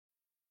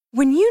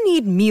When you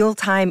need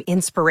mealtime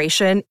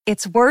inspiration,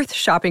 it's worth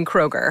shopping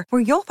Kroger,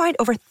 where you'll find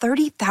over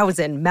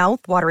 30,000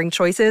 mouth-watering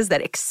choices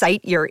that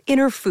excite your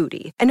inner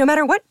foodie. And no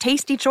matter what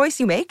tasty choice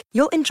you make,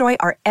 you'll enjoy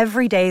our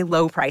everyday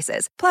low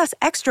prices, plus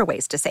extra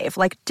ways to save,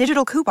 like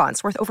digital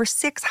coupons worth over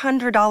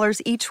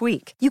 $600 each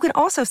week. You can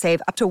also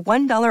save up to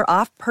 $1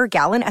 off per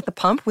gallon at the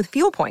pump with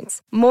fuel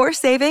points. More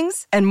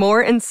savings and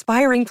more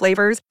inspiring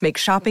flavors make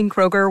shopping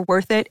Kroger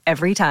worth it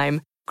every time.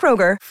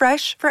 Kroger,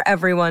 fresh for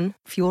everyone.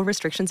 Fuel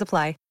restrictions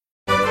apply.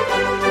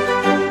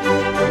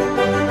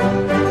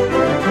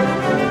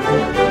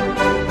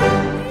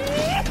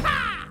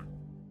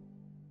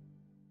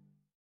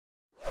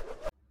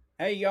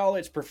 Hey y'all,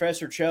 it's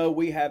Professor Cho.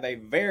 We have a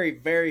very,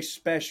 very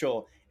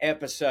special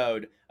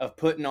episode of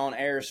Putting on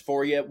Airs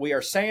for you. We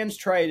are sans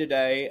Trey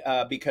today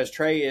because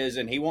Trey is,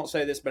 and he won't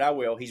say this, but I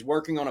will, he's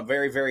working on a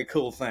very, very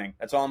cool thing.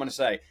 That's all I'm going to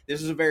say.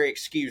 This is a very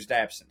excused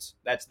absence.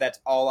 That's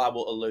all I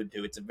will allude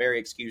to. It's a very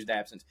excused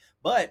absence.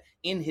 But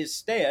in his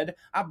stead,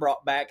 I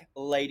brought back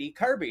Lady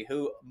Kirby,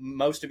 who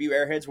most of you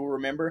airheads will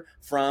remember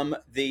from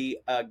the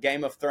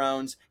Game of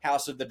Thrones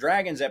House of the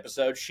Dragons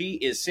episode. She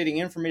is sitting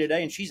in for me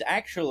today, and she's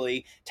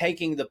actually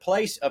taking the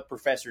place of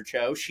Professor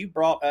Cho. She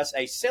brought us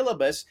a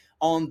syllabus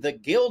on the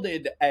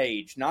Gilded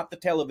Age, not the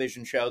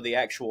television show, the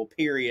actual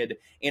period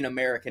in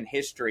American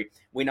history.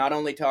 We not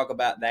only talk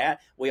about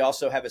that, we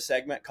also have a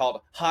segment called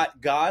Hot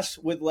Goss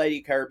with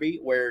Lady Kirby,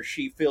 where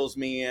she fills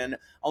me in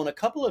on a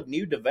couple of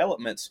new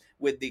developments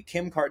with the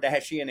Kim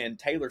Kardashian and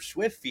Taylor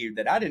Swift feud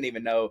that I didn't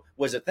even know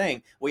was a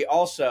thing. We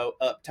also,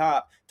 up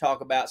top,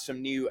 talk about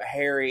some new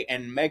Harry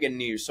and Meghan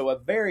news. So a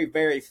very,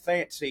 very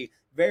fancy,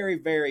 very,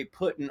 very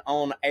putting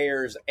on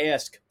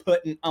airs-esque,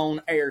 putting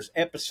on airs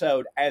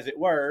episode, as it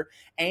were.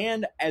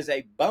 And as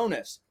a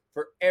bonus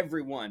for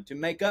everyone, to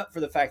make up for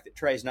the fact that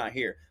Trey's not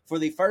here, for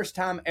the first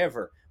time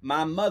ever,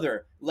 my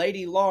mother,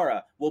 Lady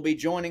Laura, will be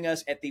joining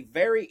us at the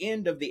very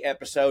end of the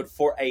episode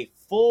for a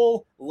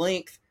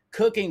full-length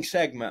cooking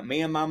segment.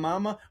 Me and my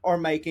mama are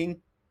making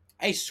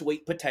a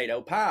sweet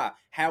potato pie.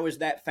 How is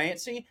that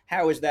fancy?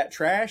 How is that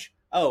trash?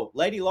 Oh,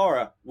 Lady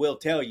Laura will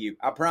tell you.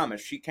 I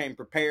promise. She came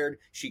prepared.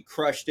 She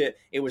crushed it.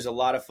 It was a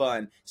lot of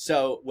fun.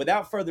 So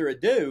without further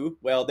ado,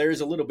 well,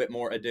 there's a little bit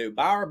more ado.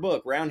 Buy our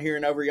book, Round Here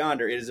and Over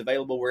Yonder. It is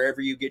available wherever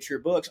you get your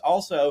books.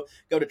 Also,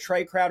 go to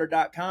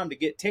TreyCrowder.com to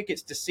get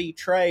tickets to see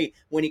Trey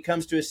when he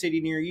comes to a city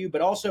near you.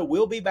 But also,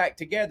 we'll be back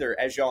together,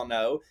 as y'all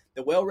know.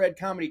 The Well-Read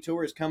Comedy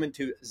Tour is coming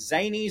to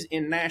Zanies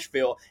in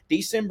Nashville,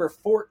 December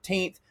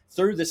 14th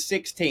through the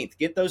 16th.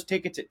 Get those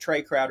tickets at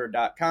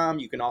TreyCrowder.com.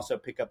 You can also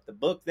pick up the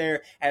book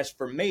there. As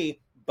for me,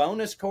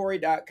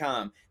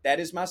 BonusCorey.com. That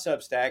is my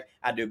Substack.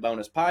 I do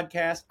bonus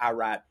podcasts. I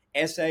write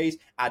essays.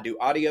 I do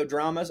audio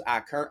dramas.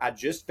 I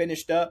just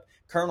finished up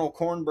Colonel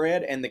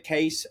Cornbread and the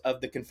Case of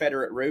the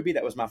Confederate Ruby.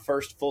 That was my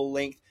first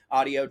full-length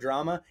audio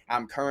drama.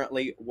 I'm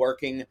currently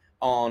working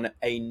on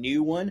a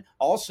new one.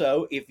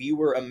 Also, if you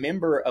were a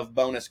member of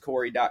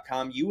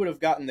BonusCorey.com, you would have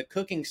gotten the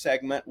cooking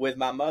segment with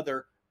my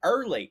mother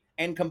early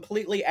and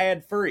completely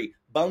ad-free.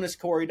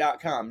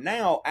 BonusCorey.com.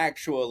 Now,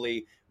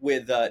 actually,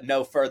 with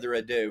no further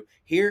ado,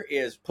 here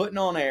is Putting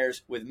on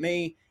Airs with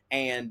me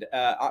and,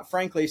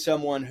 frankly,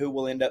 someone who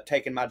will end up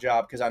taking my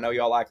job because I know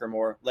y'all like her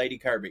more, Lady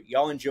Kirby.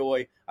 Y'all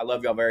enjoy. I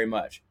love y'all very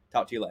much.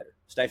 Talk to you later.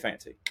 Stay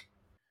fancy.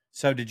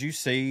 So did you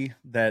see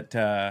that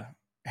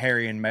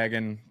Harry and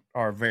Meghan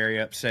are very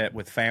upset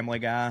with Family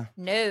Guy?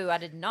 No, I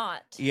did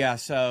not. Yeah,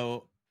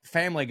 so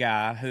Family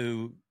Guy,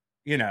 who,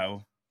 you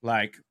know,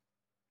 like,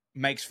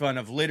 makes fun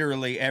of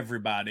literally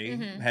everybody,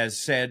 has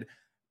said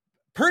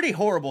pretty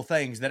horrible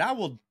things that I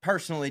will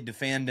personally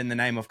defend in the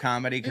name of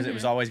comedy because it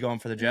was always going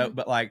for the joke.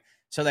 But like,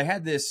 so they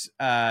had this,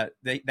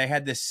 they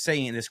had this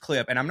scene, this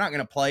clip, and I'm not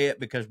going to play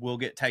it because we'll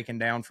get taken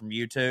down from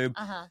YouTube.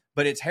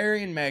 But it's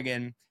Harry and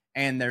Meghan,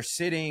 and they're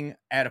sitting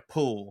at a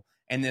pool,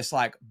 and this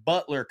like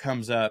butler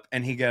comes up,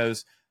 and he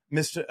goes,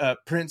 Mr.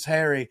 Prince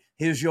Harry,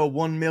 here's your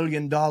 $1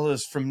 million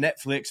from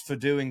Netflix for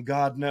doing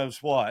God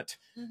knows what.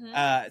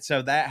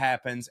 So that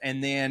happens.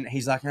 And then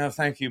he's like, no,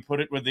 thank you.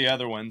 Put it with the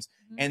other ones.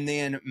 And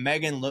then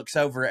Meghan looks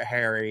over at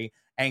Harry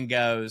and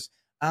goes,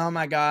 oh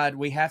my God,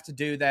 we have to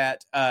do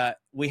that.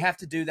 We have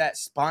to do that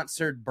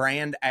sponsored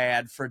brand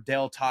ad for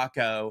Del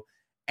Taco.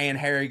 And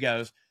Harry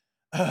goes,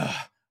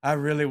 I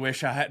really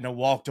wish I hadn't have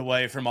walked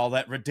away from all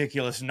that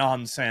ridiculous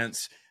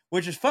nonsense,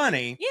 which is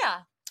funny. Yeah.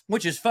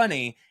 Which is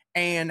funny.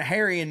 And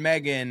Harry and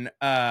Meghan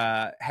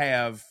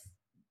have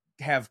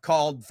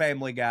called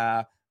Family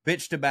Guy,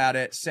 bitched about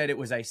it, said it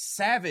was a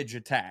savage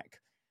attack.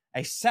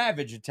 A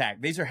savage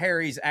attack. These are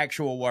Harry's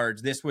actual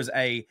words. This was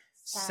a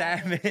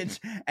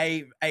savage,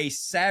 a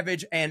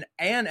savage and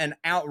an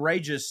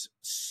outrageous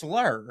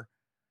slur,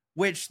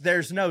 which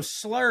there's no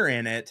slur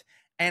in it.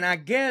 And I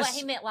guess what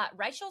he meant, like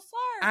racial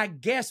slur. I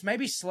guess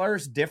maybe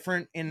slur's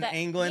different in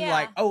England. Yeah.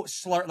 Like,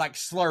 slur, like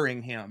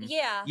slurring him.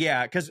 Yeah.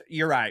 Yeah, because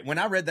you're right. When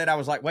I read that, I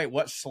was like, wait,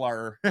 what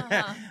slur?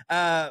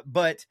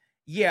 But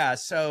yeah,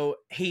 so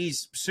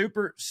he's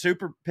super,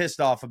 super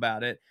pissed off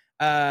about it.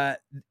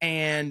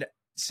 And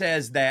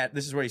says that,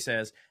 this is what he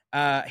says,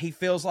 he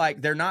feels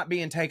like they're not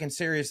being taken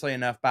seriously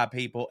enough by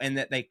people and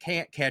that they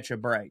can't catch a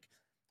break.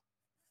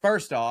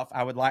 First off,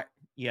 I would like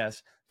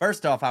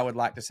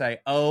to say,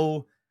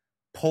 oh,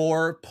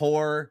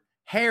 poor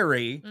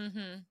Harry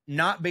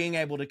not being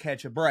able to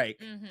catch a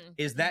break.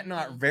 Is that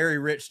not very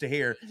rich to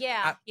hear?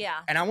 Yeah.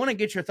 And I want to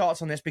get your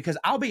thoughts on this because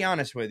I'll be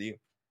honest with you.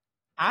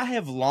 I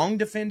have long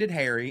defended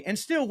Harry and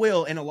still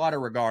will in a lot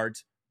of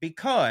regards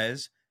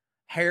because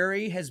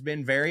Harry has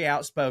been very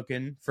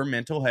outspoken for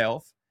mental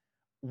health,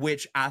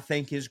 which I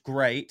think is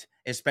great,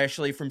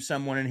 especially from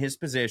someone in his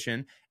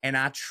position. And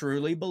I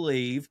truly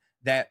believe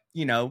that,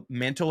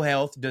 mental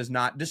health does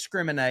not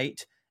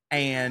discriminate,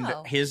 and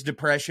his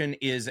depression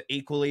is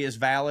equally as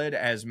valid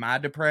as my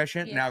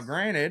depression. Yes. Now,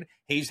 granted,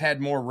 he's had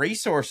more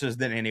resources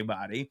than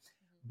anybody,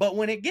 but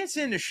when it gets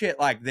into shit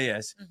like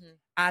this,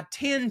 I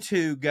tend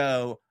to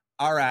go,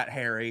 all right,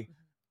 Harry,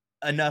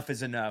 enough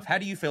is enough. How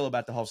do you feel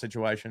about the whole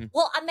situation?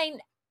 Well, I mean,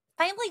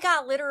 Family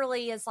Guy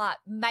literally is like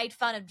made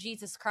fun of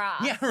Jesus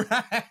Christ. Yeah,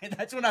 right.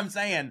 That's what I'm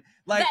saying.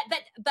 Like,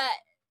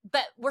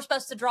 but we're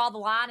supposed to draw the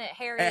line at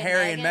Harry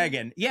and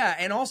Meghan. Yeah,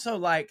 and also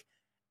like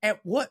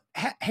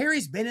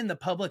Harry's been in the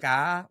public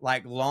eye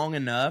like long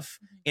enough,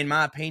 in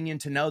my opinion,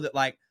 to know that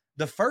like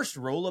the first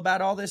rule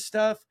about all this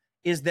stuff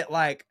is that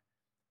like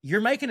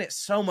you're making it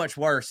so much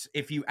worse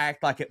if you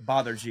act like it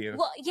bothers you.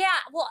 Well, yeah.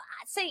 Well,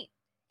 see,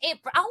 it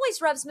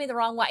always rubs me the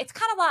wrong way. It's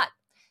kind of like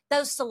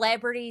those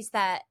celebrities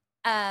that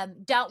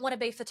don't want to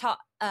be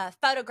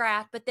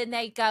photographed, but then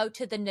they go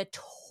to the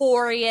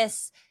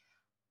notorious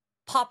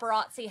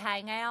paparazzi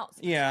hangouts.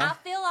 Yeah. I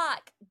feel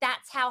like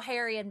that's how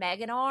Harry and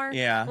Meghan are.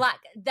 Yeah. Like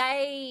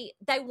they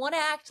want to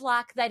act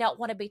like they don't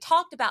want to be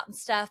talked about and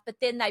stuff, but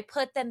then they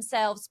put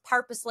themselves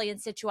purposely in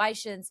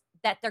situations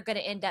that they're going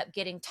to end up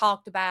getting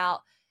talked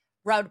about,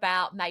 wrote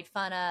about, made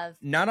fun of.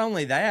 Not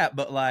only that,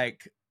 but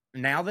like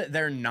now that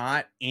they're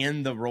not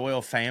in the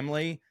royal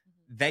family,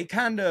 they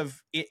kind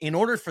of, in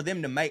order for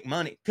them to make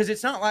money, because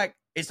it's not like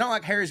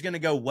Harry's going to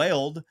go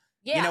weld.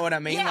 Yeah. You know what I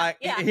mean?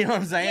 You know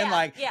what I'm saying?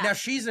 Now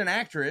she's an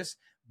actress,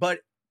 but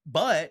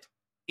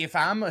if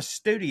I'm a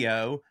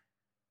studio,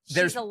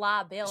 she's a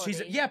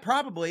liability.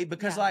 Probably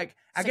because I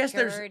guess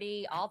there's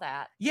security, all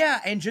that. Yeah.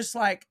 And just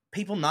like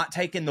people not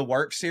taking the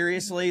work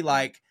seriously,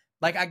 like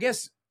I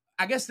guess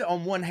that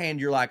on one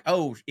hand you're like,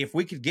 oh, if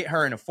we could get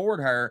her and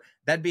afford her,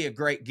 that'd be a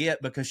great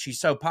get because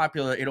she's so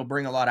popular. It'll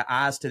bring a lot of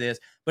eyes to this.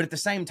 But at the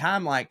same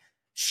time, like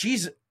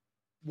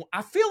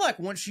I feel like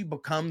once you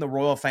become the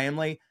royal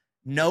family,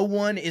 no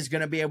one is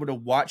going to be able to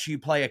watch you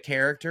play a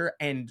character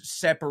and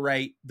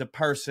separate the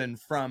person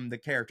from the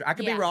character. I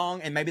could be wrong,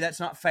 and maybe that's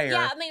not fair.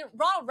 Yeah, I mean,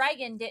 Ronald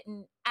Reagan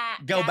didn't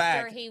act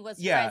after he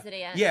was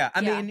president. Yeah,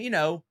 I mean,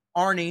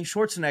 Arnie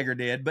Schwarzenegger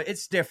did, but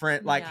it's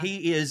different. Like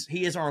he is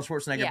Arnold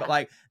Schwarzenegger, but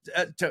like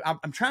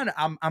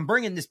I'm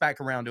bringing this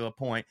back around to a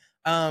point.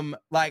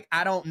 Like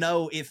I don't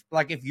know if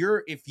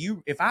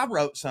I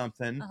wrote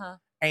something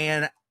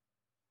and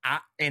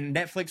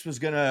Netflix was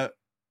gonna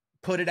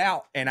put it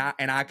out and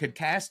I could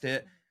cast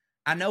it.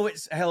 I know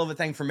it's a hell of a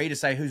thing for me to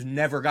say who's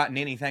never gotten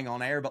anything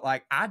on air, but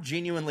like I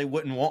genuinely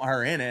wouldn't want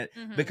her in it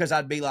because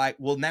I'd be like,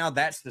 well, now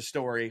that's the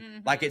story.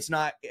 Like it's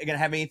not going to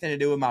have anything to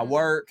do with my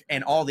work,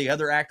 and all the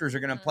other actors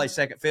are going to play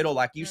second fiddle,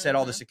 like you said,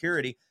 all the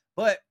security.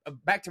 But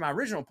back to my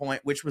original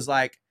point, which was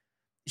like,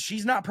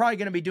 she's not probably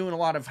going to be doing a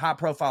lot of high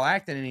profile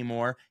acting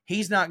anymore.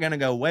 He's not going to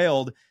go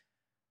weld.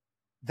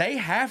 They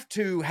have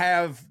to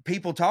have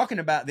people talking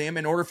about them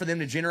in order for them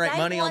to generate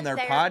money on their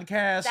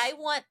podcast. They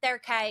want their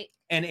cake.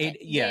 And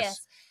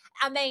yes.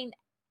 I mean,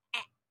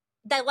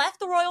 they left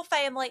the royal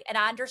family, and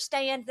I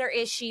understand their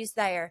issues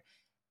there.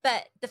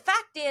 But the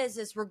fact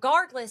is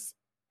regardless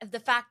of the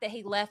fact that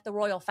he left the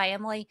royal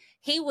family,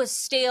 he was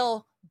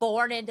still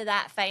born into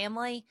that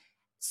family.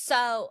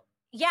 So,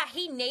 yeah,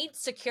 he needs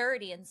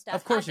security and stuff.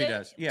 Of course he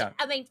does. Yeah.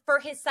 I mean, for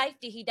his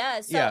safety, he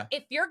does. So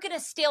if you're going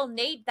to still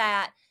need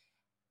that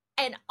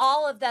and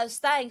all of those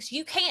things,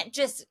 you can't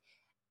just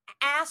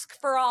ask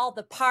for all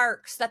the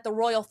perks that the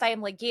royal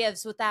family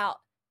gives without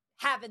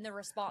having the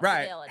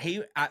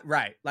responsibility.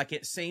 Right. Like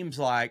it seems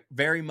like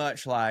very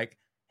much like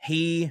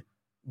he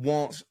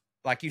wants,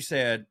 like you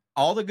said,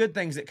 all the good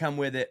things that come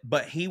with it,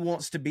 but he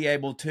wants to be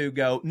able to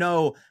go,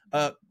 no,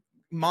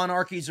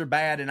 monarchies are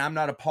bad and I'm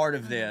not a part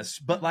of this,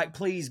 but like,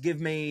 please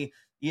give me,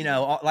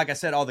 like I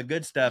said, all the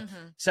good stuff.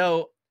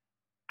 So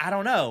I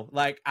don't know.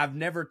 Like I've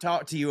never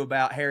talked to you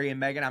about Harry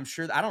and Meghan. I'm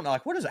sure, I don't know.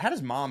 Like how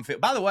does mom feel?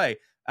 By the way,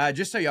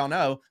 just so y'all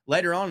know,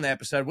 later on in the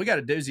episode, we got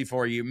a doozy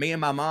for you. Me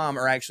and my mom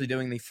are actually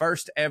doing the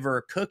first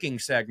ever cooking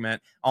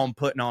segment on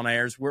Putting on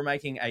Airs. We're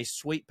making a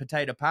sweet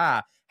potato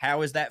pie.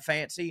 How is that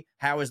fancy?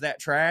 How is that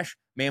trash?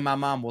 Me and my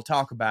mom will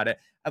talk about it.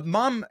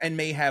 Mom and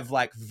me have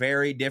like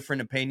very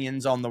different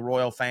opinions on the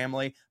royal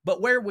family,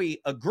 but where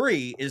we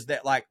agree is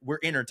that like we're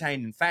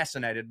entertained and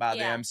fascinated by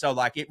them. So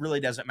like it really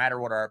doesn't matter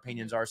what our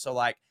opinions are. So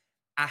like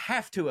I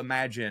have to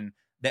imagine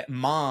that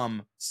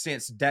mom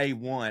since day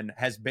one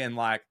has been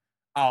like,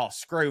 oh,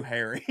 screw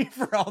Harry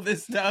for all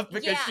this stuff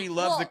because she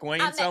loves the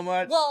queen so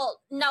much. Well,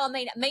 no, I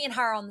mean, me and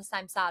her are on the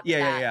same side.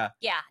 Yeah.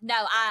 Yeah. No,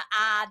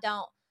 I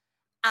don't.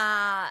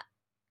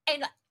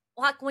 And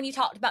like when you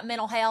talked about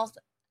mental health,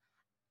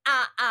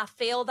 I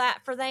feel that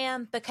for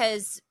them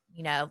because,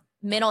 you know,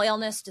 mental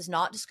illness does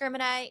not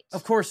discriminate.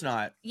 Of course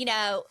not. You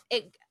know,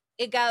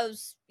 it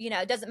goes, you know,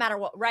 it doesn't matter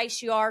what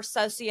race you are,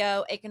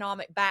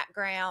 socioeconomic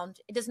background.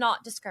 It does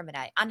not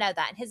discriminate. I know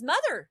that. And his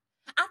mother,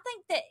 I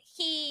think that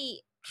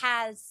he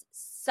has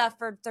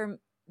suffered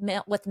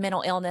with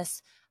mental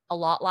illness a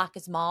lot like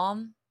his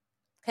mom.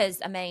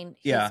 Because, I mean,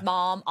 his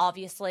mom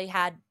obviously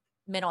had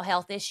mental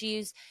health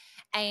issues.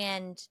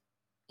 And,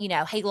 you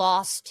know, he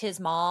lost his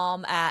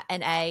mom at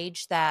an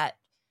age that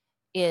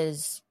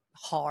is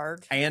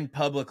hard. And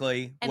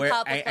publicly.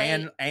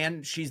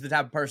 And she's the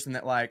type of person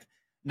that, like,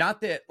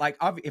 not that, like,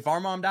 if our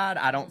mom died,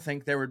 I don't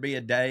think there would be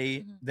a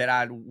day that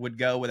I would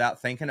go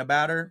without thinking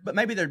about her. But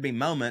maybe there'd be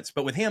moments.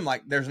 But with him,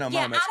 like, there's no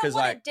moments. I don't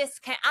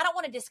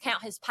want to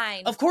discount his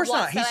pain. Of course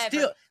whatsoever. not. He's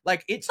still,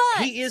 like,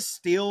 he is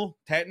still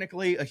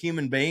technically a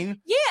human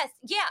being. Yes,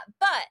 yeah.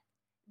 But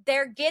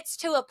there gets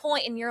to a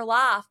point in your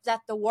life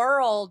that the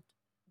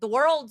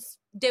world's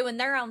doing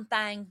their own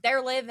thing.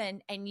 They're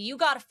living, and you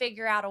got to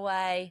figure out a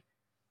way.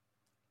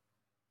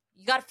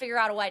 You got to figure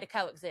out a way to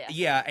coexist.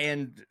 Yeah,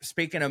 and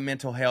speaking of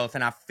mental health,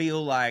 and I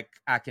feel like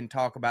I can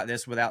talk about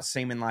this without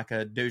seeming like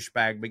a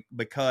douchebag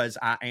because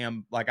I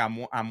am, like, I'm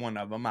one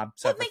of them.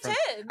 Well, me too.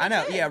 I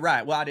know. Yeah,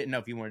 right. Well, I didn't know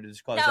if you wanted to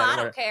disclose that. No, I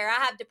don't care.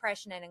 I have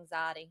depression and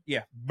anxiety.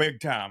 Yeah,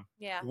 big time.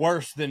 Yeah.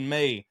 Worse than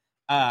me.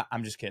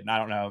 I'm just kidding. I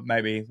don't know.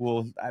 Maybe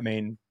I've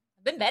been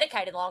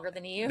medicated longer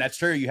than you. That's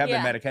true. You have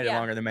been medicated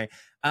longer than me.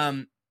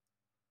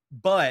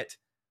 But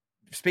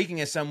speaking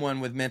as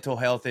someone with mental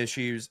health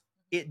issues,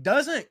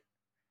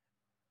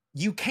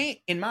 you can't,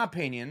 in my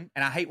opinion,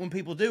 and I hate when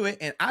people do it,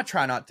 and I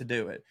try not to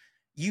do it.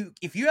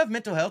 If you have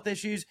mental health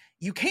issues,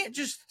 you can't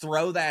just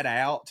throw that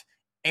out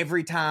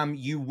every time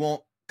you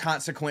want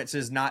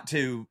consequences not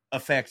to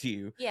affect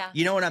you. Yeah.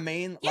 You know what I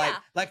mean? Yeah.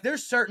 Like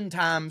there's certain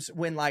times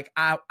when, like,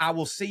 I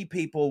will see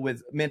people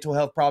with mental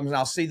health problems and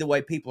I'll see the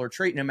way people are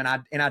treating them.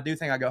 And I do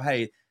think, I go,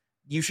 hey,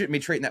 you shouldn't be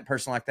treating that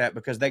person like that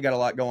because they got a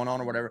lot going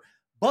on or whatever.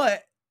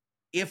 But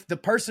if the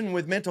person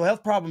with mental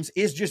health problems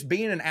is just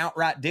being an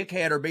outright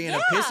dickhead or being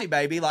a pissy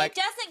baby, like,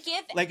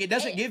 it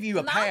doesn't give you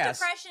a pass.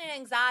 My depression and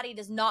anxiety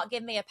does not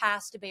give me a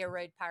pass to be a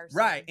rude person.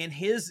 Right.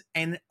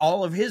 And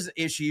all of his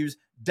issues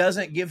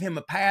doesn't give him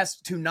a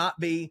pass to not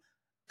be,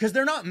 because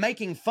they're not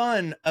making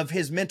fun of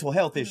his mental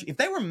health issues. If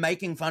they were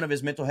making fun of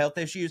his mental health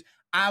issues,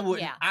 I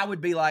would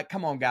be like,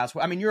 come on, guys.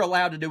 I mean, you're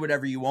allowed to do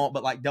whatever you want,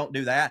 but, like, don't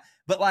do that.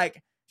 But,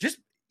 like,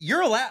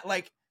 you're allowed,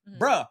 like,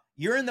 bruh,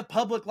 you're in the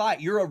public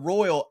light. You're a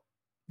royal.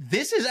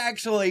 This is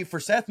actually, for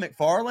Seth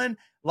MacFarlane,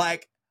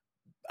 like,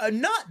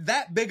 not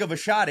that big of a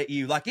shot at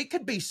you. Like, it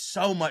could be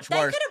so much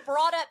worse. They could have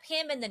brought up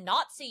him in the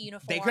Nazi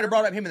uniform. They could have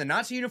brought up him in the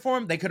Nazi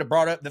uniform. They could have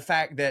brought up the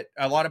fact that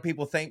a lot of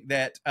people think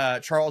that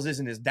Charles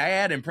isn't his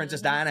dad and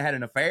Princess Diana had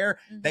an affair.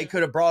 They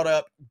could have brought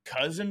up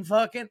cousin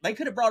fucking. They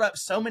could have brought up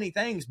so many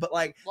things. But,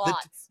 like,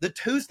 the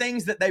two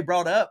things that they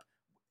brought up,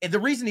 and the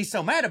reason he's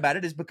so mad about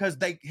it is because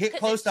they hit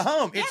close to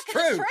home. It's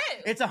true.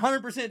 It's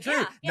 100% true.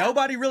 Yeah.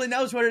 Nobody really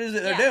knows what it is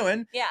that they're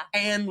doing. Yeah.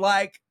 And,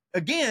 like,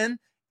 again,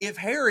 if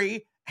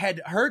Harry had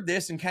heard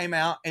this and came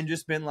out and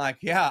just been like,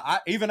 I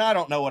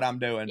don't know what I'm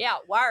doing. Yeah,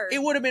 word.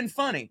 It would have been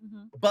funny.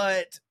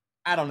 But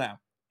I don't know.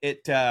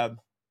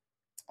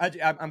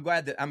 I'm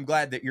glad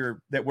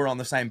that we're on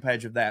the same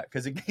page of that.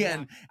 Because,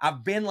 again,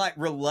 I've been, like,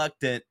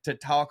 reluctant to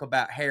talk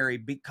about Harry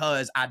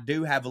because I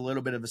do have a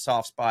little bit of a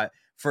soft spot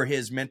for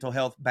his mental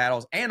health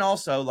battles. And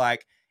also,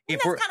 like,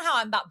 that's kind of how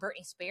I'm about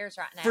Britney Spears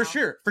right now. For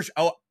sure.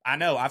 Oh, I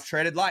know. I've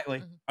treaded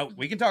lightly. Oh,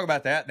 we can talk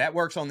about that. That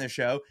works on this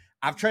show.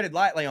 I've treaded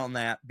lightly on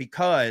that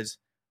because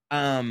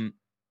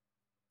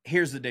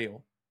here's the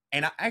deal.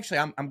 And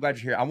I'm glad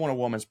you're here. I want a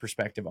woman's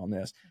perspective on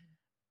this.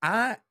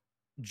 I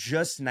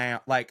just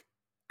now, like,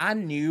 I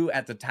knew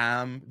at the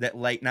time that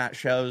late night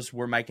shows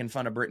were making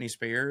fun of Britney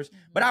Spears,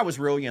 but I was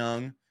real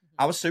young.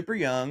 I was super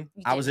young.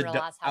 I was a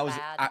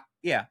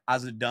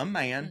dumb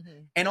man.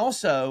 And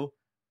also,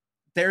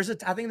 I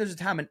think there's a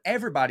time in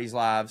everybody's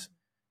lives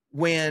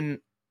when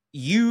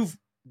you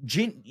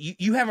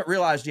haven't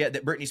realized yet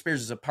that Britney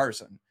Spears is a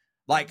person.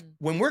 Like,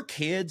 when we're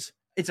kids,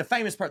 it's a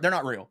famous person. They're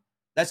not real.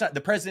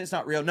 The president's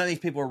not real. None of these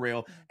people are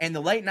real. And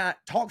the late night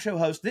talk show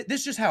hosts, this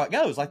is just how it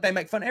goes. Like, they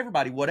make fun of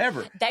everybody,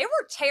 whatever. They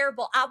were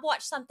terrible. I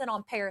watched something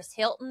on Paris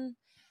Hilton.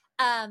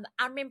 I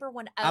remember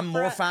when Oprah, I'm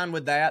more fine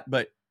with that,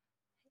 but.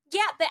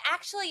 Yeah, but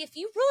actually, if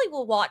you really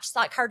will watch,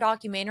 like, her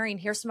documentary and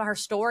hear some of her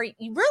story,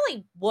 you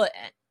really wouldn't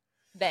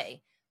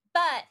be.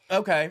 But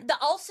okay, the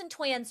Olsen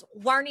twins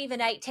weren't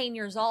even 18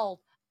 years old.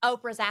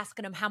 Oprah's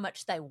asking them how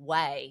much they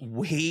weigh.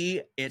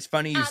 It's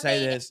funny you say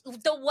this.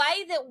 The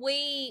way that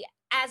we,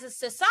 as a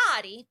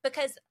society,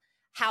 because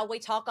how we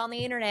talk on the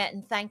internet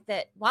and think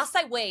that, well, I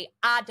say we,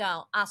 I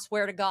don't. I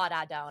swear to God,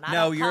 I don't.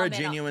 No, you're a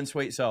genuine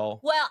sweet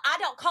soul. Well, I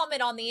don't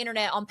comment on the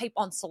internet on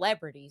people, on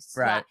celebrities.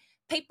 Right. Like,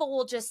 people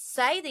will just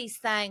say these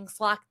things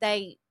like,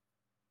 oh,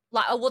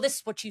 well, this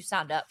is what you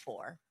signed up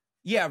for.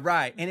 Yeah,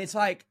 right. And it's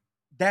like,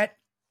 that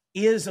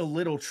is a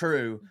little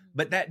true,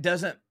 but that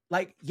doesn't,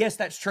 like, yes,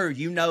 that's true.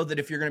 You know that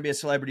if you're going to be a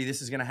celebrity,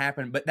 this is going to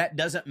happen, but that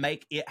doesn't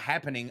make it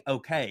happening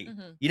okay.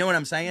 Mm-hmm. You know what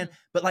I'm saying? Mm-hmm.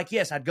 But like,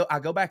 yes, I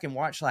go back and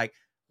watch like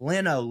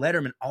Leno,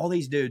 Letterman, all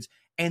these dudes.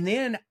 And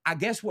then I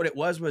guess what it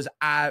was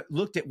I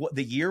looked at what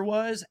the year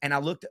was, and I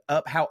looked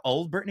up how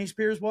old Britney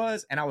Spears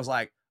was, and I was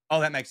like,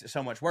 oh, that makes it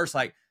so much worse.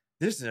 Like,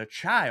 this is a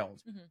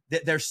child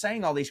that they're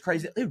saying all these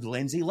crazy, dude,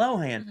 Lindsay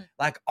Lohan,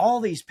 like all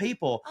these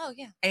people. Oh,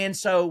 yeah. And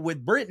so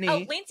with Britney.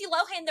 Oh, Lindsay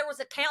Lohan, there was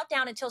a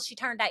countdown until she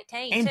turned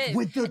 18, and too.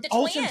 with the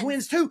Olsen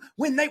twins, too.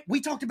 When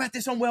we talked about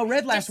this on Well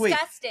Read last week.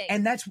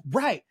 And that's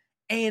right.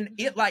 And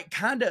it like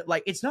kind of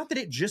like, it's not that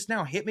it just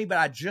now hit me, but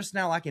I just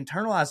now like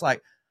internalized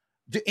like,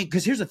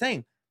 because here's the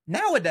thing.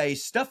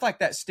 Nowadays, stuff like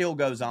that still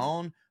goes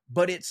on,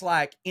 but it's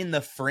like in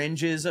the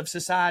fringes of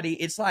society.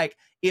 It's like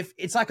if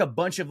it's like a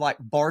bunch of like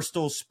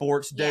Barstool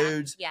Sports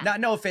dudes. Yeah.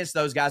 No offense to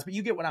those guys, but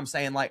you get what I'm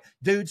saying. Like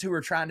dudes who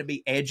are trying to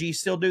be edgy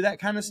still do that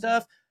kind of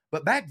stuff.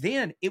 But back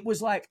then, it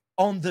was like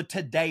on the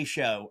Today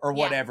Show or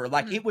whatever.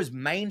 Like it was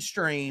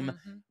mainstream.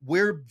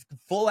 We're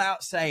full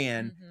out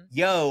saying,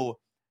 yo,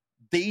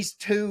 these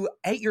 2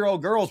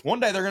 8-year-old girls,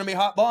 one day they're going to be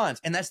hot blondes.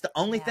 And that's the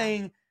only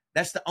thing.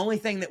 That's the only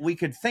thing that we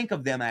could think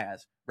of them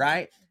as,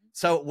 right?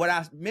 So what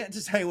I meant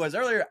to say was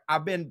earlier,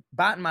 I've been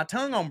biting my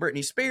tongue on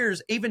Britney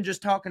Spears, even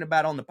just talking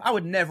about I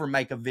would never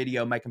make a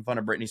video making fun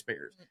of Britney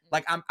Spears.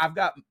 Like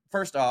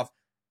first off,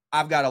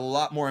 I've got a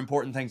lot more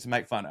important things to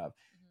make fun of.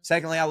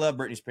 Secondly, I love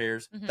Britney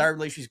Spears.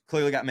 Thirdly, she's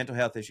clearly got mental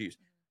health issues.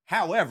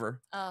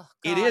 However,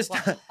 it is,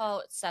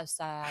 oh, it's so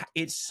sad.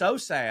 It's so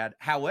sad.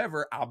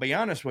 However, I'll be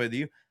honest with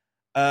you,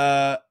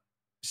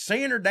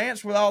 seeing her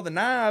dance with all the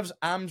knives,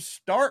 I'm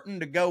starting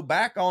to go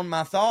back on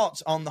my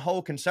thoughts on the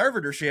whole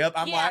conservatorship.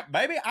 I'm like,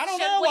 baby, I don't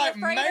know. Like,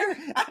 maybe,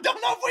 I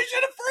don't know if we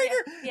should have freed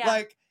her. Yeah.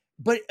 Like,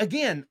 but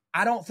again,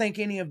 I don't think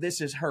any of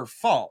this is her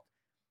fault.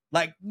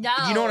 Like, no.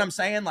 You know what I'm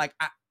saying? Like,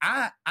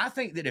 I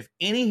think that if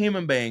any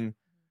human being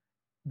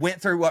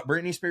went through what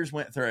Britney Spears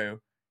went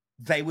through,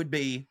 they would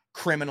be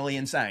criminally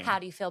insane. How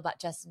do you feel about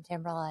Justin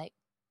Timberlake?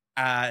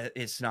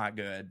 It's not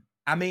good.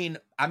 I mean,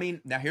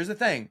 now here's the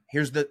thing.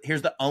 Here's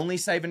the only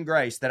saving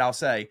grace that I'll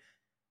say.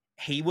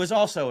 He was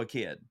also a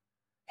kid.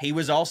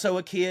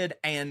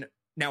 And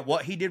now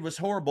what he did was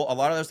horrible. A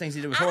lot of those things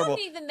he did was horrible. I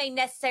don't even mean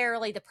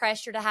necessarily the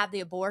pressure to have the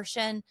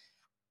abortion.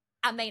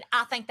 I mean,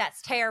 I think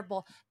that's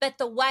terrible. But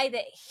the way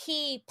that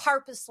he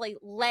purposely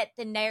let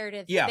the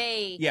narrative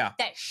be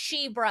that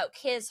she broke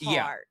his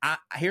heart.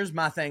 Here's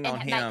my thing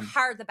on him. And make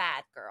her the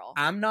bad girl.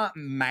 I'm not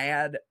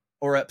mad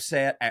or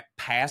upset at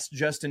past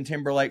Justin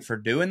Timberlake for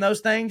doing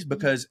those things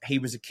because he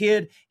was a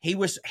kid. He'd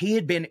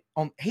been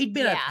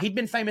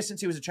famous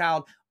since he was a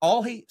child.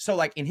 So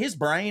like in his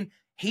brain,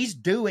 he's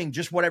doing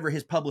just whatever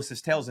his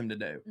publicist tells him to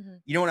do.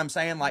 You know what I'm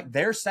saying? Like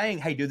they're saying,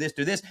 hey, do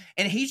this.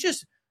 And he's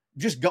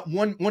just got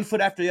one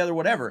foot after the other,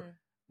 whatever.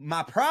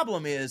 My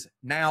problem is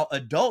now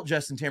adult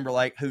Justin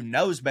Timberlake, who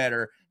knows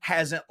better,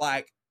 hasn't,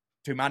 like,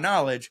 to my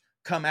knowledge,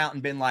 come out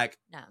and been like,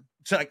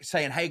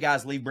 saying, hey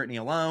guys, leave Britney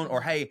alone,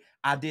 or hey,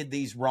 I did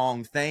these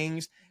wrong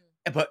things.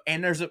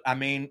 And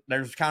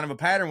there's kind of a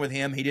pattern with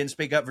him. He didn't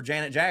speak up for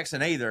Janet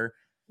Jackson either.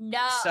 No,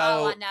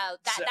 I know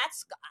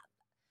that's.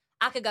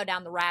 I could go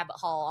down the rabbit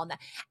hole on that.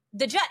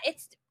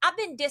 I've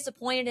been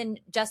disappointed in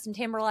Justin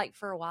Timberlake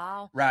for a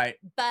while, right?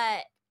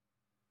 But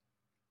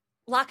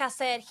like I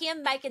said,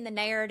 him making the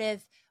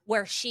narrative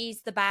where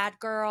she's the bad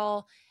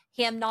girl,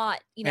 him not,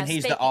 and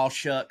he's the all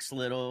shucks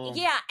little,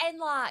 and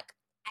like,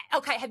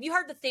 okay, have you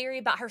heard the theory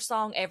about her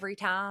song Every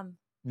Time?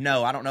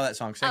 No, I don't know that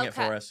song. Sing it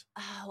for us.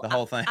 Oh, the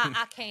whole thing.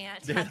 I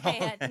can't.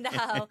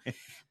 No.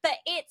 But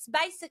it's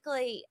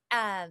basically,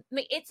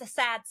 it's a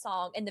sad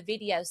song and the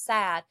video's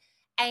sad.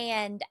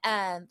 And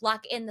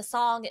like in the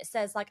song, it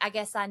says like, I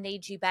guess I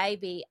need you,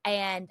 baby.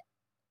 And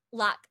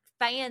like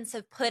fans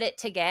have put it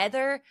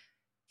together.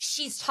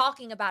 She's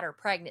talking about her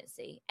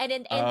pregnancy. And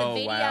in the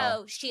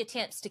video, she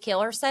attempts to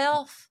kill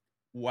herself.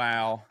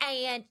 Wow.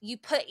 And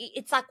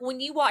it's like when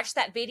you watch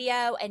that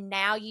video and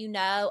now you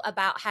know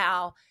about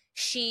how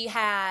she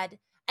had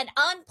an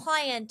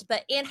unplanned,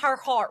 but in her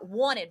heart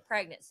wanted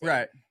pregnancy.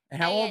 Right.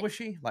 And how old was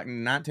she? Like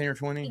 19 or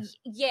 20?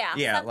 Yeah.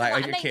 Yeah,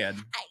 like a kid.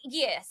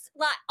 Yes.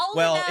 Like old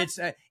enough. It's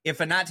if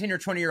a 19 or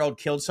 20-year-old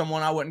killed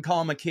someone, I wouldn't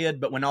call him a kid.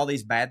 But when all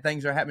these bad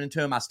things are happening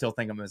to him, I still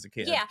think of him as a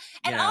kid. Yeah.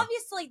 And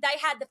obviously they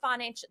had the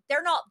financial,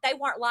 they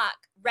weren't like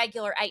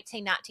regular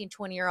 18, 19,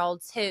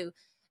 20-year-olds who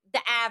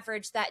the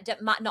average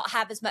that might not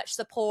have as much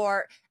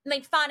support. I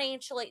mean,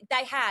 financially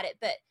they had it,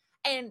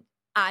 and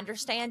I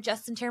understand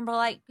Justin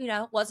Timberlake,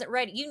 wasn't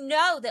ready. You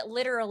know that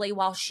literally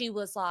while she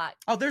was like...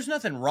 Oh, there's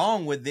nothing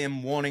wrong with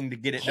them wanting to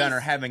get it done or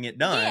having it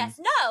done. Yes,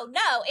 no.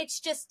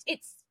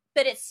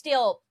 But it's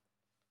still...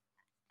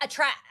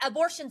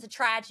 abortion's a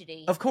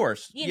tragedy. Of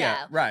course.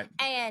 Yeah, right.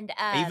 And...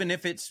 even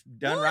if it's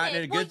done right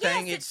and a good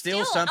thing, it's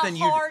still something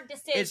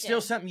it's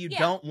still something you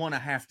don't want to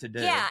have to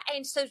do. Yeah,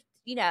 and so,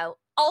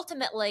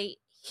 ultimately,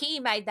 he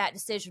made that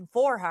decision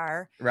for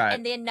her. Right.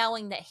 And then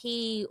knowing that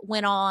he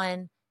went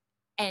on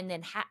and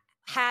then...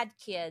 had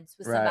kids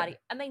with somebody.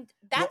 I mean,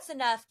 that's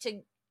enough to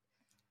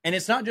And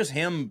it's not just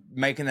him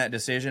making that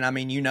decision. I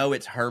mean,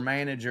 it's her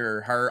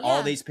manager,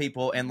 all these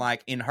people, and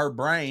like in her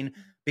brain,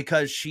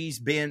 because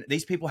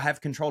these people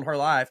have controlled her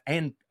life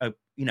and,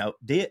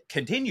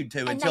 continued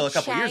to until a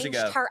couple years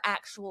ago. Her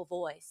actual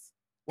voice.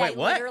 Wait,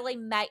 what? Literally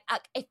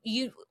if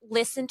you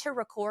listen to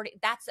recording,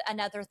 that's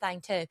another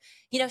thing too.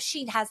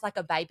 She has like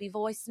a baby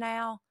voice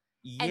now.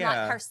 Yeah. And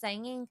like her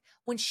singing,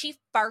 when she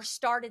first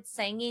started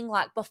singing,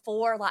 like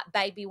before like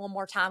Baby One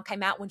More Time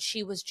came out, when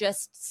she was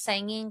just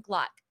singing,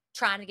 like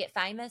trying to get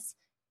famous,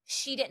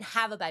 she didn't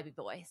have a baby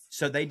voice.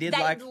 So they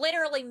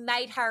literally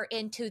made her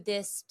into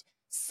this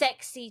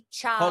sexy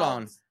child. Hold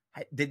on.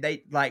 Did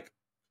they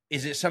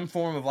is it some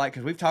form of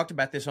because we've talked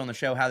about this on the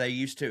show, how they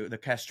used to, the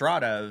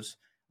castratos,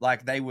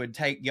 they would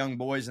take young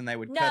boys and they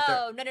would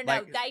cut their...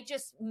 No. They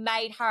just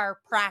made her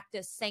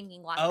practice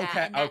singing like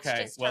that. And that's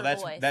just well, her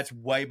voice. That's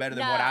way better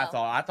than what I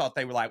thought. I thought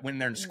they were went in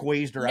there and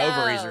squeezed her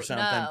ovaries or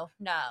something.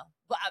 No.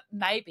 Well,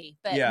 maybe,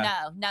 but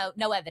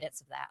no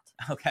evidence of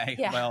that. Okay,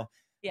 yeah. Well,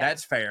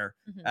 that's fair.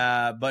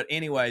 Mm-hmm. But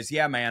anyways,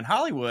 yeah, man,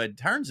 Hollywood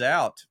turns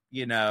out,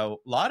 a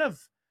lot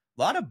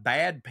of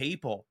bad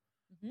people,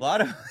 a lot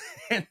of,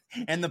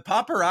 and the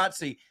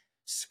paparazzi,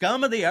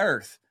 scum of the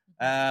earth.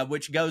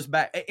 Which goes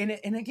back, and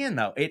again,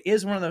 though, it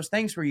is one of those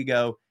things where you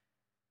go,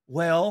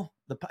 well,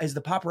 is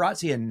the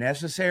paparazzi a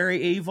necessary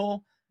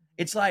evil?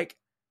 It's like,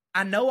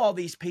 I know all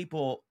these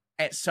people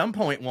at some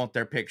point want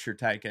their picture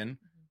taken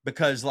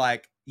because,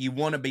 you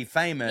want to be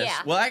famous.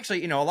 Yeah. Well,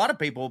 actually, a lot of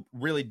people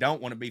really don't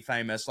want to be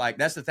famous.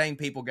 That's the thing.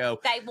 People go,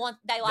 they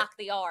like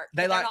the art.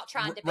 They're not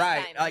trying to be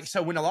famous.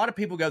 So when a lot of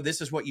people go,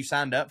 this is what you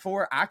signed up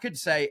for. I could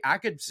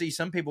see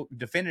some people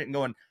defending it and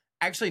going,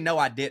 actually, no,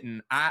 I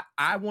didn't.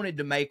 I wanted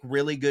to make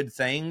really good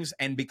things,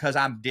 and because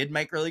I did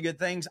make really good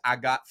things, I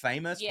got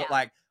famous. Yeah.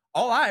 But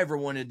all I ever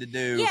wanted to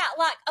do,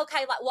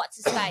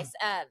 what's his face?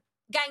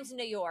 Gangs in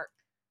New York.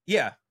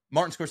 Yeah,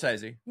 Martin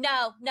Scorsese.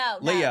 No.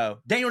 Leo,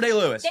 Daniel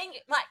Day-Lewis.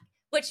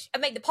 Which, I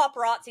mean, the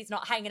paparazzi's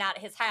not hanging out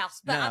at his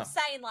house, but I'm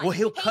saying well,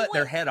 he'll cut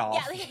their head off.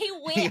 Yeah, he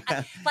went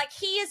yeah.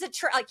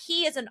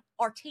 He is an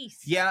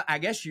artiste. Yeah, I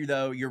guess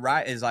you're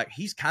right. Is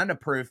he's kind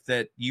of proof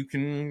that you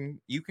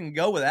can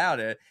go without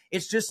it.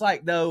 It's just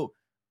though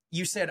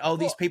you said,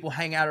 these people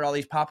hang out at all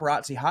these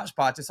paparazzi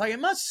hotspots. It's it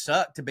must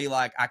suck to be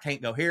I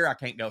can't go here, I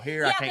can't go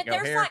here, I can't go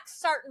here. Yeah, but there's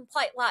certain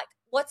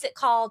what's it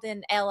called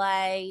in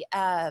L.A.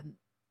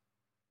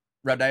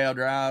 Rodeo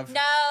Drive.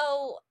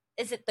 No,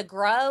 is it the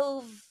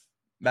Grove?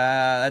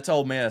 That's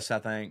Ole Miss, I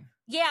think.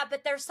 Yeah,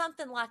 but there's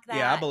something like that.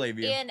 Yeah, I believe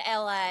you. In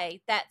LA,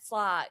 that's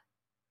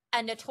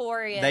a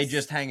notorious. They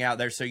just hang out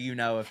there, so if you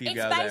go there.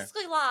 It's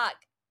basically like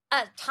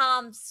a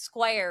Times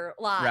Square,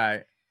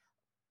 right.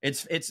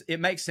 It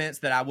makes sense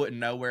that I wouldn't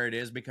know where it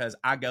is because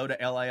I go to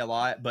LA a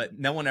lot, but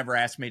no one ever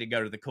asked me to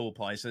go to the cool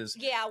places.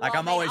 Yeah,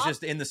 I'm always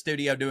just in the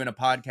studio doing a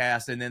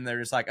podcast, and then they're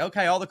just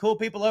okay, all the cool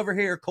people over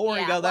here.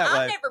 Corey, go that way.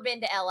 I've never been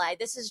to LA.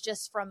 This is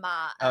just from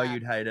my.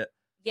 You'd hate it.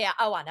 Yeah.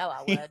 Oh, I know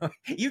I would.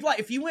 You'd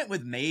if you went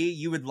with me,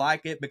 you would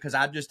like it because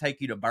I'd just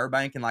take you to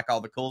Burbank and all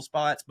the cool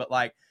spots. But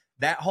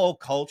that whole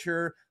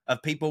culture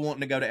of people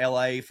wanting to go to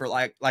LA for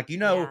you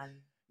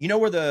know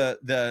where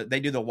they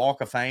do the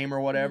Walk of Fame or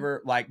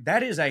whatever. Mm-hmm.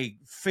 That is a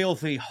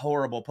filthy,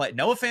 horrible place.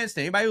 No offense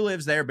to anybody who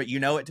lives there, but you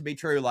know it to be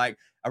true.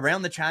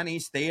 Around the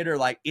Chinese Theater,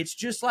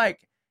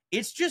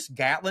 it's just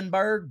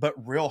Gatlinburg, but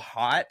real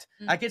hot.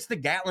 Mm-hmm. It's the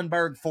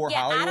Gatlinburg for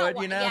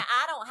Hollywood, Yeah,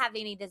 I don't have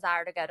any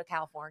desire to go to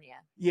California.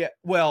 Yeah,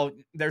 well,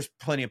 there's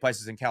plenty of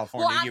places in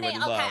California you would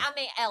love. I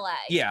mean, LA.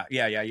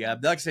 Yeah.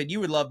 Like I said, you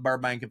would love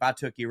Burbank if I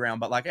took you around,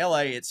 but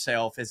LA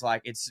itself is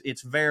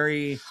it's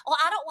very. Well,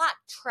 I don't like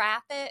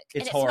traffic,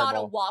 and it's not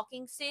a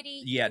walking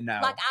city. Yeah,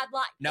 no. I'd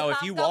like. No,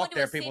 if you walk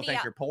there, people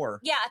think you're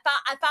poor. Yeah,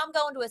 if I'm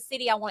going to a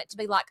city, I want it to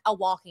be a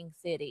walking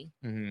city.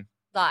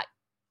 Mm-hmm.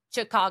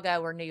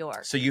 Chicago or New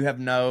York. So you have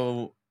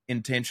no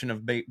intention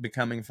of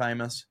becoming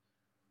famous?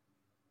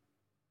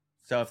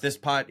 So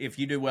if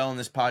you do well in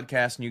this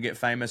podcast and you get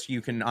famous,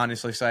 you can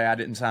honestly say, I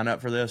didn't sign up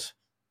for this?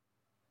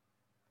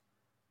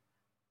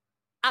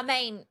 I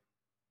mean,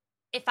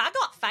 if I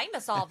got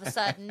famous all of a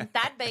sudden,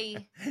 I'd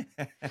be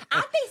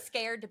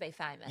scared to be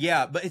famous.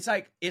 Yeah, but it's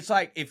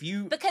like if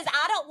you... Because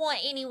I don't want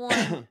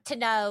anyone to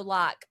know,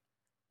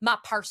 my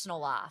personal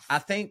life. I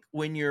think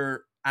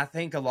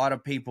a lot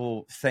of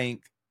people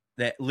think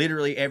that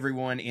literally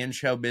everyone in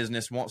show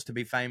business wants to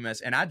be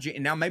famous. And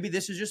now maybe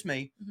this is just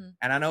me, mm-hmm.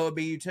 and I know it'd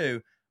be you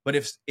too, but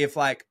if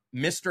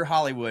Mr.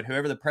 Hollywood,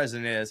 whoever the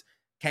president is,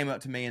 came up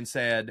to me and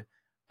said,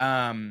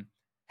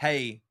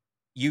 hey,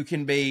 you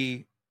can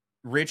be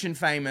rich and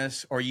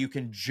famous, or you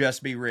can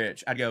just be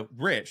rich. I'd go,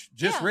 rich,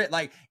 just rich.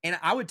 And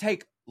I would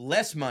take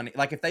less money.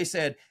 If they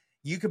said,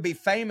 you could be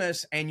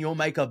famous and you'll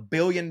make $1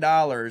 billion,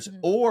 mm-hmm.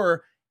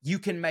 or you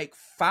can make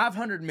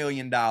 $500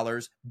 million,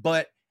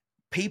 but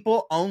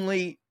people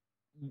only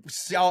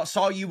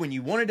saw you when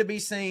you wanted to be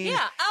seen,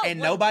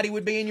 nobody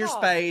would be in your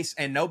space,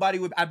 and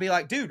I'd be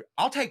like, dude,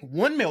 I'll take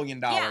 $1 million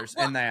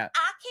in that.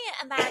 I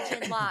can't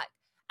imagine,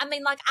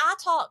 I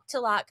talk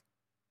to,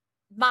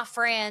 my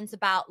friends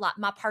about,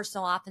 my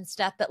personal life and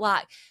stuff, but,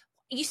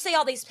 you see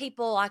all these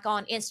people like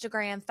on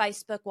Instagram,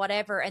 Facebook,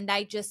 whatever, and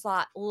they just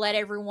like let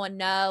everyone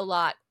know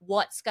like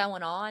what's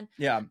going on.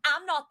 Yeah.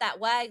 I'm not that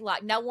way.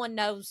 Like no one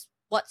knows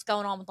what's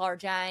going on with Laura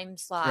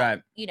James, like,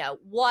 right. you know,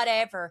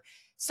 whatever.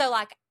 So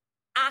like,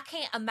 I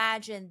can't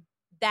imagine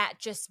that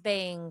just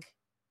being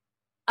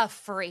a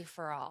free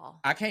for all.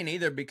 I can't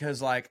either,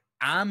 because like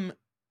I'm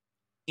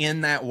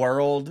in that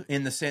world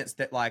in the sense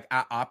that like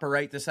I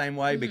operate the same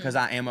way because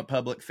I am a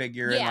public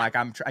figure and like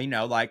I'm, you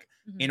know, like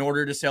in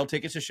order to sell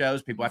tickets to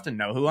shows, people have to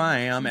know who I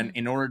am. And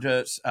in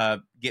order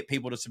to get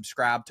people to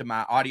subscribe to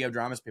my audio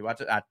dramas, people have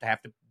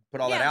to put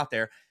all that out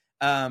there.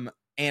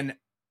 And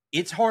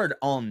it's hard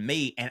on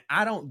me, and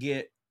I don't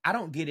get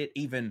it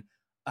even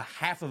a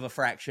half of a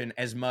fraction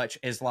as much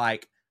as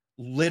like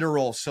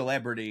literal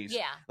celebrities.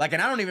 Yeah. Like,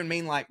 and I don't even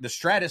mean like the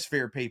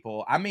stratosphere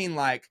people. I mean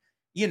like,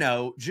 you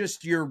know,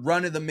 just your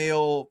run of the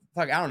mill,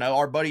 like, I don't know,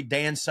 our buddy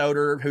Dan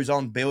Soder, who's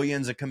on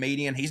Billions, a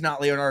comedian. He's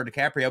not Leonardo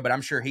DiCaprio, but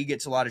I'm sure he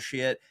gets a lot of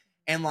shit.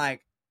 And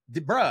like,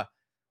 bruh,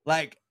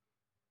 like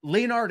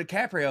Leonardo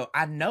DiCaprio,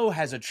 I know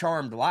has a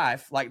charmed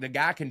life. Like the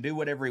guy can do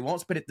whatever he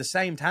wants, but at the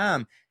same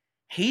time,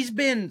 he's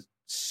been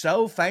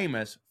so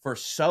famous for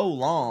so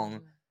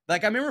long.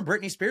 Like I remember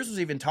Britney Spears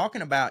was even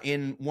talking about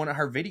in one of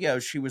her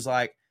videos, she was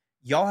like,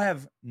 y'all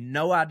have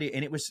no idea.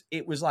 And it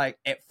was like,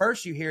 at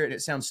first you hear it,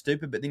 it sounds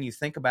stupid, but then you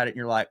think about it and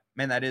you're like,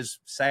 man, that is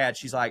sad.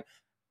 She's like,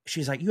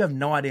 you have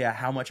no idea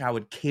how much I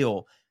would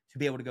kill to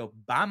be able to go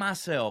by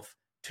myself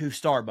to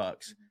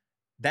Starbucks.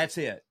 That's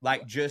it.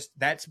 Like, just,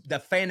 that's the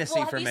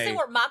fantasy for me. Have you seen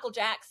where Michael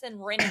Jackson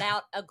rented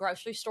out a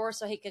grocery store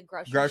so he could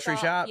grocery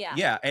shop?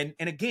 Yeah. And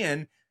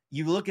again,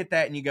 you look at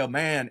that and you go,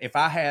 man, if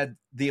I had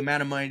the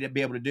amount of money to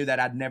be able to do that,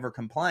 I'd never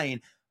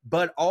complain.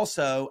 But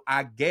also,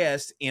 I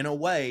guess, in a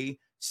way,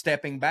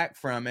 stepping back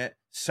from it,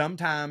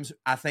 sometimes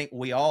I think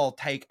we all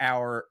take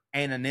our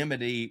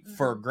anonymity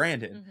for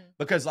granted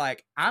because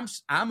like I'm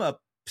a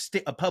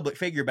public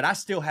figure, but I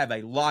still have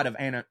a lot of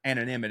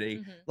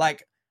anonymity.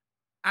 Like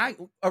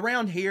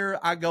around here,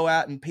 I go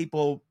out and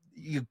people,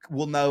 you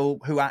will know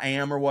who I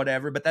am or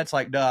whatever, but that's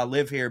like, duh, I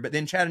live here. But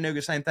then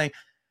Chattanooga, same thing.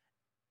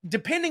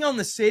 Depending on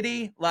the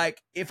city,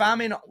 like if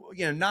I'm in,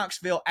 you know,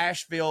 Knoxville,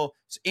 Asheville,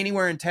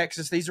 anywhere in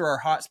Texas, these are our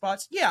hot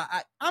spots. Yeah,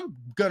 I'm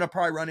going to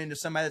probably run into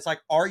somebody that's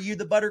like, are you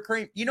the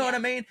buttercream? You know what I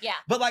mean? Yeah.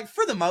 But like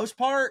for the most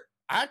part,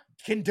 I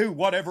can do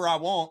whatever I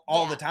want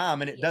all the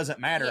time and it doesn't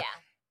matter. Yeah.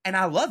 And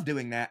I love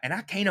doing that. And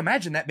I can't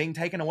imagine that being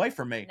taken away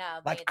from me. No,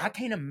 like I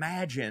can't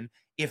imagine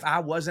if I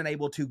wasn't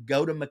able to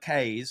go to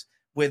McKay's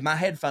with my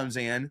headphones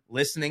in,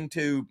 listening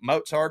to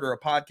Mozart or a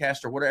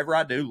podcast or whatever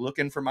I do,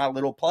 looking for my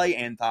little play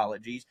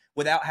anthologies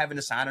without having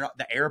to sign it up,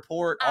 the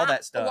airport, all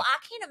that stuff. Well, I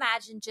can't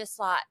imagine just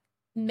like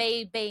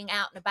me being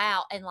out and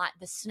about and like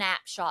the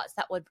snapshots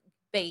that would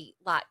be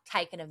like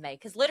taken of me.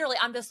 Cause literally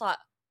I'm just like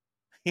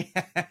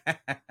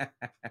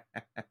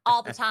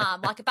all the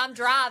time. Like if I'm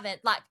driving,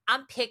 like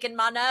I'm picking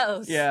my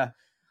nose. Yeah.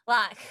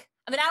 Like,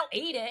 I mean, I don't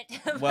eat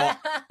it. Well,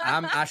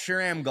 I sure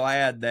am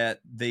glad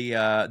that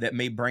that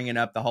me bringing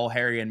up the whole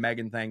Harry and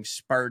Meghan thing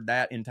spurred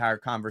that entire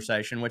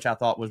conversation, which I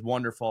thought was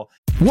wonderful.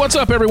 What's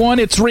up, everyone?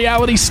 It's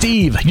Reality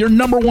Steve, your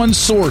number one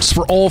source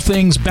for all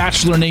things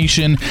Bachelor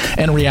Nation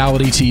and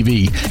reality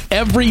TV.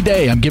 Every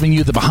day, I'm giving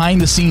you the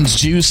behind-the-scenes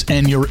juice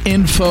and your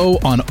info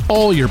on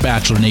all your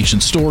Bachelor Nation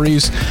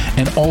stories,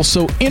 and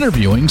also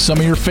interviewing some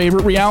of your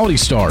favorite reality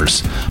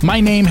stars.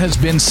 My name has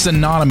been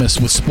synonymous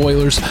with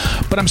spoilers,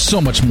 but I'm so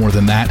much more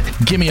than that.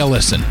 Give me a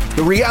listen.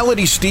 The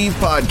Reality Steve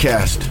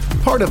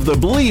Podcast, part of the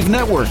Believe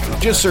Network.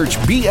 Just search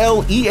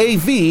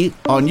BLEAV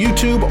on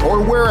YouTube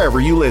or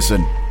wherever you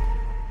listen.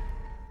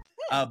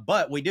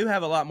 But we do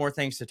have a lot more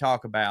things to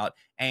talk about,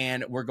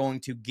 and we're going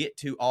to get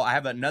to all. I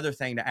have another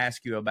thing to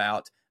ask you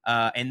about.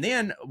 And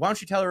then why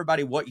don't you tell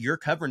everybody what you're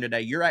covering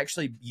today?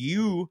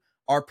 You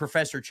are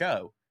Professor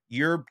Cho.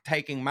 You're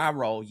taking my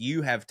role.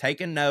 You have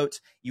taken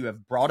notes. You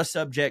have brought a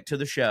subject to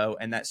the show,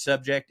 and that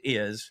subject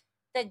is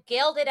the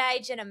Gilded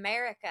Age in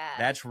America.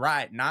 That's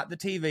right. Not the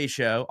TV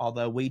show,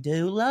 although we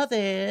do love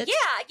it.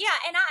 Yeah.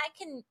 And I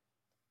can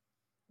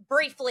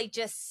briefly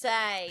just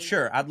say.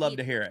 Sure. I'd love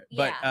to hear it.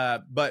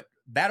 But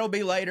that'll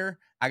be later.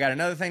 I got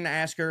another thing to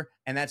ask her,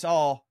 and that's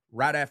all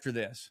right after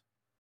this.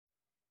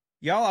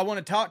 Y'all, I want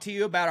to talk to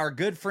you about our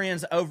good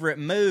friends over at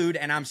Mood,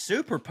 and I'm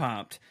super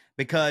pumped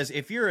because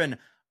if you're an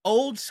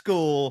old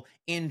school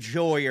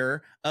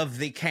enjoyer of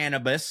the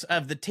cannabis,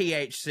 of the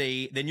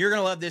THC, then you're going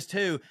to love this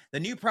too. The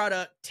new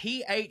product,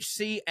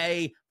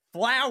 THCA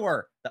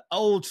flower, the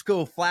old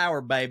school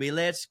flower, baby.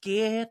 Let's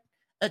get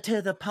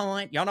to the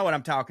point. Y'all know what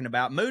I'm talking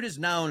about. Mood is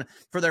known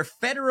for their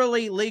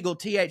federally legal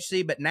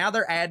THC, but now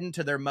they're adding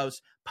to their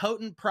most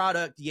potent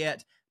product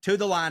yet to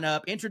the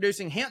lineup,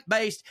 introducing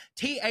hemp-based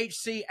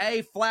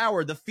THCA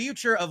flower, the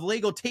future of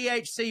legal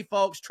THC,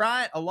 folks.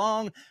 Try it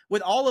along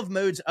with all of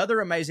Mood's other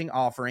amazing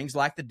offerings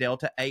like the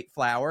Delta 8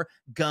 flower,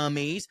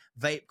 gummies,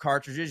 vape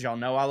cartridges. Y'all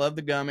know I love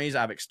the gummies.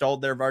 I've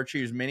extolled their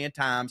virtues many a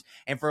times.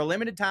 And for a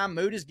limited time,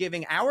 Mood is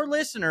giving our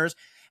listeners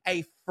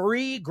a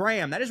free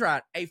gram. That is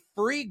right. A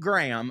free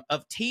gram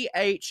of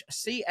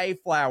THCA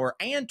flower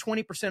and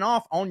 20%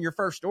 off on your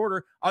first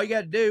order. All you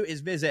got to do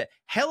is visit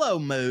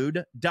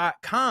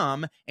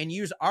hellomood.com and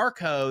use our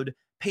code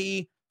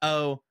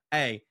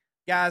POA.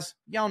 Guys,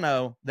 y'all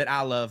know that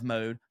I love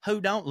mood.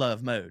 Who don't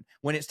love mood?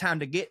 When it's time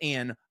to get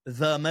in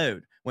the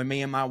mood. When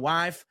me and my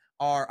wife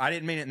I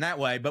didn't mean it in that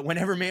way, but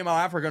whenever me and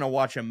my wife are going to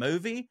watch a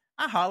movie,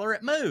 I holler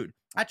at mood.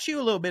 I chew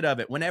a little bit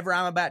of it. Whenever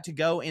I'm about to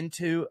go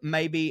into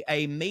maybe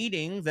a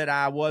meeting that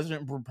I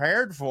wasn't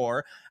prepared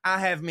for,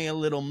 I have me a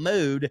little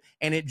mood,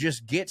 and it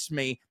just gets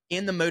me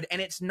in the mood. And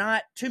it's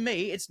not, to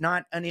me, it's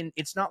not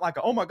like,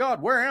 oh my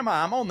God, where am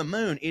I? I'm on the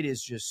moon. It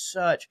is just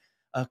such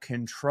a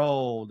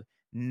controlled,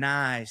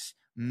 nice,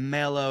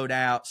 mellowed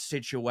out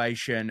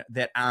situation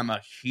that I'm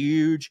a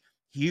huge,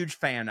 huge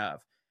fan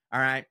of. All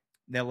right.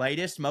 The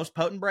latest, most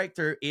potent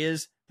breakthrough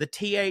is the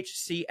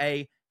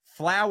THCA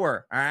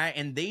flower. All right.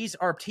 And these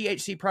are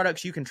THC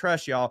products you can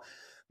trust, y'all.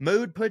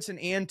 Mood puts an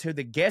end to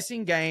the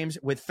guessing games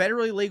with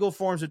federally legal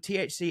forms of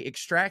THC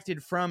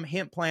extracted from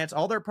hemp plants.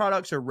 All their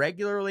products are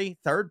regularly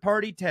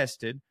third-party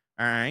tested.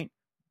 All right.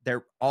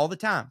 They're all the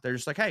time. They're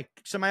just like, hey,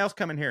 somebody else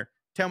come in here.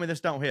 Tell me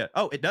this don't hit.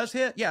 Oh, it does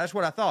hit? Yeah, that's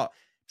what I thought.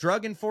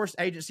 Drug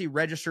Enforcement Agency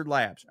registered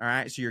labs. All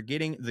right. So you're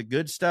getting the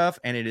good stuff,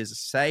 and it is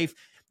safe.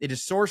 It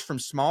is sourced from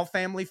small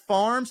family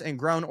farms and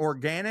grown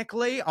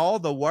organically. All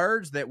the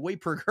words that we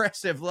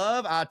progressive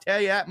love. I'll tell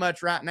you that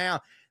much right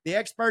now. The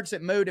experts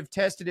at Mood have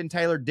tested and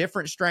tailored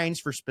different strains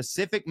for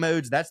specific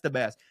moods. That's the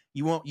best.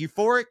 You want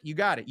euphoric? You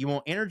got it. You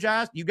want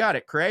energized? You got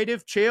it.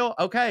 Creative? Chill?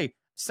 Okay,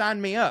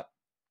 sign me up.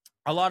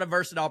 A lot of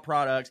versatile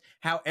products.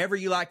 However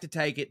you like to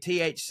take it,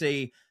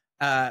 THC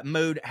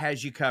Mood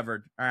has you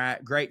covered. All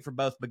right, great for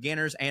both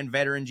beginners and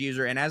veterans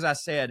user. And as I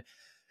said,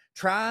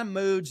 try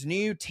Mood's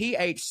new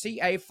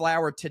THCA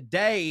flower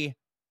today,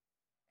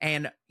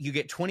 and you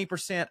get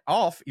 20%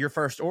 off your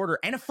first order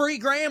and a free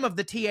gram of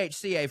the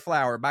THCA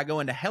flower by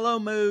going to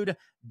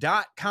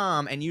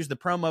hellomood.com and use the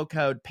promo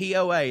code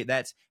POA.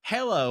 That's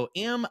hello,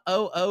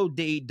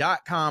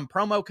 MOOD.com,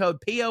 promo code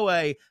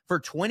POA for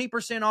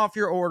 20% off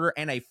your order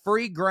and a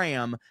free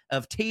gram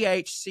of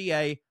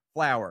THCA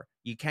flower.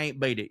 You can't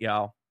beat it,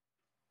 y'all.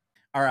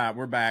 All right,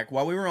 we're back.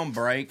 While we were on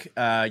break,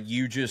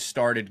 you just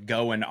started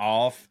going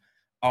off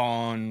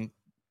on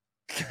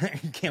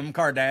Kim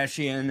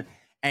Kardashian,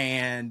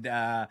 and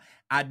I'd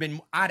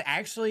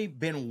actually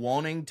been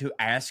wanting to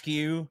ask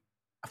you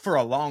for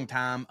a long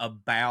time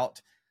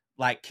about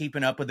like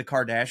keeping up with the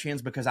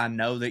Kardashians, because I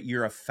know that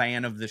you're a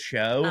fan of the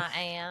show.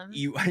 I am.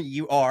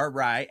 You are,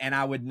 right? And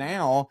I would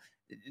now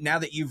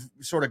that you've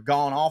sort of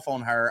gone off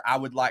on her, I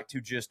would like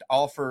to just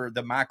offer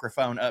the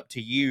microphone up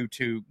to you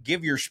to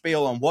give your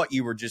spiel on what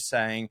you were just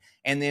saying,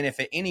 and then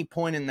if at any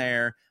point in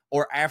there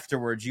or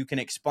afterwards, you can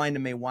explain to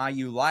me why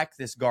you like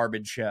this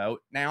garbage show.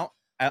 Now,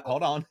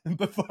 hold on.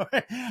 Before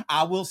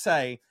I will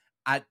say,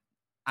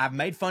 I've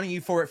made fun of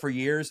you for it for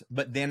years,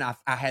 but then I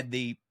had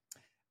the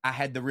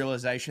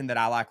realization that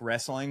I like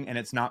wrestling, and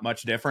it's not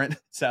much different.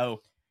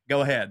 So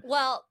go ahead.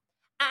 Well,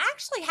 I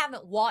actually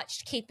haven't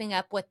watched Keeping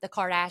Up with the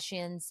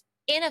Kardashians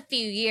in a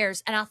few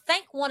years, and I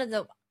think one of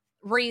the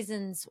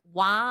reasons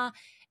why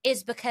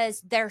is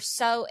because they're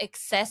so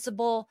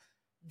accessible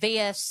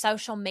via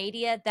social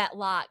media that,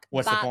 like,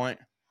 what's the point?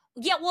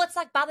 Yeah, well, it's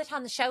like by the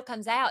time the show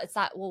comes out, it's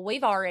like, well,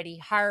 we've already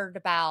heard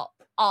about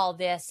all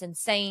this and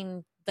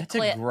seen the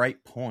clip. That's a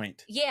great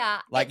point. Yeah,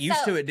 like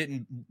used to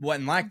it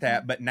wasn't like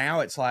that, but now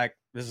it's like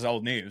this is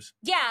old news.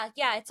 Yeah,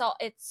 it's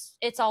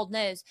old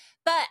news.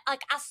 But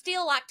like I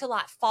still like to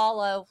like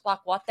follow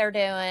like what they're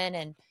doing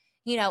and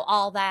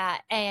all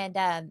that.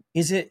 And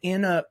is it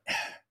in a?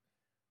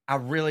 I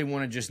really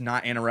want to just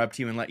not interrupt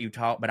you and let you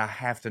talk, but I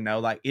have to know,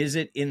 like, is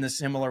it in the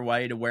similar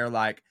way to where,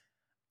 like,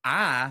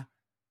 I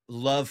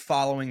love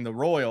following the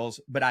royals,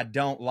 but I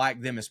don't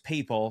like them as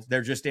people.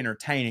 They're just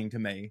entertaining to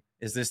me.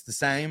 Is this the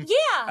same?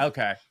 Yeah.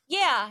 Okay.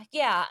 Yeah.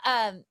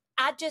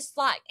 I just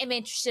like am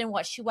interested in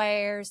what she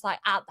wears, like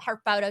her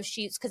photo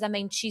shoots, because I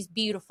mean she's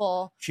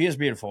beautiful. She is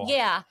beautiful.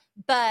 Yeah,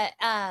 but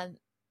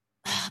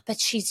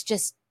she's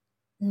just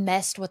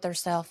messed with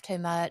herself too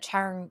much.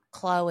 Her and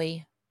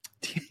Chloe.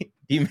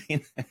 Do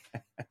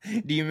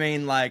you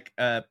mean like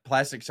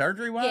plastic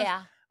surgery wise?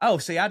 Yeah. Oh,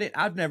 see,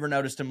 I've never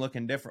noticed him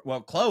looking different.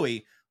 Well,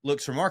 Chloe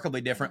looks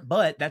remarkably different,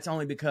 but that's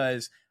only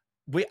because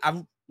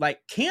I'm like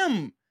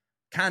Kim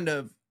kind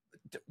of,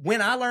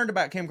 when I learned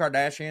about Kim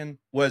Kardashian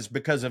was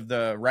because of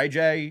the Ray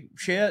J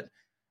shit.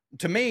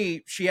 To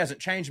me, she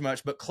hasn't changed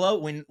much, but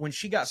Chloe, when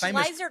she got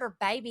famous. She lasered her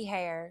baby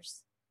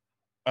hairs.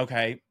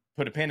 Okay,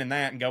 put a pin in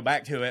that and go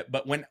back to it.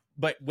 But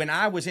when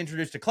I was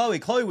introduced to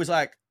Chloe was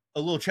like a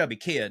little chubby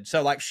kid.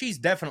 So like she's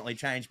definitely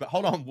changed. But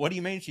hold on, what do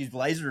you mean she's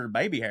lasered her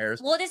baby hairs?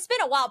 Well, it's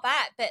been a while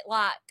back, but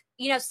like,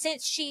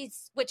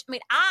 since which I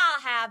mean, I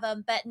have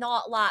them, but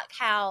not like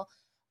how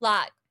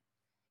like,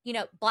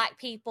 black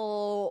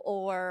people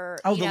or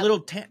the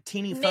little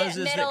teeny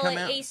fuzzes that come out.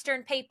 Middle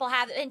Eastern people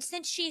have, and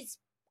since she's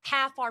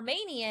half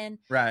Armenian,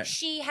 right?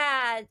 She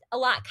had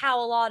like how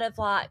a lot of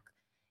like,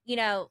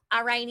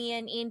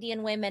 Iranian,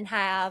 Indian women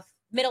have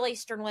Middle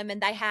Eastern women,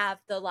 they have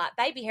the like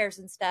baby hairs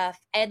and stuff,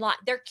 and like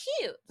they're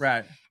cute,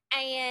 Right.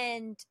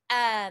 And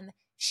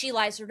she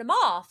lasered them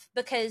off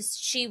because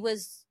she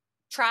was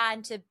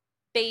trying to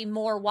be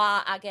more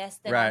white, I guess,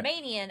 than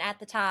Armenian at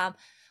the time.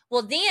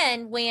 Well,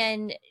 then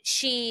when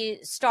she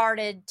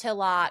started to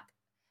like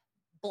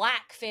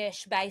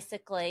blackfish,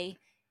 basically,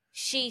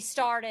 she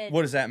started.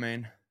 What does that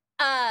mean?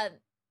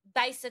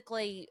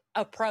 Basically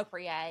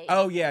appropriate.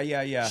 Oh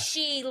yeah.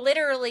 She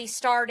literally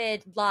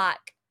started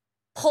like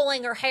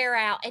pulling her hair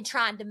out and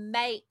trying to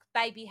make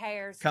baby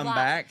hairs come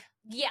back.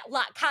 Yeah,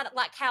 like kind of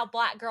like how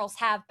black girls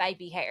have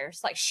baby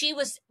hairs. Like she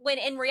was, when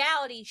in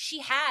reality she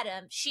had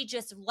them, she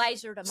just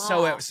lasered them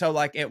off. So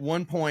like at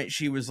one point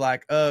she was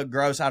like,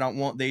 gross, I don't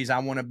want these. I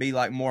want to be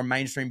like more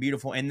mainstream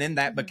beautiful. And then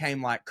that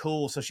became like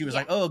cool. So she was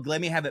like, let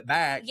me have it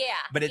back. Yeah.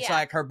 But it's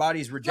like her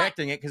body's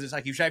rejecting it because it's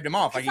like you shaved them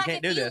off. Like you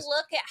can't do this. If you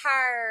look at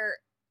her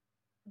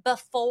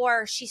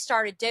before she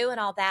started doing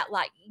all that,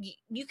 like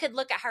you could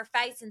look at her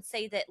face and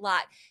see that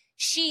like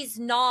she's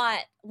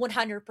not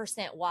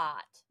 100% white.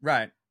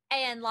 Right.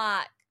 And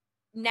like,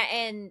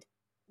 and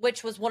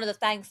which was one of the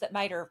things that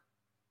made her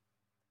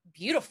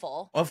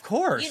beautiful. Of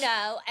course. You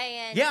know,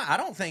 and yeah, I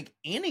don't think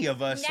any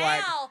of us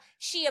now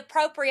she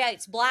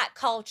appropriates black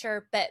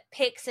culture, but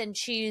picks and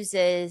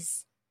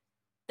chooses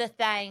the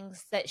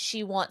things that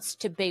she wants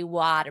to be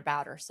white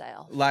about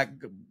herself. Like,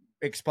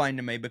 explain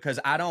to me, because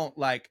I don't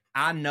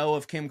I know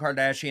of Kim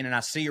Kardashian and I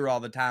see her all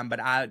the time,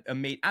 but I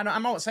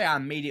don't say I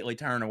immediately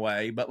turn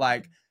away, but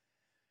like,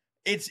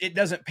 it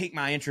doesn't pique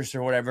my interest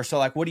or whatever. So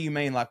like, what do you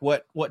mean? Like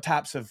what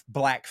types of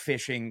black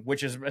fishing,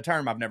 which is a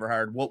term I've never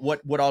heard.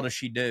 What all does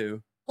she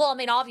do? Well, I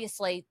mean,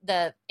 obviously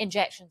the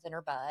injections in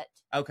her butt.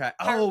 Okay.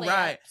 Oh,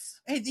 right.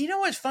 Hey, you know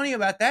what's funny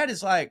about that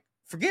is like,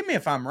 forgive me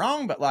if I'm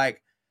wrong, but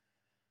like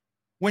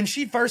when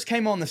she first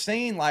came on the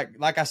scene, like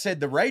I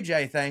said, the Ray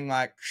J thing,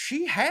 like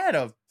she had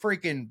a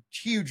freaking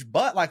huge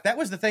butt. Like that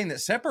was the thing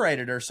that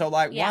separated her. So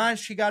like, why has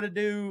she got to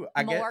do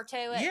more to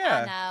it?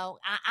 Yeah. I know.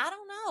 I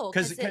don't know.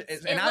 Because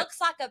it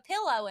looks like a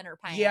pillow in her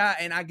pants. Yeah.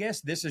 And I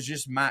guess this is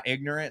just my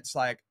ignorance.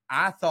 Like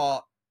I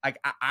thought, like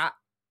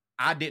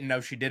I didn't know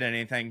she did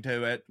anything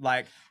to it.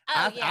 Like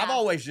I've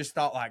always just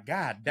thought like,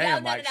 God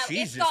damn, no,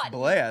 she's just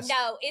blessed.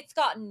 No,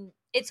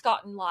 it's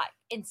gotten like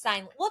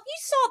insane. Well, you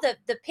saw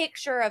the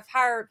picture of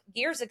her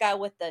years ago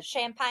with the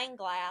champagne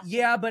glass.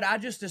 Yeah, but I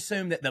just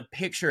assumed that the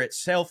picture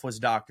itself was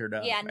doctored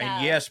up. Yeah, no.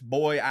 And yes,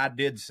 boy, I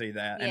did see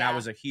that. Yeah. And I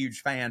was a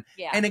huge fan.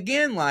 Yeah. And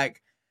again,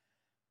 like,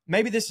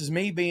 maybe this is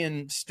me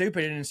being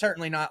stupid and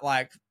certainly not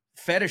like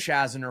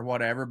fetishizing or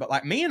whatever, but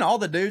like me and all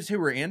the dudes who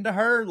were into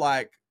her,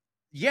 like,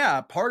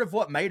 yeah, part of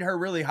what made her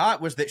really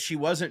hot was that she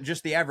wasn't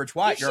just the average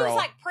white girl. She was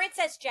like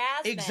Princess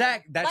Jasmine.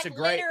 Exactly. That's like a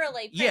great.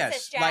 Literally,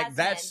 Princess Jasmine.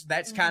 Like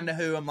that's kind of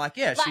who I'm like.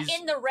 Yeah, like she's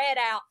in the red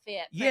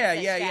outfit.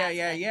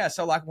 Yeah.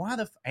 So like, why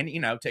and you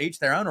know, to each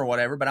their own or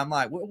whatever. But I'm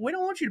like, we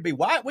don't want you to be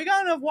white. We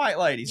got enough white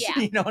ladies.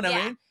 Yeah. You know what I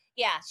mean?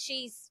 Yeah,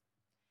 she's.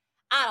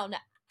 I don't know.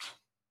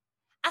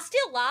 I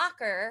still like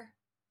her.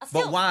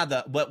 But why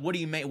But what do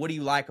you mean? What do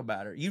you like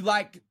about her?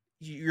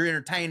 You're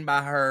entertained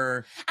by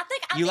her.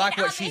 You like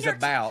what she's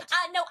about.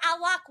 I know. I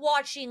like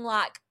watching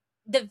like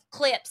the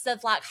clips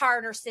of like her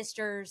and her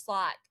sisters.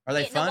 Like, are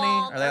they funny?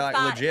 Are they like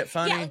fighting. Legit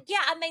funny? Yeah.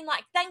 I mean,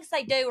 like things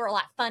they do are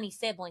like funny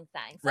sibling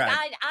things. Like,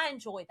 right. I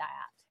enjoy that.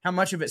 How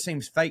much of it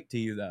seems fake to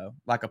you though?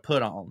 Like a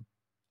put on.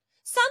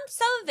 Some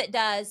of it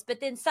does,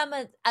 but then some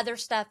of other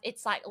stuff,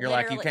 it's like you're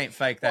like, you can't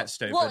fake that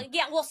stupid. Well,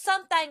 yeah. Well,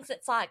 some things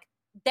it's like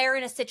they're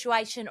in a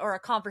situation or a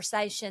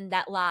conversation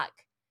that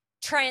like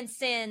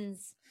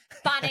transcends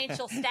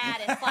financial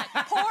status. Like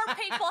poor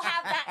people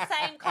have that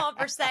same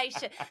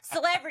conversation.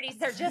 Celebrities,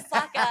 they're just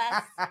like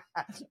us.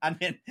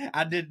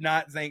 I did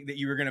not think that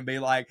you were going to be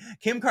like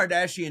Kim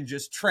Kardashian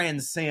just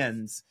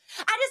transcends.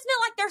 I just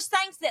feel like there's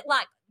things that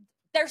like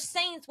there's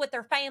scenes with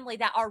their family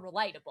that are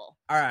relatable. All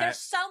right. There's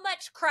so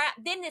much crap.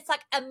 Then it's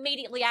like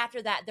immediately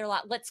after that, they're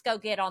like, let's go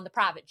get on the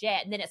private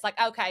jet. And then it's like,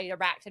 okay, you're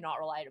back to not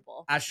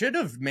relatable. I should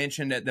have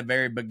mentioned at the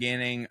very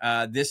beginning,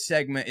 this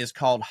segment is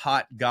called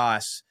Hot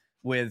Goss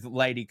with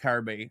Lady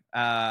Kirby.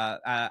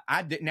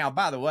 I did. Now,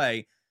 by the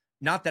way,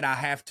 not that I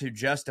have to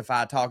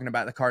justify talking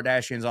about the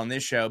Kardashians on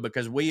this show,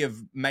 because we have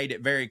made it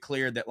very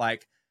clear that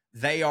like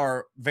they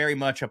are very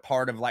much a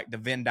part of like the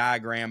Venn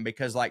diagram,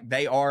 because like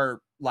they are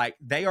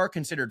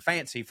considered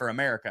fancy for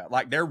America.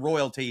 Like they're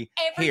royalty.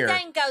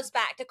 Everything goes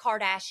back to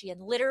Kardashian.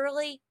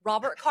 Literally,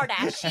 Robert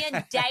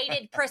Kardashian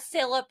dated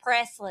Priscilla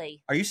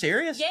Presley. Are you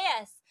serious?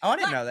 Yes. Oh, I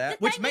didn't know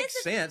that, which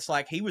makes sense.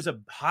 Like he was a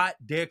hot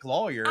dick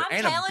lawyer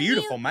and a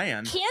beautiful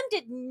man. Kim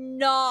did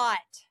not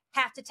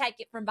have to take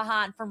it from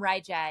behind from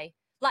Ray J.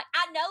 Like,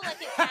 I know,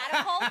 like, it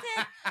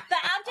catapulted, but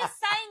I'm just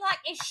saying, like,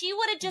 if she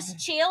would have just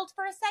chilled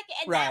for a second,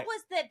 and that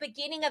was the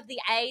beginning of the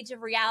age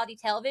of reality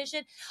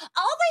television,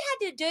 all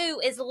they had to do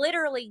is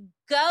literally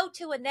go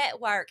to a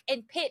network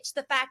and pitch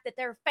the fact that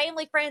they're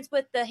family friends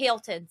with the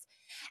Hiltons.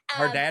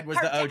 Her dad was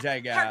the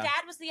OJ guy. Her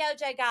dad was the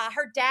OJ guy.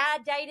 Her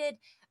dad dated,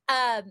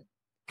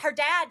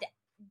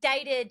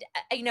 dated,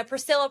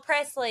 Priscilla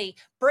Presley.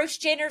 Bruce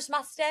Jenner's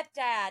my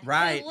stepdad.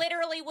 Right. Who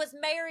literally was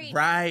married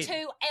Right.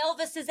 to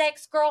Elvis's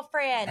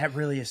ex-girlfriend. That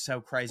really is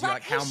so crazy.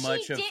 Like how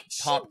much of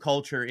pop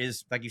culture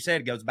is, like you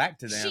said, goes back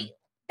to them.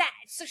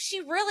 So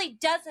she really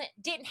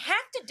didn't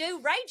have to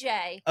do Ray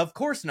J. Of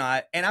course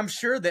not. And I'm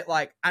sure that,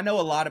 like, I know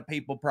a lot of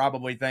people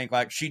probably think,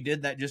 like, she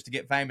did that just to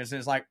get famous. And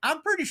it's like,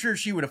 I'm pretty sure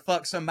she would have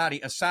fucked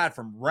somebody aside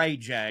from Ray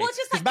J. Well, it's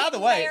just like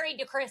getting married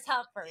to Chris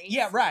Humphries.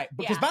 Yeah, right.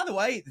 Because, by the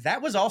way,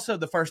 that was also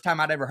the first time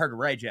I'd ever heard of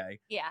Ray J.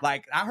 Yeah.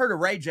 Like, I heard of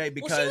Ray J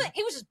because...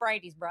 he was just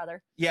Brady's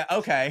brother. Yeah,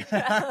 okay.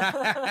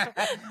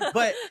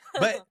 but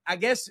I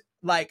guess,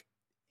 like...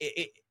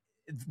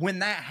 when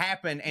that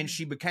happened and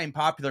she became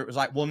popular, it was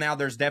like, well, now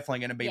there's definitely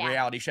going to be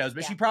reality shows.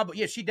 But she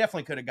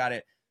definitely could have got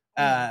it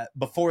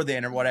before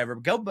then or whatever.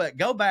 But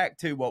go back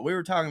to what we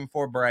were talking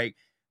before break.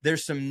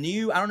 There's some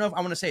new, I don't know if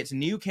I want to say it's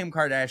new Kim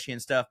Kardashian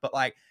stuff, but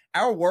like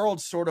our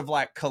worlds sort of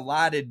like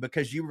collided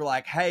because you were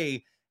like,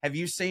 hey, have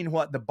you seen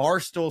what the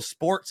Barstool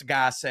Sports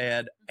guy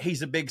said?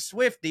 He's a big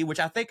Swiftie, which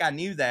I think I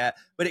knew that,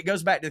 but it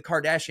goes back to the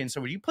Kardashians.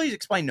 So would you please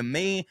explain to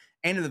me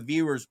and to the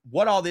viewers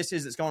what all this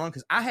is that's going on?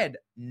 Because I had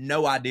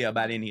no idea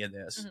about any of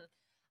this. Mm-hmm.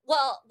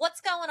 Well, what's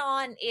going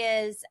on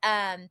is,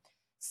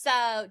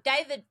 so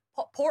David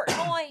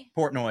Portnoy.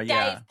 Portnoy,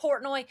 yeah. Dave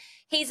Portnoy,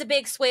 he's a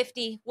big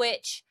Swiftie,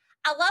 which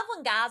I love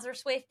when guys are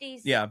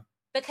Swifties. Yeah.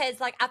 Because,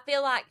 like, I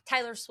feel like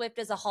Taylor Swift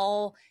as a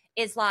whole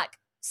is, like,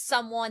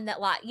 someone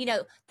that, like,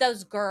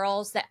 those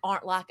girls that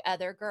aren't like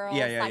other girls.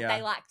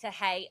 They like to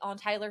hate on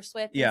Taylor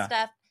Swift and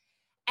stuff.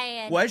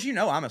 And well, as you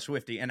know, I'm a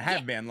Swiftie and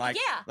have been. Like,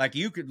 like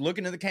you could look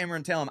into the camera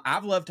and tell them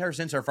I've loved her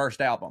since her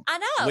first album. I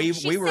know. She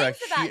sings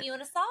about you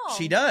in a song.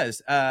 She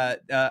does.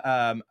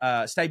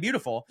 Stay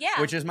Beautiful,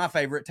 which is my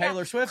favorite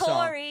Taylor Swift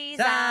song. Corey's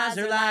eyes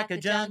are like a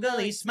jungle.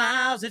 He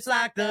smiles. It's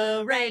like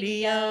the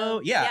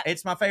radio. Yeah,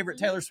 it's my favorite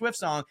Taylor Swift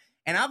song.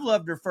 And I've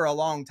loved her for a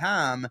long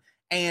time.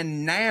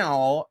 And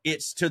now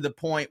it's to the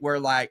point where,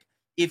 like,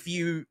 if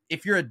you're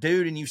a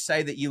dude and you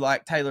say that you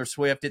like Taylor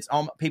Swift, it's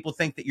people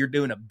think that you're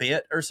doing a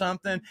bit or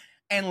something.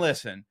 And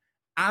listen,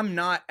 I'm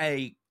not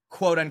a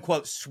quote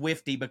unquote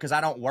Swiftie because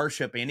I don't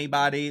worship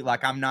anybody.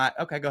 Like, I'm not.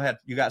 Okay, go ahead.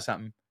 You got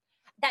something.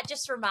 That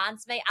just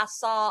reminds me. I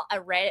saw a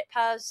Reddit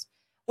post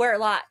where,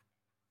 like,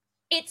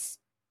 it's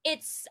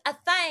a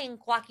thing,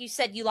 like you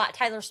said, you like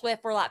Taylor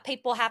Swift, where, like,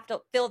 people have to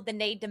feel the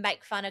need to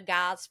make fun of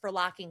guys for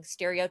liking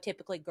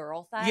stereotypically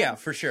girl things. Yeah,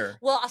 for sure.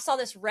 Well, I saw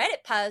this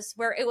Reddit post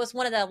where it was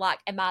one of the, like,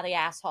 am I the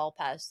asshole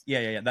posts.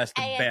 Yeah. That's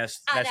the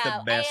best. That's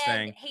the best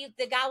thing.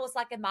 The guy was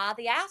like, am I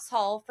the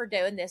asshole for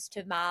doing this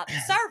to my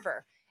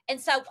server?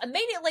 And so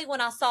immediately when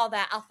I saw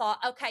that, I thought,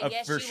 okay,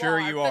 yes, for sure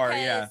you are.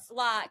 Yeah.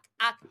 Like,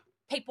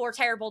 people are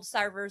terrible to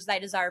servers. They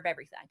deserve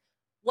everything.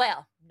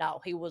 Well,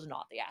 no, he was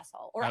not the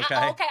asshole. Or okay.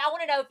 I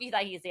want to know if you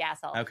think he's the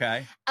asshole.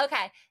 Okay.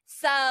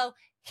 So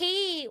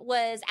he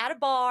was at a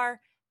bar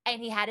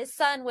and he had his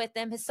son with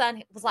him. His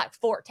son was like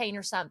 14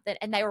 or something,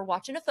 and they were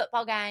watching a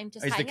football game.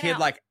 Just is the kid out.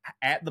 Like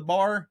at the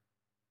bar?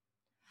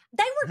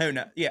 They were. Who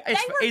knows? Yeah.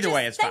 Either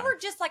way, it's fine. They were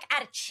just like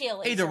at a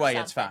Chili's. Either way,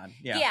 it's fine.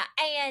 Yeah. Yeah.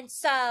 And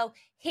so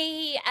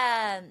he,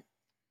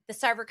 the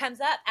server comes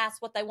up,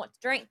 asks what they want to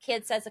drink.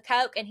 Kid says a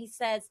Coke, and he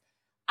says,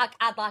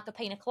 "I'd like a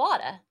pina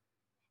colada."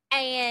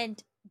 And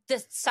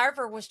the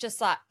server was just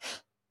like,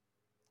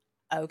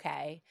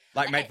 okay.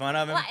 Like, made fun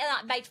of him? Like,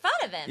 made fun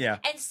of him. Yeah.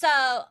 And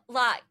so,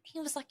 like, he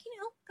was like,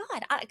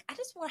 God, I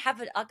just want to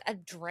have a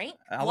drink,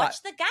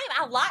 watch the game.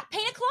 I like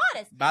pina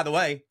coladas. By the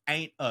way,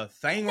 ain't a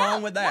thing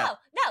wrong with that.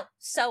 No.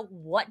 So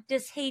what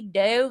does he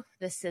do?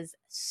 This is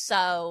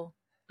so...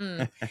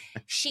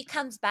 She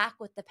comes back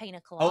with the pina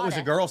colada. Oh, it was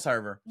a girl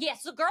server.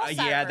 Yes, a girl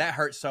server. Yeah, that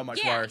hurts so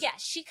much worse. Yeah,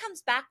 she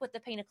comes back with the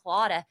pina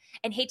colada,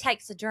 and he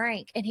takes a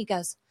drink, and he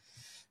goes...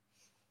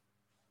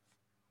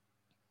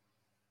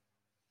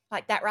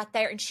 like that right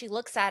there. And she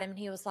looks at him and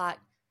he was like,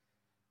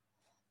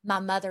 my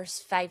mother's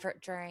favorite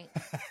drink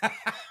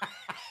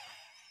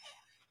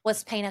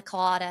was pina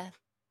colada.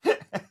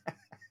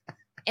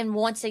 And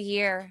once a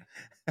year,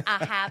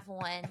 I have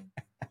one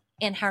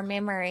in her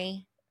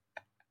memory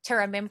to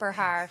remember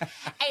her.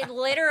 And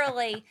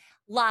literally,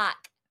 like,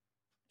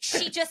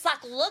 she just,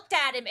 like, looked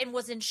at him and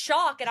was in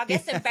shock and I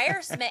guess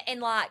embarrassment and,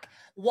 like,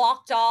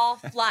 walked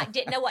off, like,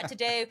 didn't know what to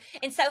do.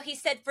 And so he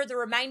said for the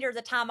remainder of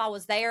the time I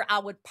was there, I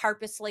would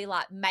purposely,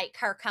 like, make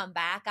her come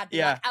back. I'd be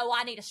like, oh,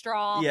 I need a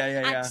straw.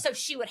 Yeah. So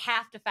she would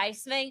have to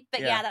face me.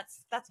 But,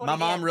 that's what my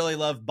mom really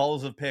loved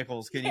bowls of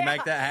pickles. Can you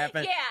make that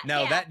happen?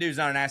 No, that dude's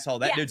not an asshole.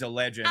 That dude's a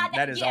legend.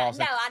 That is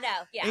awesome. No, I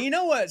know. Yeah. And you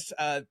know what's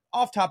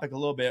off topic a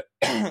little bit,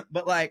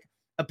 but, like,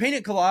 a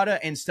pina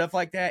colada and stuff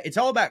like that, it's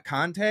all about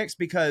context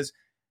because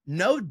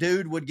no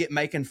dude would get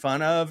making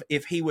fun of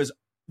if he was,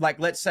 like,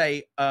 let's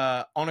say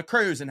on a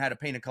cruise and had a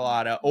pina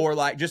colada, or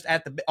like just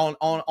at the on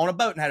a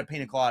boat and had a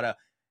pina colada.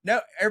 No,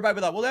 everybody would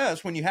be like, well,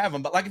 that's when you have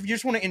them. But, like, if you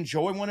just want to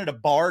enjoy one at a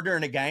bar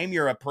during a game,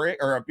 you're a prick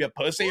or a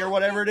pussy or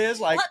whatever it is.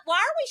 Like, why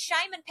are we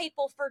shaming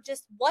people for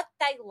just what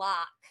they like?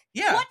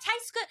 Yeah, what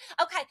tastes good?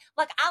 Okay,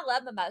 like, I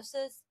love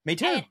mimosas. Me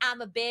too. And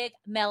I'm a big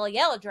Mellow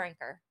Yellow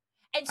drinker.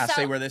 And I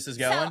see where this is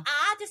going. So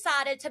I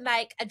decided to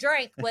make a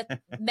drink with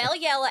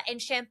Meliella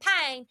and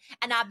champagne,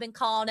 and I've been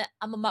calling it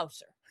a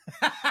mimosa.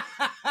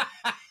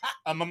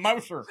 A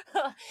mimosa.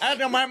 I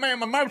don't make me a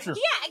mimosa.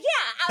 Yeah.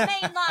 I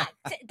mean, like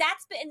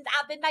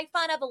I've been made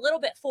fun of a little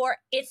bit for.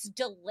 It's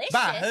delicious.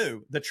 By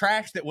who? The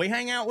trash that we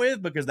hang out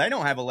with, because they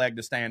don't have a leg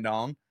to stand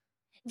on.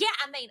 Yeah,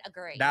 I mean,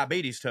 agree.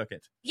 Diabetes took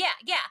it. Yeah.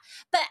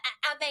 But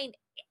I mean,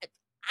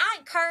 I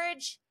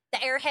encourage the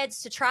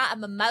airheads to try a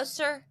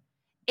mimosa.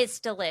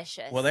 It's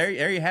delicious. Well, there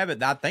you have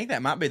it. I think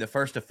that might be the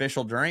first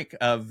official drink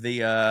of the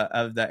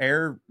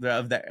airheads.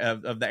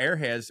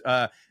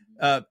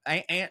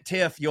 Aunt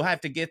Tiff, you'll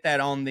have to get that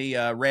on the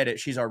Reddit.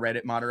 She's our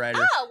Reddit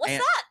moderator. Oh, what's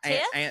that,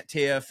 Tiff? Aunt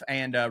Tiff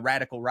and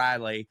Radical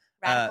Riley.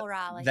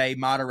 Riley. They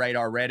moderate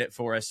our Reddit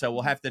for us, so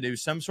we'll have to do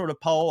some sort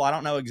of poll. I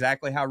don't know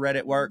exactly how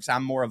Reddit works.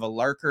 I'm more of a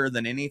lurker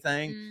than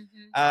anything.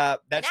 Mm-hmm.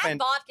 That's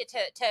vodka to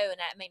it too, and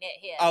I mean it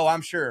hits. Oh, I'm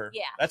sure.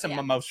 Yeah, that's a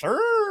mimosa.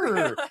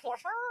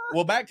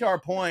 Well, back to our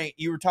point,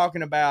 you were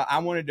talking about. I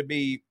wanted to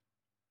be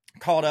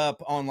caught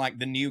up on like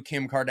the new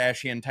Kim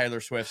Kardashian,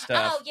 Taylor Swift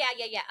stuff. Oh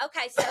yeah.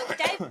 Okay, so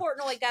Dave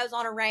Portnoy goes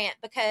on a rant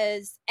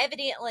because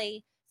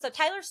evidently, so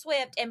Taylor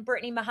Swift and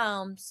Brittany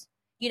Mahomes.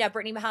 You know,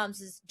 Brittany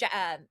Mahomes is.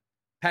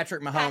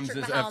 Patrick Mahomes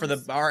is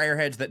for our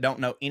airheads that don't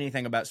know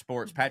anything about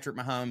sports. Patrick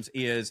Mahomes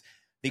is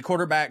the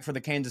quarterback for the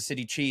Kansas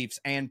City Chiefs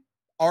and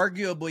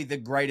arguably the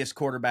greatest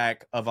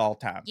quarterback of all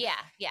time. Yeah.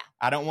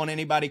 I don't want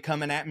anybody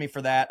coming at me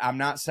for that. I'm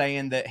not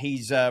saying that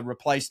he's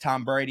replaced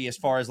Tom Brady as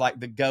far as like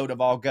the GOAT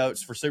of all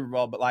GOATs for Super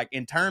Bowl, but like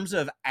in terms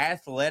of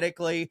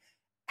athletically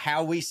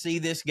how we see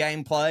this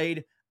game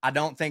played, I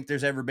don't think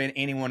there's ever been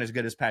anyone as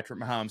good as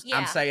Patrick Mahomes. Yeah.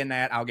 I'm saying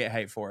that. I'll get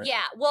hate for it.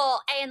 Yeah.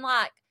 Well, and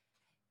like,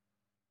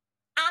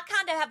 I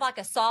kind of have like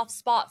a soft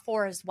spot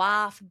for his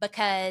wife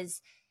because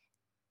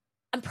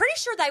I'm pretty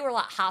sure they were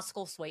like high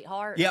school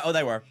sweethearts. Yeah. Oh,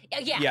 they were.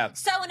 Yeah.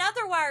 So in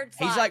other words,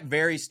 he's like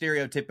very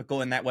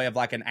stereotypical in that way of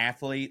like an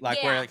athlete,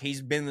 like where like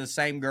he's been the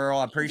same girl.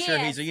 I'm pretty sure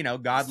he's a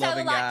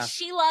God-loving guy.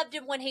 She loved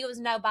him when he was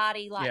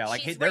nobody.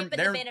 Like she's reaping the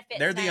benefits.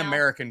 They're the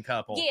American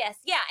couple. Yes.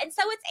 Yeah. And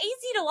so it's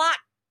easy to like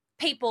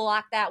people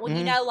like that when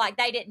you know like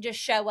they didn't just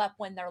show up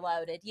when they're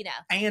loaded, you know.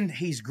 And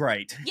he's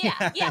great. Yeah.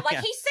 Like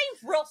he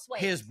seems real sweet.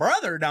 His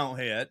brother don't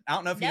hit. I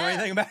don't know if you know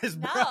anything about his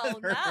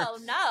brother.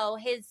 No.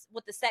 His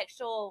with the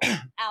sexual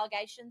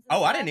allegations.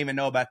 Oh, I didn't even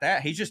know about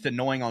that. He's just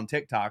annoying on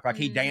TikTok. Like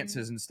he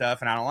dances and stuff,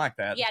 and I don't like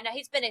that. Yeah, no,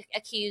 he's been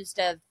accused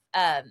of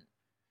I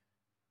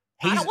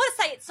don't want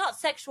to say it's not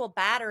sexual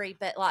battery,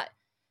 but like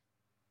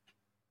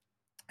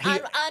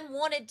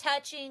unwanted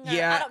touching.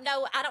 Yeah, I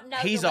don't know.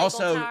 He's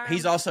also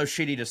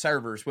shitty to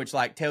servers, which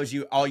like tells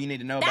you all you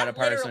need to know about a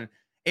person.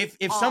 If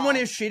someone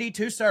is shitty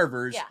to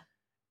servers,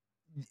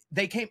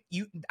 they can't.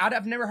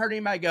 I've never heard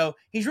anybody go,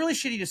 he's really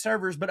shitty to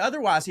servers, but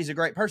otherwise he's a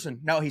great person.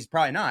 No, he's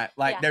probably not.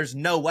 Like there's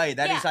no way.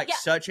 That is like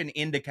such an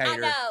indicator. I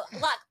know.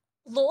 Like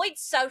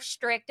Lloyd's so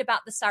strict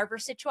about the server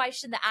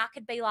situation that I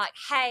could be like,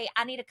 hey,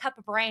 I need a cup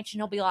of ranch,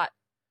 and he'll be like,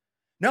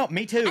 no,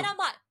 me too. And I'm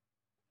like,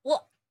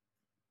 well.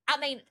 I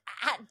mean,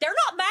 they're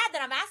not mad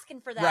that I'm asking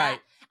for that. Right.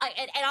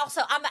 And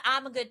also,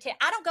 I'm a good tip.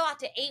 I don't go out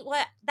to eat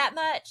that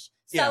much.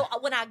 So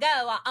when I go,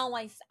 I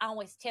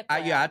always tip.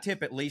 I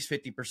tip at least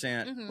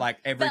 50%, like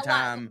every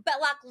time. But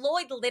like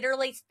Lloyd,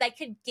 literally, they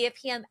could give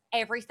him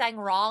everything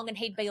wrong, and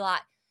he'd be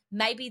like,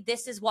 maybe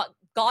this is what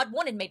God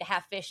wanted me to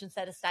have fish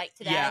instead of steak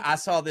today. Yeah, I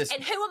saw this.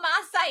 And who am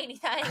I to say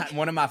anything?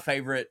 One of my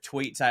favorite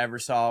tweets I ever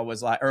saw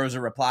was like, or it was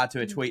a reply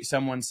to a tweet.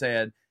 Someone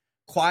said,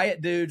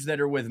 quiet dudes that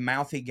are with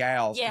mouthy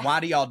gals. Yeah. Why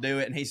do y'all do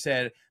it? And he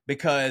said,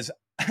 because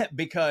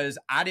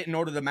I didn't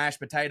order the mashed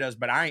potatoes,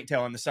 but I ain't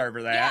telling the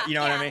server that. You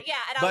know what I mean? Yeah,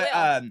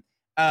 and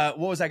but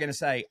what was I going to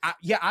say?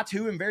 I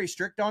too am very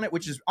strict on it,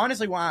 which is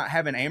honestly why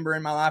having Amber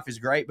in my life is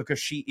great, because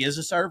she is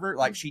a server.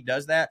 Like she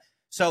does that.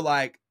 So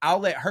like I'll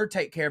let her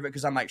take care of it,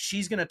 because I'm like,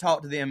 she's going to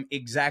talk to them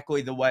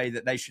exactly the way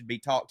that they should be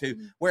talked to.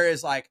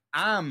 Whereas like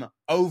I'm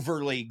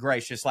overly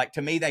gracious. Like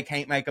to me, they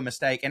can't make a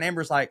mistake. And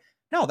Amber's like,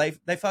 no,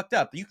 they fucked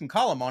up. You can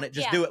call them on it.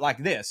 Just do it like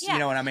this. You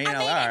know what I mean? I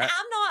mean, and I'm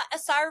not a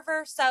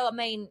server, so I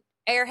mean,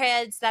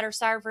 airheads that are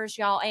servers,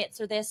 y'all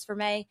answer this for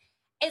me.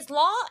 Even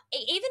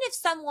if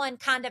someone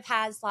kind of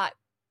has like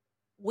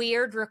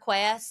weird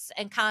requests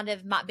and kind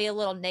of might be a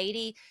little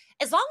needy,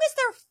 as long as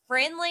they're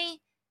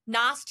friendly,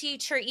 nice to you,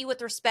 treat you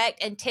with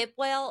respect, and tip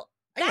well,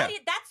 then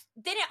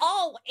it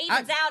all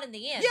evens out in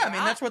the end. Yeah, I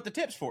mean, that's what the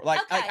tip's for.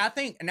 Like, I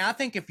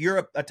think if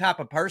you're a type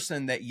of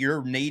person that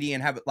you're needy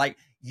and have like,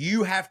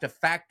 you have to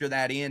factor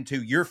that into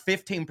your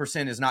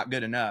 15% is not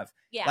good enough.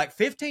 Yeah. Like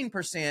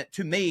 15%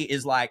 to me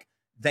is like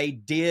they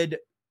did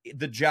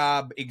the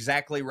job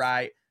exactly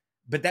right,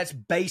 but that's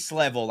base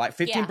level. Like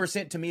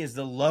 15% to me is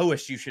the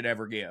lowest you should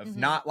ever give.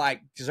 Not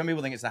like, because some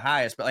people think it's the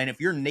highest, but and if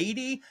you're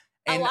needy,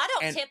 I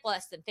don't tip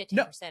less than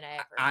 15%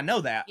 ever. I know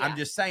that. Yeah. I'm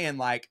just saying,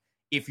 like,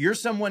 if you're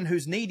someone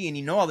who's needy and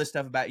you know all this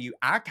stuff about you,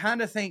 I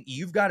kind of think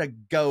you've got to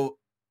go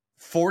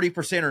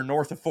 40% or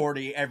north of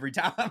 40 every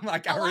time.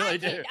 Like, I really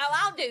do.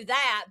 I'll do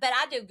that, but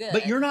I do good.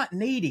 But you're not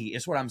needy,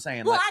 is what I'm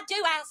saying. Well, like, I do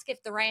ask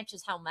if the ranch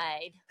is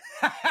homemade.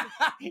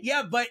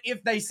 yeah, but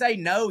if they say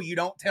no, you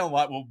don't tell them,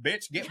 like, well,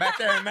 bitch, get back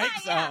there and make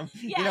some.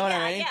 Yeah, you know what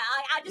I mean? Yeah,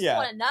 I just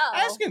want to know.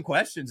 Asking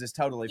questions is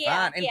totally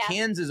fine. And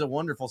Ken's is a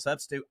wonderful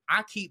substitute.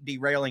 I keep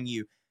derailing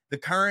you. The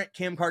current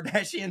Kim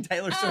Kardashian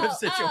Taylor Swift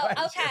situation.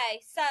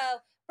 Okay, so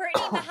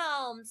Brittany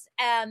Mahomes,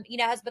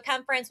 has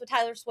become friends with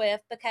Taylor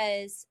Swift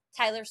because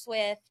Taylor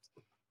Swift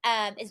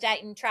is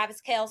dating Travis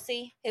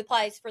Kelce, who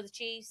plays for the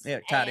Chiefs.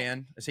 Yeah, tight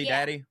end. Is he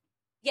daddy?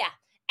 Yeah.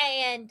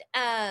 And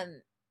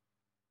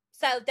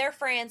so they're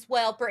friends.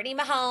 Well, Brittany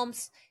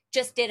Mahomes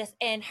just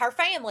and her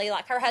family,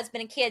 like her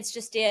husband and kids,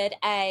 just did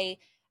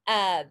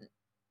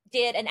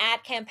an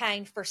ad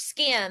campaign for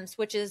Skims,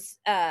 which is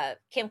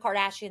Kim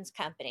Kardashian's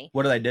company.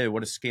 What do they do?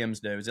 What does Skims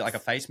do? Is it like a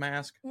face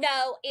mask?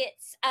 No,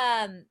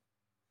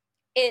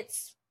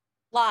 it's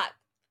like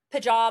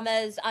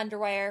pajamas,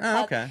 underwear.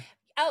 Oh, okay.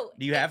 Oh,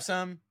 do you have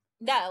some?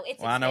 No,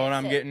 it's. Well, I know what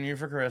I'm getting you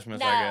for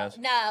Christmas. I guess.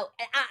 No,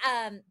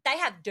 they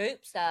have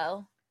dupes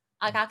though.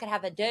 Like I could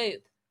have a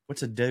dupe.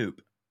 What's a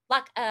dupe?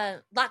 Like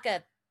a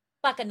knockoff,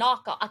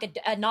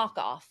 a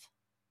knockoff.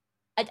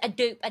 A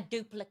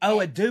duplicate. Oh,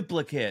 a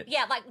duplicate.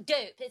 Yeah, like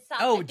dupe. It's not.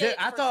 Oh,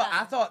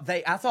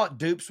 I thought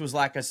dupes was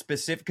like a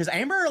specific, because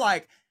Amber,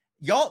 like,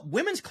 y'all,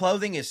 women's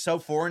clothing is so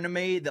foreign to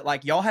me that,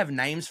 like, y'all have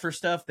names for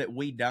stuff that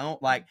we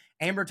don't. Like,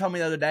 Amber told me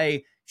the other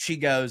day, she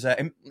goes,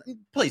 and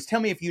please tell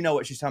me if you know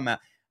what she's talking about.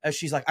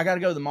 She's like, I got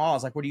to go to the mall. I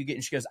was like, what are you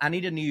getting? She goes, I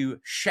need a new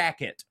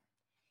shacket.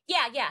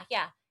 Yeah.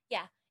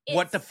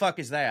 What the fuck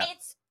is that?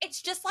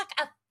 It's just like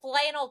a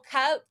flannel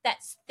coat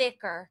that's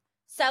thicker.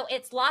 So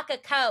it's like a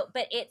coat,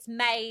 but it's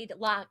made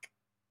like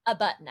a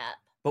button up.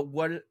 But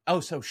what? Oh,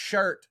 so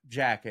shirt,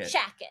 jacket.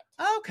 Shacket.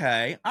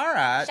 Okay. All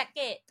right.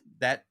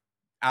 Shacket.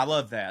 I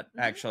love that,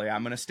 actually.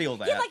 I'm going to steal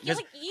that. Yeah,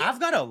 I've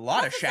got a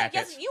lot of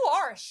shackets. Yes, you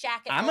are a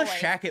shacket boy. I'm a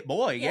shacket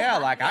boy. Yeah,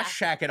 I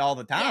shacket all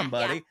the time,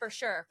 buddy. Yeah, for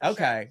sure.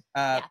 Okay.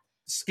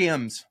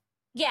 Skims.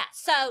 Yeah,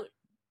 so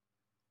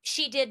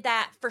she did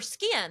that for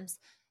Skims.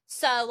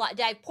 So, like,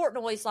 Dave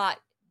Portnoy's like,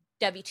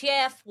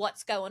 WTF,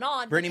 what's going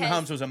on? Brittany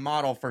Mahomes was a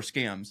model for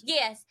Skims.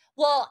 Yes.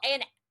 Well,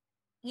 and,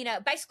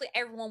 basically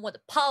everyone with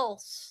a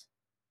pulse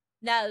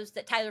knows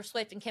that Taylor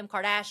Swift and Kim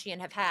Kardashian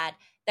have had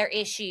their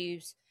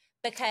issues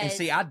because... And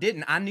see, I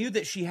didn't. I knew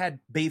that she had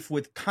beef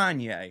with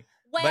Kanye.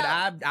 Well,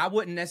 but I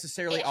wouldn't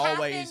necessarily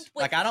always...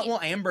 Like, I don't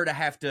want Amber to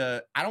have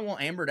to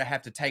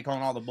take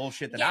on all the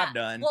bullshit that I've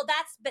done. Well,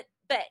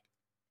 but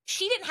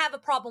she didn't have a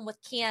problem with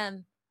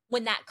Kim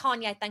when that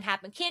Kanye thing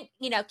happened. Kim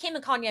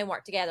and Kanye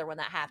weren't together when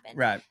that happened.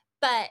 Right.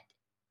 But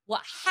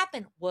what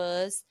happened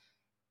was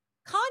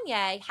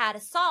Kanye had a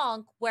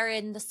song where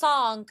in the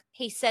song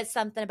he says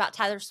something about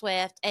Taylor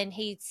Swift, and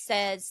he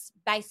says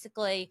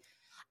basically,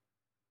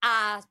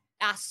 I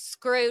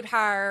screwed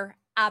her.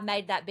 I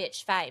made that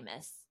bitch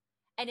famous.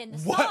 And in the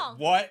song...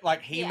 What?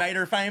 Like he made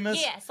her famous?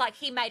 Yes, like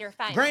he made her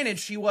famous. Granted,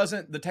 she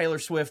wasn't the Taylor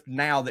Swift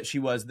now that she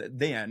was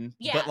then.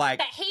 Yeah,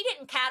 but he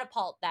didn't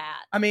catapult that.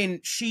 I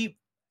mean,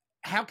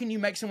 how can you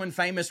make someone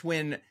famous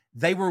when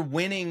they were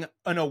winning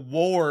an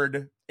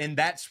award and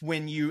that's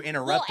when you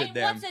interrupted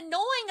them? What's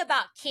annoying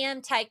about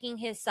Kim taking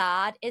his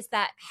side is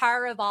that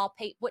her of all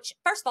people, which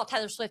first of all,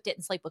 Taylor Swift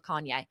didn't sleep with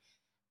Kanye.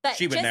 But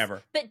she would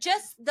never. But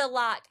just the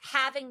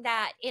having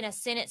that in a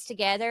sentence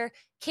together,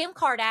 Kim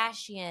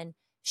Kardashian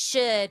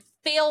should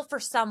feel for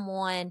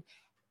someone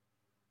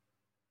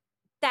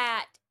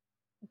that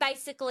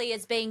basically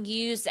is being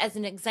used as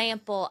an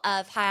example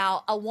of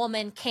how a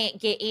woman can't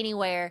get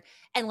anywhere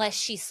unless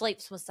she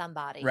sleeps with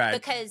somebody. Right.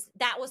 Because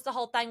that was the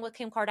whole thing with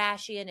Kim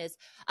Kardashian is,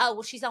 oh,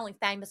 well, she's only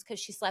famous because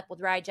she slept with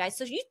Ray J.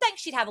 So you think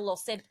she'd have a little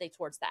sympathy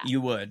towards that.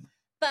 You would.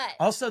 But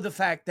also the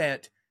fact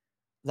that,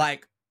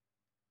 like,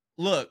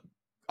 look,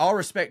 all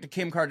respect to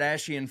Kim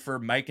Kardashian for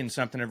making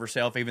something of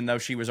herself, even though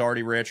she was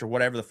already rich or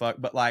whatever the fuck.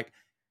 But, like,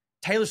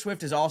 Taylor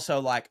Swift is also,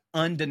 like,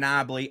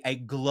 undeniably a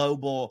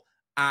global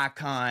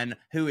icon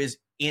who is,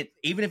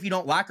 even if you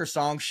don't like her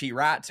songs, she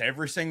writes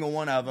every single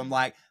one of them,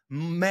 like,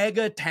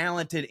 mega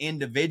talented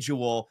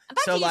individual.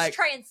 So, like,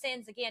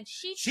 transcends again.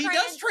 She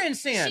does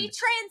transcend. She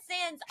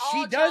transcends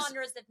all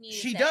genres of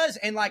music. She does.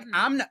 And, like,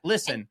 I'm not,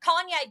 listen. And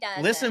Kanye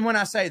does. Listen when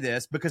I say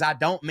this, because I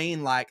don't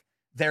mean, like,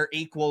 they're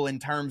equal in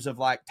terms of,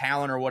 like,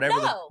 talent or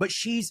whatever. No.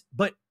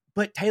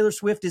 But Taylor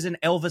Swift is an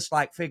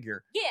Elvis-like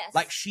figure. Yes.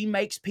 Like, she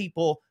makes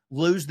people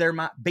lose their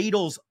mind.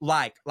 Beatles,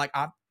 like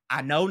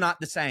I know not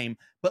the same,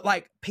 but,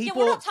 like, people...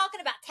 Yeah, we're not talking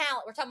about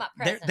talent. We're talking about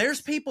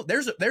presence.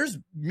 There's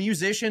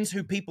musicians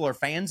who people are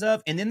fans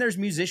of, and then there's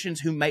musicians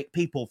who make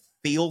people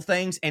feel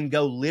things and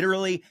go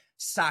literally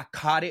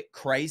psychotic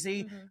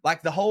crazy. Mm-hmm.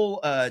 Like, the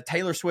whole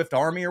Taylor Swift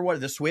army or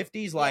what, the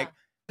Swifties, like,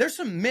 there's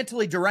some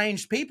mentally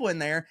deranged people in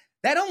there.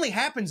 That only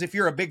happens if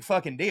you're a big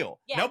fucking deal.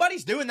 Yeah.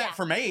 Nobody's doing that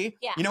for me.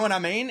 Yeah. You know what I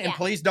mean? And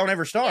please don't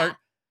ever start.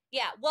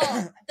 Yeah.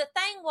 Well, the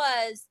thing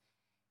was,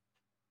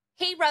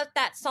 he wrote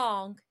that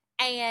song,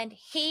 and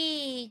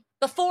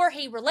before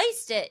he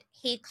released it,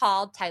 he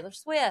called Taylor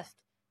Swift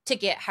to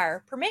get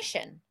her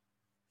permission.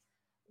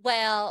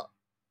 Well,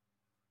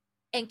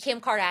 and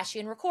Kim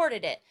Kardashian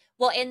recorded it.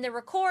 Well, in the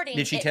recording...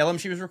 Did she tell him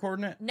she was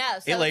recording it? No.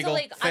 So illegal.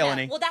 It's illegal.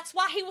 Felony. Well, that's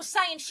why he was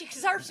saying she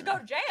deserves to go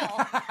to jail.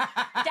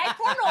 Dave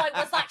Portnoy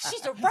was like,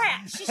 she's a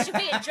rat. She should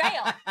be in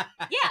jail.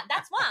 Yeah,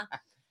 that's why.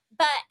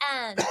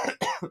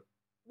 But,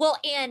 well,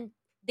 in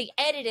the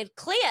edited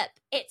clip,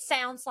 it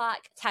sounds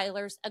like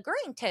Taylor's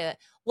agreeing to it.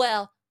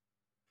 Well,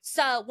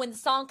 so when the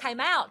song came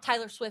out,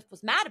 Taylor Swift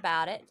was mad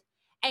about it.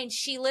 And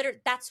she literally,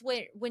 that's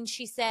when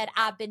she said,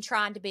 I've been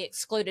trying to be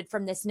excluded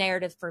from this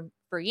narrative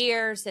for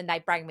years, and they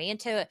bring me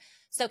into it.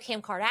 So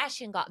Kim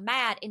Kardashian got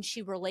mad, and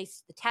she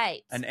released the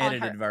tapes. An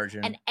edited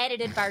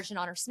version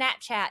on her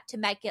Snapchat to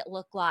make it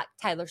look like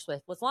Taylor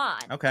Swift was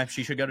lying. Okay,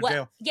 she should go to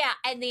jail. Yeah,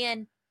 and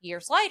then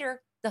years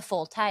later, the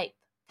full tape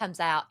comes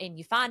out, and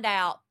you find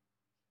out,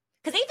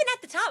 because even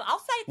at the time, I'll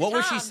say at the time. What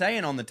was she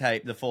saying on the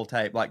tape, the full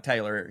tape, like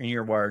Taylor, in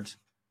your words?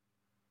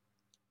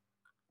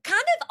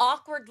 Kind of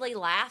awkwardly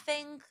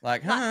laughing.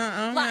 But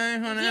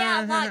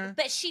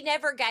she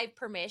never gave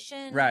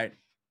permission. Right.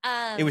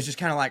 It was just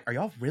kind of like, are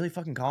y'all really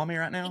fucking calling me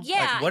right now?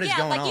 Yeah. Like, what is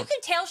going on? You can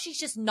tell she's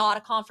just not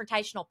a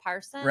confrontational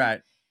person.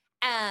 Right.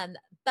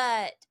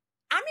 But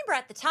I remember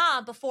at the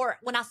time,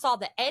 when I saw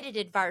the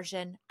edited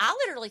version, I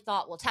literally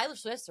thought, well, Taylor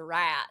Swift's a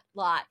rat.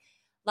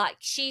 Like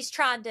she's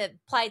trying to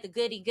play the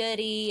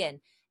goody and,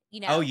 you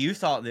know. Oh, you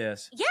thought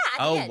this? Yeah,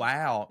 I did. Oh,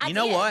 wow. You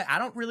know what? I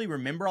don't really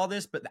remember all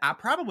this, but I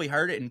probably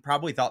heard it and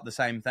probably thought the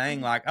same thing.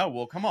 Like, oh,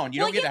 well, come on. You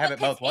don't get to have it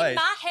both ways. In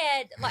my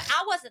head, like,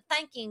 I wasn't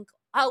thinking,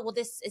 oh, well,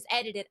 this is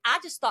edited. I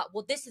just thought,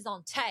 well, this is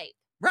on tape.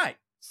 Right.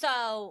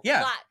 So,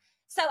 yeah.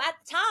 So at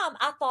the time,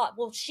 I thought,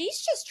 well,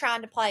 she's just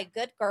trying to play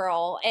good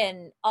girl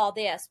and all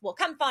this. Well,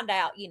 come find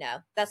out,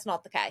 that's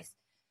not the case.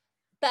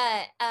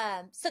 But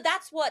so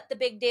that's what the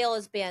big deal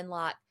has been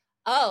like.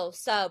 Oh,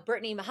 so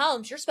Brittany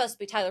Mahomes, you're supposed to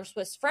be Taylor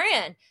Swift's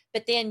friend,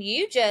 but then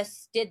you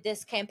just did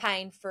this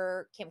campaign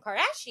for Kim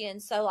Kardashian.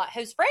 So, like,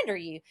 whose friend are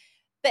you?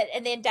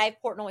 And then Dave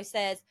Portnoy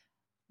says,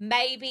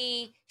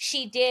 maybe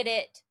she did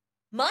it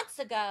months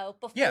ago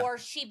before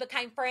she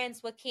became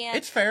friends with Kim.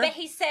 It's fair. But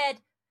he said,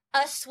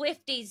 us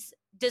Swifties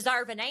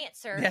deserve an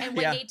answer, and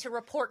we need to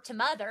report to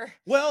mother.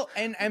 Well,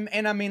 and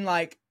I mean,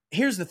 like,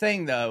 here's the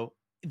thing, though.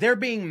 They're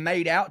being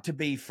made out to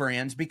be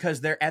friends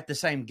because they're at the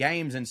same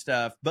games and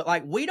stuff. But,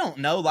 like, we don't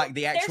know, like,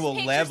 the actual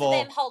level. There's pictures of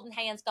them holding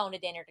hands going to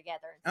dinner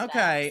together and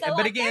okay. stuff. So,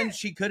 but, like, again,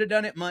 she could have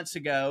done it months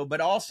ago.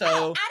 But also. I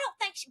don't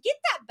think she get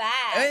that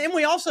back. And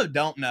we also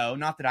don't know,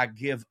 not that I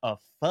give a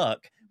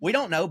fuck. We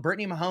don't know.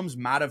 Brittany Mahomes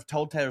might have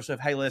told Taylor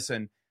Swift, hey,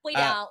 listen. We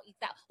don't.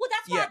 Well,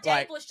 that's why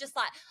Dave was just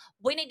like,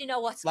 we need to know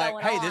what's going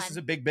on. Hey, this is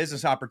a big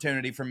business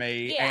opportunity for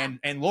me. Yeah.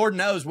 And Lord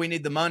knows we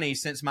need the money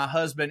since my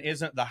husband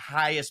isn't the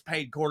highest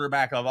paid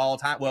quarterback of all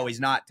time. Well, he's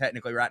not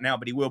technically right now,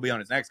 but he will be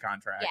on his next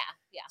contract.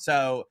 Yeah.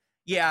 So,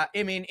 yeah,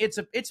 I mean, it's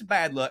a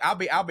bad look. I'll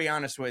be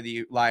honest with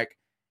you. Like,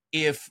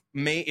 if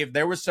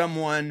there was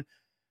someone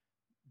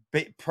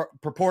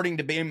purporting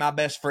to be my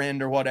best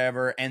friend or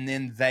whatever, and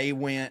then they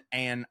went,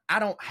 and I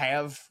don't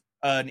have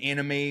an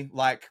enemy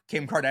like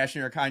Kim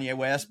Kardashian or Kanye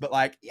West, but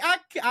like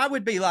I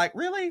would be like,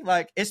 really?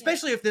 Like,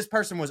 especially if this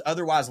person was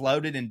otherwise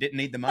loaded and didn't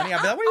need the money,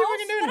 I'd be like, what are you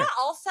fucking doing? But I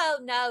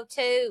also know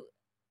too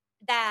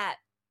that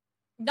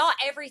not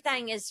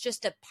everything is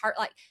just a part.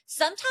 Like,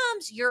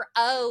 sometimes you're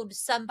owed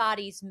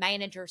somebody's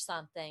manager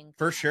something,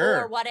 for sure,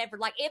 or whatever.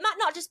 Like, it might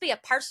not just be a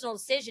personal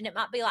decision. It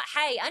might be like,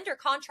 hey, under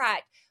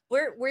contract,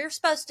 we're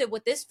supposed to,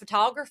 with this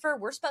photographer,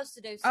 we're supposed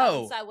to do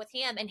so with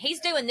him, and he's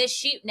doing this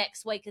shoot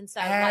next week, and so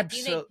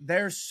absolutely, like,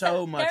 there's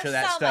so much of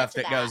that stuff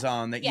that goes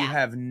on that you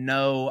have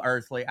no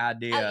earthly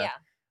idea. Oh, yeah.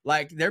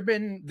 Like, there've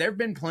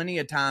been plenty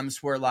of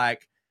times where,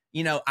 like,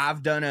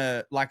 I've done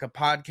a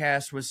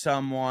podcast with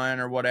someone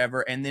or whatever,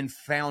 and then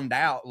found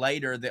out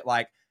later that,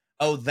 like,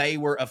 oh,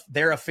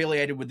 they're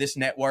affiliated with this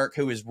network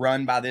who is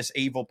run by this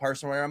evil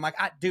person. Where I'm like,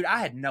 I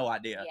had no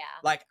idea. Yeah.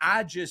 Like,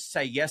 I just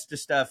say yes to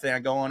stuff, then I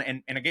go on,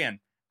 and again,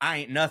 I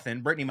ain't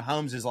nothing. Brittany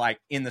Mahomes is like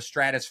in the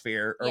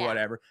stratosphere or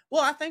whatever.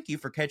 Well, I thank you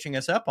for catching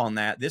us up on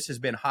that. This has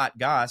been Hot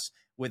Goss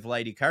with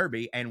Lady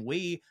Kirby, and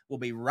we will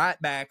be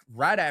right back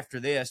right after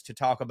this to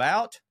talk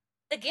about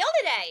the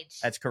Gilded Age.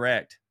 That's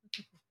correct.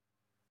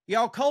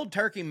 Y'all, cold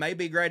turkey may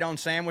be great on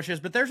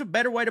sandwiches, but there's a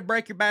better way to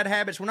break your bad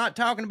habits. We're not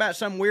talking about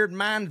some weird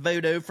mind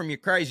voodoo from your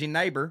crazy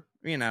neighbor,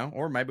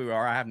 or maybe we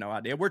are. I have no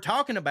idea. We're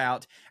talking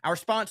about our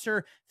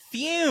sponsor,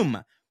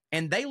 Fume.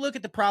 And they look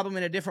at the problem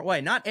in a different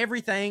way. Not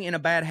everything in a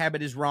bad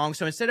habit is wrong.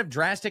 So instead of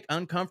drastic,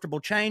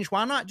 uncomfortable change,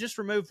 why not just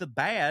remove the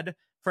bad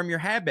from your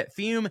habit?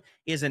 Fume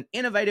is an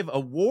innovative,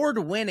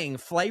 award-winning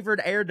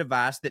flavored air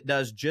device that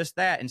does just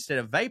that. Instead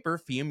of vapor,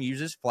 Fume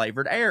uses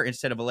flavored air.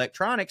 Instead of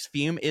electronics,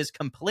 Fume is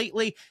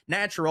completely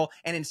natural.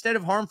 And instead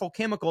of harmful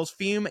chemicals,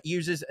 Fume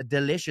uses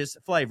delicious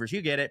flavors.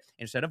 You get it.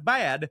 Instead of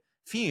bad,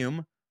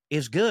 Fume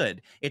is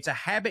good. It's a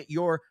habit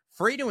you're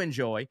free to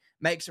enjoy,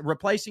 makes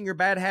replacing your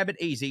bad habit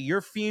easy.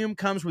 Your Fume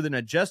comes with an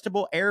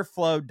adjustable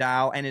airflow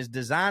dial and is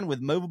designed with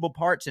movable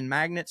parts and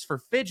magnets for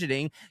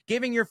fidgeting,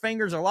 giving your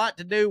fingers a lot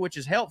to do, which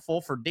is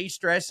helpful for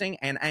de-stressing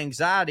and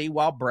anxiety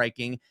while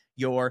breaking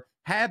your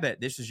habit.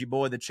 This is your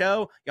boy, the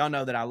Cho. Y'all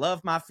know that I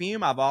love my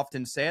fume. I've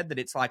often said that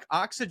it's like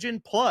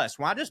oxygen plus.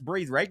 Why just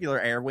breathe regular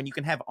air when you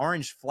can have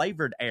orange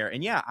flavored air?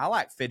 And yeah, I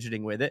like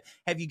fidgeting with it.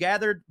 Have you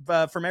gathered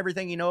from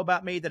everything you know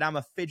about me that I'm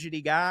a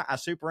fidgety guy? I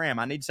super am.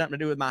 I need something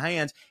to do with my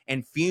hands.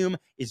 And fume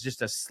is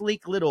just a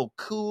sleek little,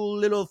 cool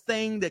little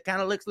thing that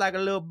kind of looks like a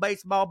little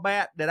baseball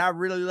bat that I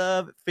really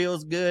love. It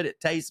feels good. It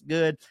tastes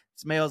good.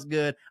 Smells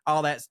good,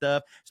 all that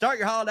stuff. Start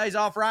your holidays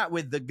off right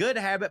with the good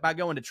habit by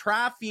going to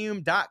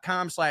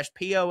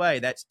tryfume.com/POA.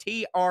 That's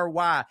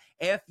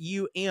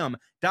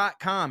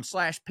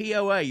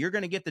TRYFUM.com/POA. You're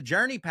going to get the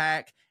journey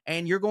pack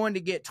and you're going to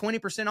get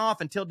 20%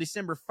 off until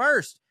December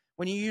 1st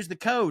when you use the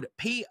code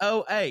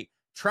POA.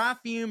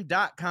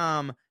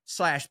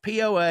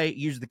 Tryfume.com/POA.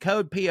 Use the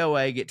code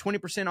POA. Get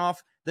 20%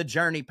 off the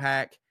journey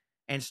pack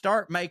and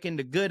start making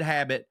the good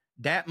habit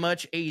that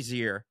much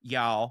easier,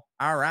 y'all.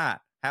 All right.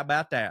 How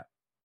about that?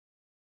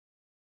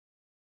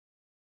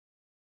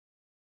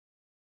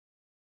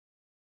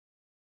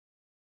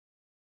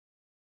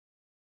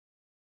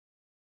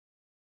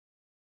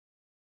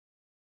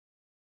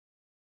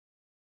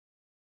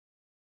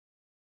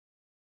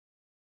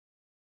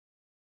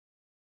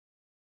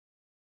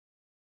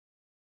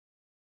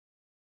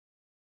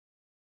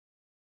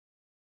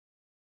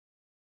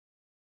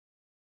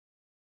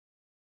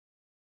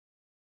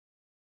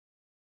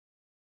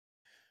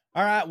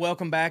 All right,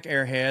 welcome back,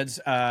 Airheads.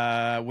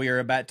 We are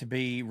about to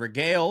be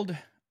regaled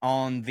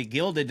on the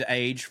Gilded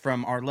Age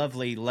from our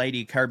lovely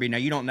lady Kirby. Now,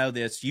 you don't know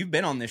this. You've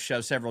been on this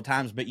show several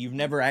times, but you've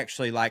never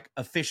actually, like,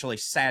 officially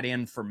sat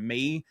in for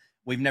me.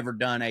 We've never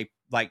done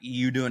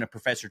you doing a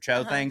Professor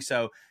Cho thing.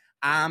 So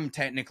I'm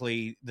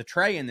technically the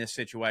Trey in this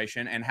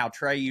situation, and how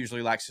Trey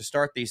usually likes to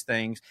start these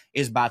things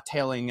is by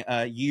telling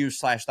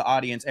you/the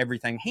audience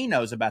everything he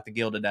knows about the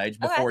Gilded Age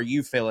before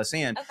you fill us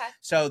in. Okay.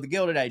 So the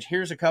Gilded Age,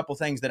 here's a couple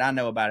things that I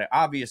know about it.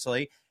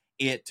 Obviously,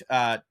 it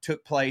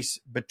took place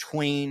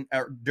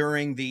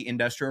during the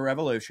Industrial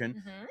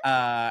Revolution.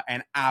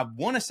 And I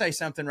want to say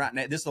something right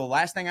now. This is the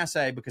last thing I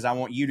say because I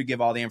want you to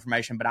give all the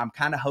information, but I'm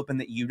kind of hoping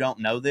that you don't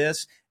know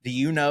this. Do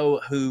you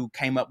know who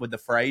came up with the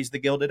phrase, the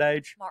Gilded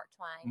Age? Mark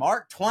Twain.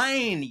 Mark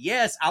Twain.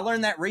 Yes, I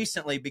learned that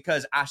recently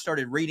because I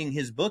started reading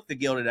his book, The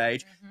Gilded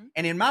Age.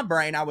 And in my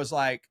brain, I was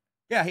like,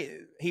 yeah,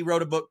 he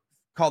wrote a book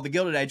called The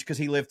Gilded Age because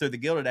he lived through the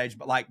Gilded Age,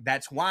 but like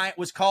that's why it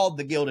was called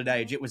the Gilded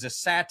Age. It was a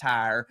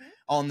satire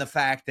on the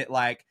fact that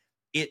like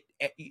it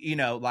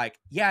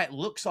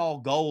looks all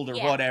gold or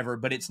whatever,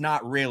 but it's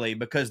not really,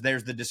 because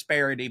there's the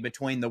disparity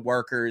between the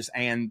workers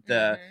and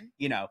the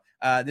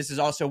this is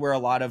also where a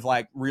lot of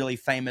like really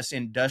famous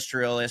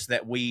industrialists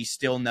that we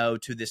still know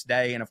to this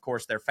day, and of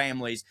course their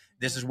families,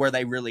 this is where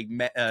they really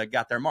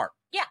got their mark.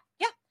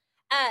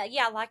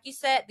 Like you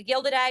said, the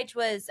Gilded Age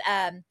was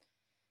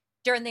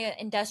during the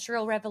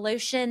Industrial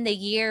Revolution, the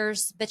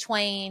years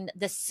between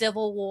the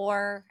Civil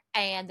War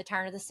and the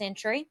turn of the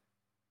century.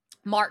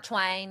 Mark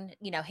Twain,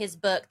 his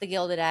book, The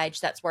Gilded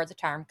Age, that's where the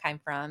term came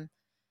from.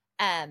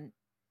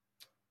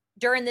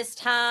 During this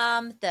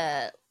time,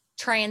 the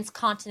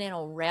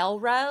Transcontinental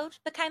Railroad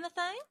became a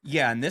thing.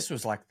 Yeah, and this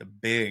was like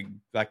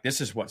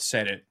this is what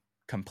set it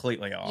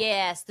completely off.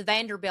 Yes, the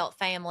Vanderbilt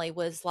family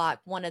was like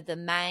one of the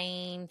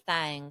main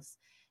things.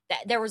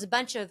 That there was a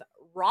bunch of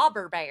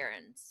robber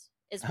barons.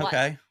 Is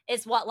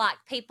what like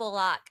people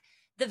like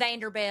the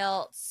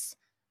Vanderbilts,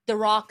 the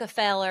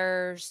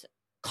Rockefellers,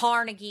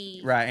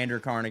 Carnegie. Right, Andrew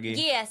Carnegie.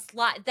 Yes,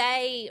 like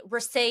they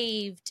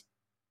received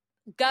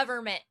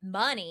government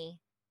money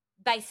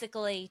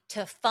basically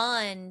to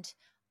fund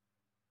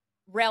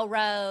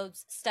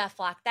railroads, stuff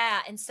like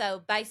that. And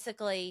so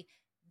basically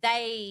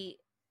they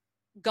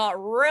got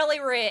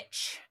really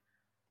rich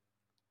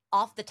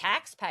off the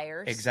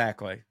taxpayers.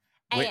 Exactly.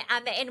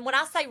 And when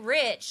I say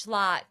rich,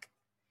 like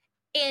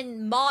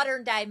in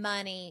modern day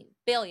money,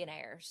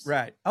 billionaires.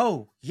 Right.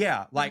 Oh,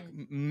 yeah. Like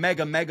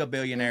mega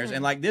billionaires.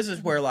 And like, this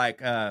is where like,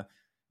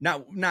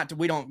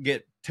 we don't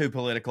get too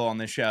political on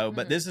this show,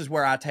 but this is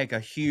where I take a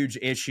huge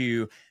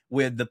issue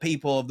with the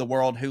people of the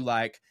world who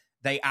like,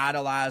 they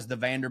idolize the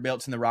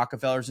Vanderbilts and the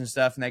Rockefellers and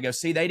stuff. And they go,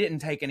 see, they didn't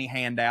take any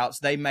handouts.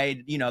 They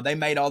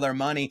made all their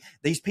money.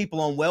 These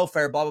people on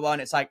welfare, blah, blah, blah.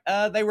 And it's like,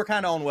 they were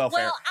kind of on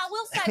welfare. Well, I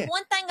will say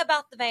one thing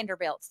about the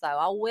Vanderbilts though.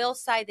 I will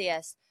say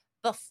this,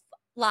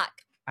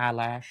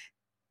 eyelash,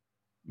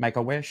 make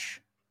a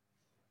wish.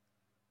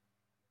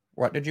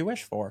 What did you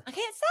wish for? I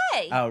can't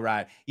say. Oh,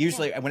 right.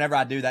 Usually whenever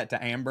I do that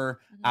to Amber,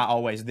 I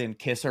always then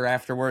kiss her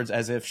afterwards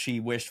as if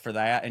she wished for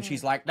that. And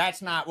she's like,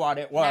 that's not what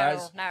it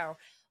was. No.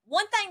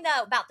 One thing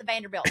though about the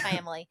Vanderbilt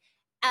family,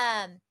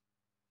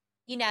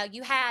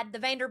 you had the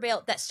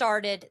Vanderbilt that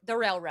started the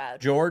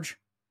railroad. George?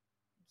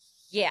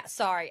 Yeah,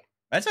 sorry.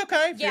 That's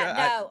okay.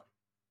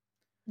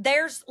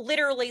 There's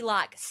literally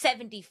like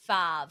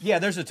 75. Yeah,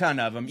 there's a ton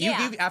of them.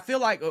 Yeah. I feel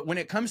like when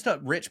it comes to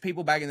rich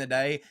people back in the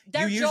day,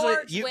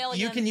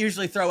 you can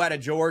usually throw out a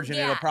George and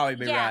it'll probably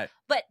be right.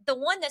 But the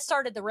one that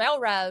started the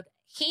railroad,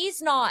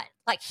 he's not,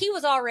 like, he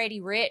was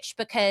already rich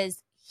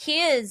because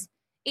his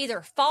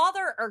either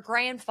father or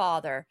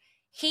grandfather,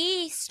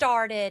 he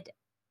started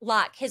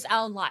like his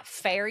own like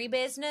ferry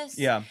business.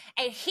 Yeah.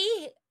 And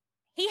he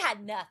he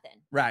had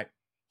nothing. Right.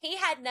 He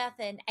had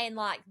nothing, and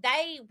like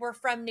they were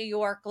from New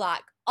York,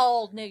 like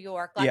old New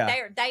York,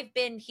 like they've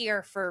been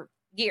here for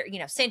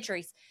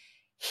centuries.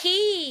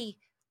 He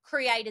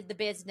created the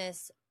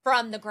business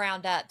from the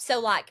ground up, so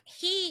like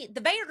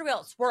the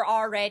Vanderbilts were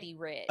already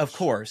rich, of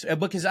course,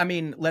 because I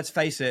mean, let's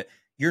face it.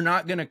 You're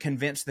not going to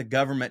convince the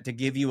government to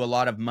give you a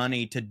lot of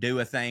money to do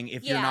a thing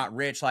if you're not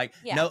rich. Like,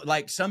 no,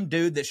 like some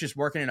dude that's just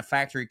working in a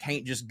factory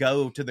can't just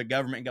go to the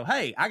government and go,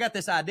 "Hey, I got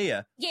this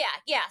idea." Yeah.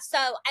 So,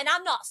 and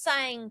I'm not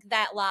saying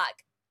that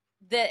like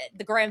the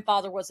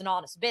grandfather was an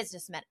honest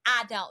businessman.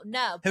 I don't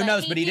know. Who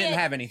knows? But he didn't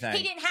have anything.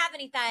 He didn't have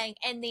anything,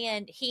 and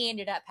then he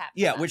ended up having.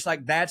 Yeah, which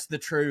like that's the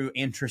true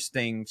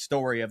interesting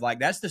story of like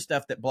that's the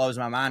stuff that blows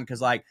my mind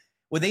because like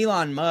with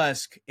Elon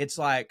Musk, it's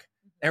like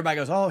everybody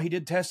goes, "Oh, he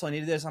did Tesla and he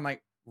did this." I'm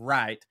like,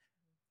 right.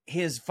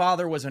 His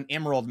father was an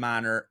emerald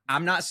miner.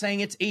 I'm not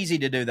saying it's easy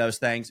to do those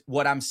things.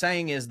 What I'm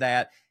saying is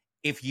that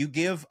if you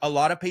give a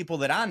lot of people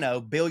that I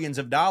know billions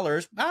of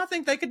dollars, I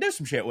think they could do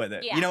some shit with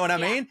it. Yeah, you know what I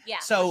mean? Yeah.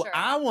 So sure.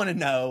 I want to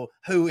know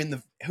who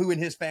in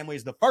his family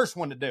is the first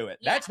one to do it.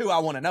 Yeah. That's who I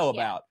want to know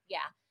about. Yeah.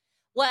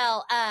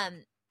 Well,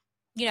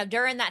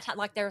 during that time,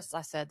 like there was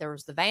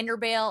the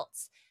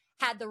Vanderbilts,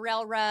 had the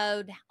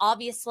railroad.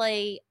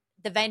 Obviously,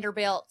 the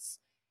Vanderbilts,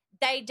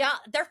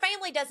 their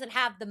family doesn't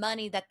have the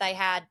money that they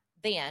had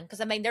then.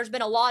 Because I mean, there's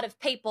been a lot of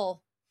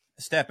people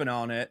stepping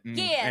on it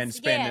and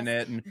spending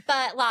it.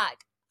 But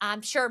like,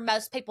 I'm sure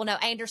most people know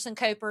Anderson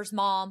Cooper's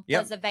mom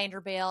was a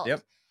Vanderbilt.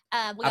 Yep.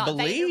 I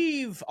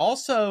believe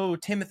also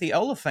Timothy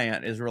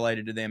Oliphant is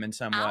related to them in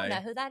some way. I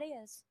don't know who that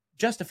is.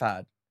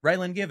 Justified.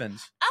 Raylan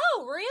Givens.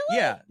 Oh, really?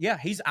 Yeah.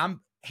 He's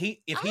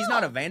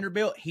not a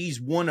Vanderbilt,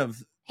 he's one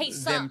of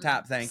them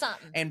type thing.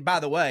 And by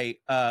the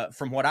way,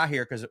 from what I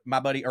hear, because my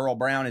buddy Earl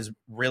Brown is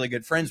really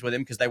good friends with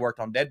him because they worked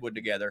on Deadwood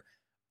together.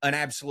 An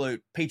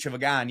absolute peach of a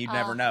guy, and you'd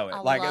never know it.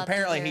 Like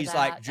apparently he's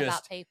like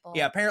just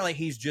apparently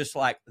he's just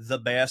like the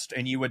best,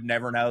 and you would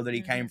never know that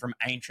he came from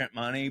ancient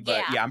money.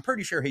 But yeah, I'm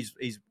pretty sure he's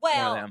one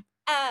of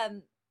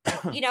them.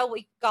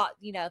 We got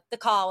the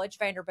college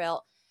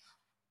Vanderbilt.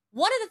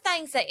 One of the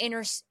things that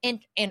interests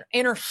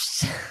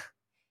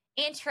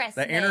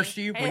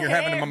you when you're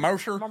having a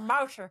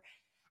mimosa.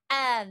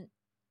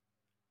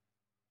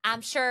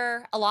 I'm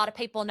sure a lot of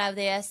people know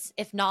this.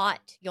 If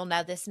not, you'll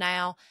know this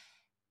now.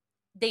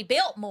 The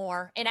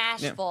Biltmore in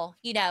Asheville,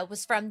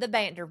 was from the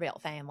Vanderbilt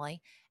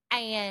family.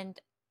 And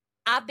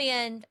I've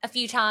been a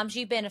few times.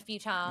 You've been a few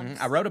times.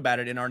 I wrote about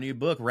it in our new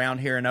book, Round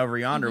Here and Over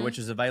Yonder, which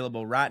is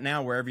available right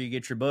now wherever you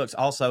get your books,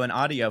 also in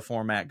audio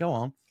format. Go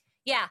on.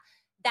 Yeah,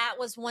 that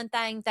was one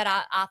thing that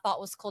I thought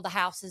was cool. The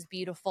house is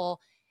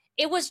beautiful.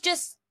 It was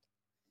just,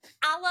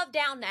 I love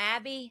Downton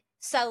Abbey.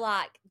 So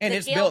like, and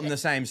it's built in the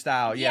same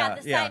style.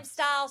 Same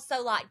style.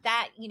 So like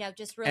that,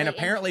 just really. And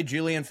apparently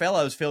Julian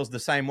Fellows feels the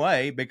same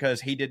way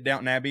because he did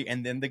Downton Abbey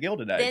and then the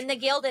Gilded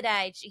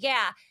Age.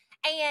 Yeah.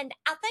 And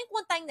I think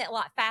one thing that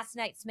like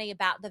fascinates me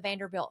about the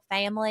Vanderbilt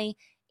family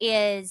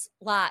is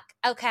like,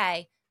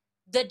 okay,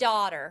 the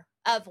daughter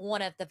of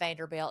one of the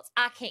Vanderbilts.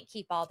 I can't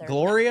keep all their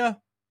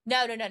Gloria.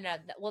 No.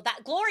 Well,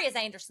 that Gloria's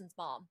Anderson's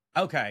mom.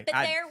 Okay, but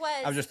I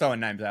was just throwing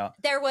names out.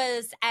 There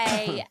was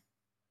a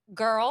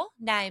girl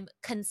named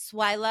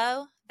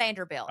Consuelo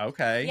Vanderbilt.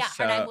 Okay. Yeah,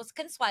 her name was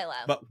Consuelo.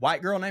 But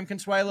white girl named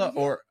Consuelo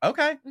or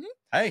okay. Mm-hmm.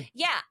 Hey.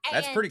 Yeah.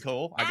 That's pretty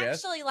cool, I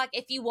guess. Actually, like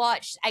if you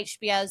watch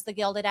HBO's The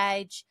Gilded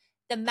Age,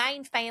 the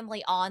main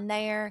family on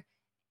there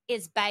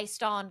is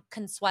based on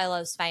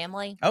Consuelo's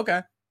family.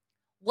 Okay.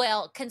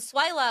 Well,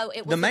 Consuelo,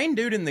 it was the main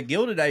dude in The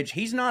Gilded Age,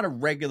 he's not a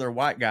regular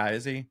white guy,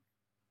 is he?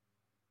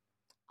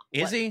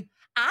 Is he?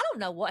 I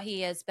don't know what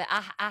he is, but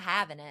I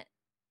having it.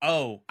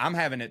 Oh, I'm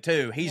having it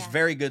too. He's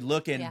very good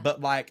looking,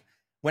 but like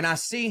when I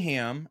see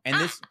him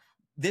and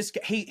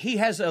he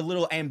has a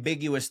little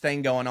ambiguous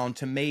thing going on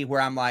to me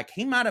where I'm like,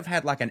 he might have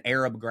had like an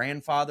Arab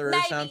grandfather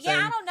or something.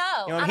 Yeah, I don't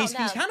know. He's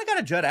kind of got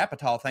a Judd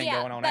Apatow thing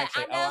going on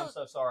actually. Oh, I'm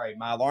so sorry.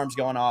 My alarm's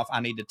going off.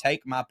 I need to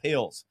take my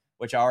pills,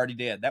 which I already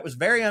did. That was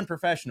very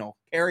unprofessional.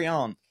 Carry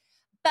on.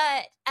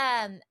 But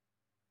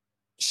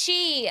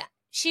she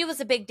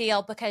was a big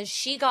deal because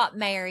she got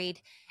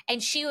married.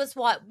 And she was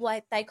what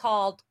they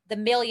called the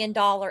 $1 million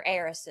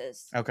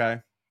heiresses. Okay.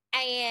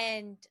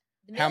 And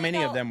how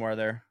many of them were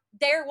there?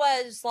 There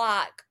was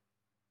like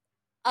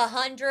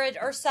 100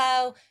 or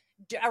so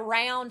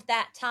around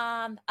that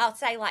time. I'll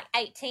say like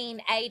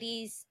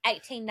 1880s,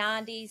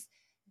 1890s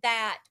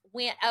that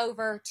went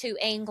over to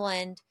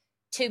England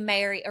to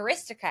marry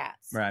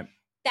aristocrats. Right.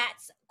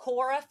 That's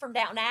Cora from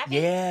Downton Abbey.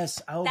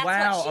 Yes. Oh,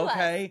 wow.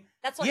 Okay.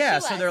 That's what she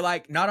was. So they're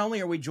like, not only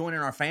are we joining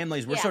our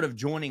families, we're sort of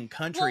joining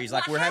countries.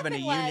 Like we're having a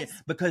union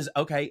because,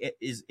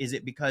 is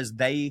it because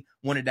they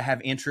wanted to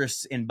have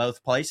interests in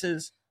both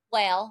places?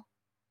 Well,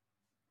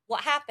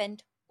 what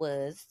happened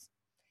was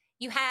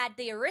you had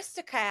the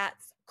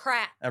Aristocats.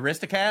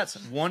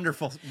 Aristocats?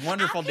 Wonderful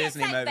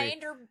Disney movie.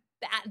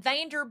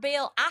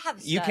 Vanderbilt. I have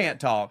a stutter. You can't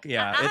talk.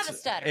 Yeah. I have a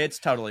stutter. It's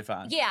totally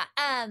fine. Yeah.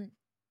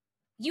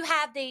 You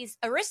have these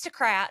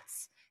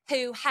aristocrats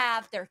who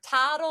have their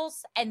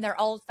titles and their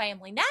old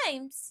family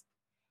names,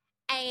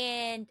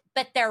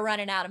 but they're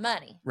running out of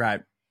money.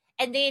 Right.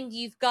 And then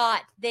you've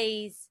got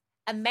these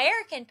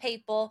American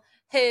people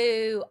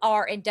who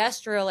are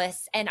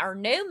industrialists and are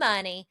new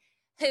money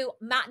who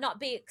might not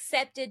be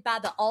accepted by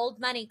the old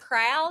money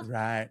crowd.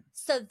 Right.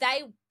 So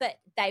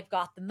they've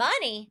got the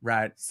money.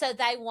 Right. So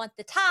they want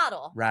the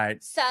title.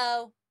 Right.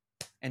 So.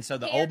 And so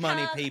the old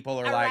money people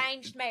are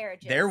arranged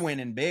marriages. They're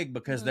winning big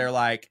because they're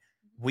like,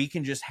 we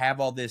can just have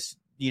all this,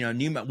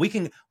 new,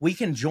 we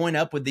can join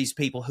up with these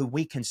people who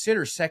we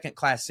consider second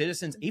class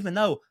citizens, even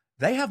though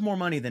they have more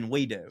money than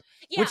we do,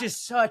 which is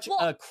such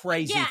a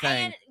crazy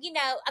thing. And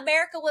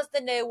America was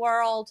the new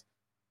world.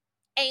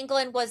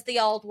 England was the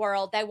old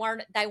world. They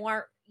weren't,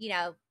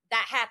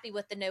 that happy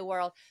with the new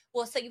world.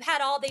 Well, so you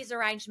had all these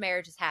arranged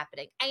marriages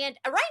happening, and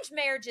arranged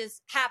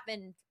marriages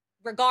happened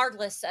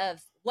regardless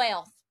of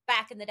wealth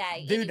back in the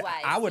day. Dude,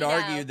 anyways, I would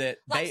argue that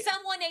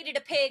someone needed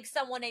a pig,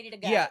 someone needed a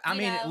goat. Yeah. I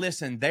mean,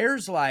 listen,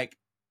 there's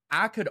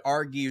I could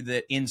argue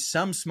that in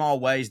some small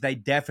ways, they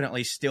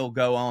definitely still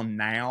go on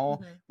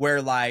now where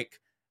I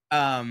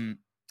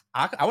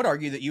would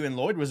argue that you and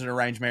Lloyd was an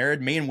arranged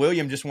marriage. Me and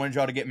William just wanted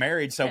y'all to get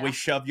married. So we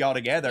shoved y'all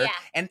together.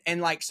 Yeah.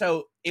 And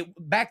so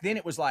back then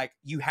it was like,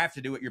 you have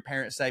to do what your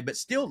parents say, but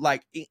still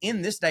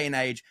in this day and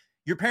age,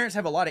 your parents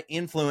have a lot of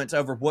influence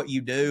over what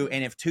you do.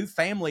 And if two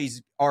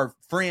families are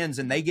friends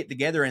and they get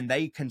together and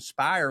they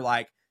conspire,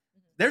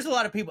 there's a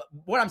lot of people,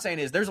 what I'm saying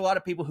is there's a lot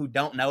of people who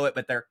don't know it,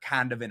 but they're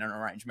kind of in an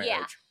arranged marriage.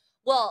 Yeah.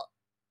 Well,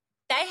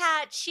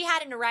 she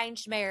had an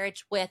arranged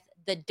marriage with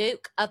the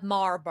Duke of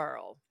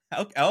Marlborough.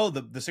 Okay. Oh,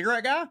 the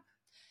cigarette guy?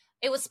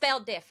 It was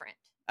spelled different.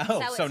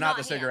 Oh, so not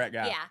the cigarette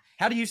guy. Yeah.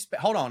 How do you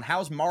hold on?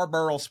 How's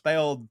Marlborough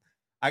spelled?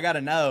 I got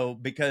to know,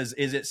 because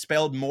is it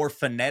spelled more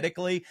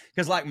phonetically?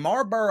 Because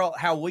Marlborough,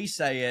 how we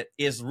say it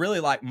is really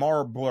like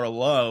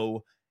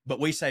Marlborough, but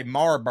we say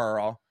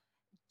Marlborough.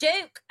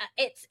 Duke,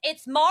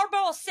 it's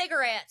Marlboro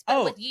cigarettes,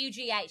 but with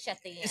UGH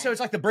at the end. So it's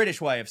like the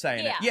British way of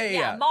saying it.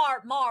 Yeah.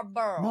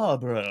 Marlboro.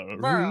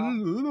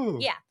 Marlboro.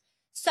 Yeah.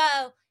 So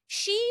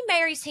she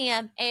marries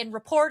him, and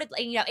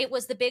reportedly, it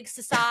was the big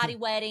society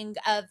wedding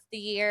of the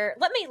year.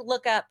 Let me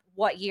look up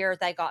what year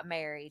they got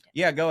married.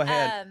 Yeah, go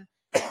ahead.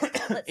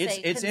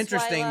 It's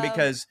interesting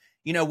because,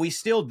 we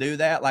still do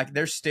that.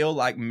 There's still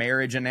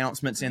marriage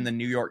announcements in the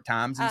New York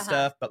Times and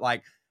stuff, but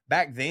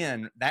back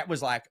then, that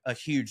was a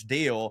huge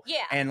deal.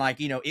 Yeah. And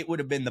it would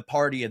have been the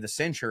party of the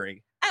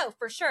century. Oh,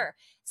 for sure.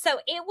 So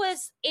it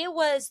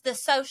was the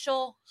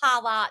social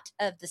highlight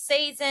of the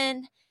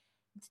season.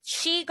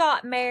 She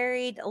got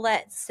married,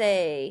 let's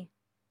see.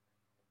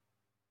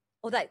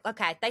 Well,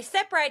 they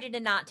separated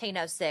in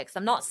 1906.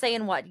 I'm not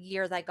saying what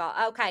year they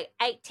got. Okay,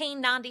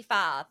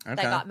 1895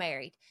 they got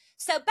married.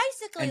 So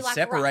basically, and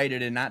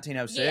separated in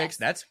 1906. Yes.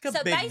 That's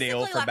a big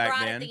deal for back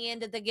then. At the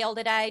end of the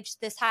Gilded Age,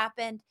 this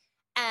happened.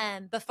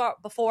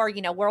 Before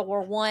World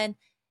War I,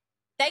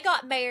 they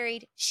got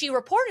married. She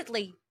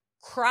reportedly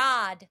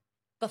cried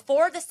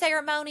before the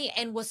ceremony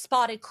and was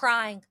spotted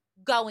crying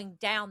going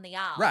down the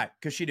aisle. Right,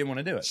 because she didn't want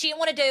to do it. She didn't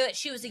want to do it.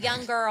 She was a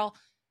young girl.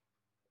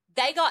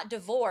 They got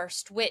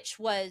divorced, which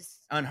was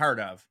unheard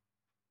of.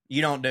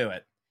 You don't do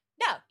it.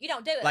 No, you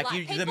don't do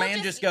it. The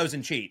man just goes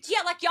and cheats. Yeah,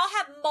 y'all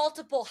have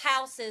multiple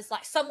houses.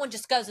 Someone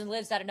just goes and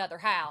lives at another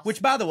house.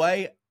 Which, by the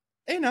way,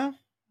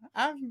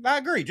 I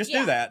agree. Just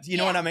do that. You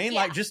know what I mean?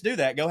 Just do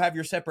that. Go have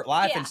your separate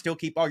life and still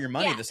keep all your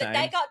money the same.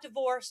 They got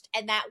divorced,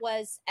 and that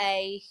was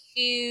a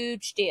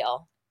huge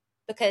deal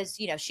because,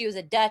 she was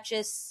a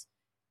duchess,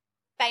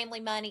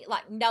 family money.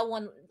 No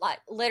one,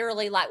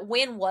 literally,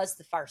 when was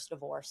the first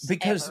divorce?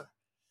 Because, ever?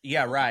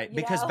 Yeah, right.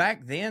 Because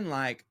back then,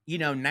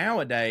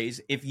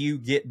 nowadays, if you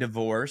get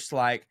divorced,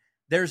 don't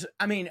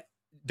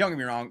get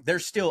me wrong,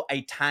 there's still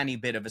a tiny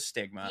bit of a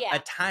stigma,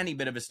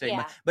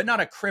 but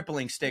not a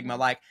crippling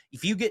stigma.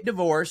 If you get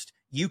divorced,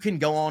 you can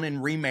go on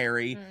and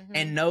remarry,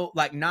 and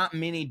not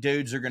many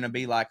dudes are going to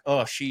be like,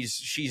 oh,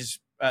 she's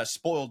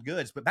spoiled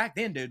goods. But back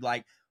then, dude,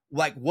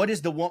 what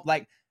is the one,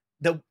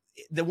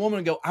 the woman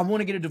would go, I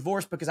want to get a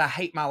divorce because I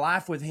hate my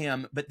life with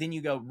him. But then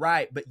you go,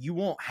 right, but you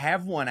won't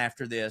have one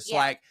after this.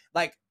 Yeah.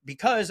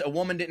 Because a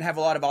woman didn't have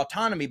a lot of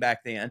autonomy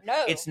back then.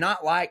 No. It's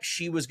not like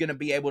she was going to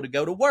be able to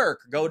go to work,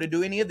 go to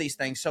do any of these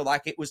things. So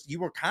you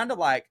were kind of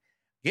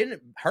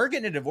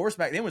getting a divorce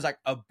back then was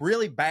a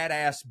really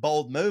badass,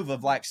 bold move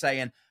of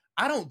saying,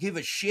 I don't give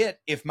a shit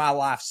if my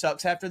life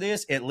sucks after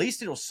this. At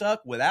least it'll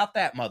suck without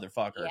that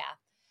motherfucker. Yeah.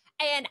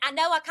 And I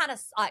know I kind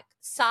of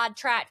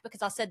sidetracked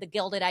because I said the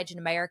Gilded Age in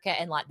America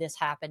and this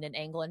happened in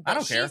England. But I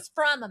don't care. She's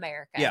from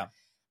America. Yeah.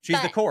 She's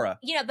the Cora.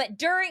 But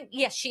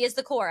she is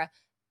the Cora.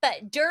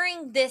 But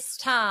during this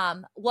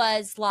time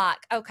was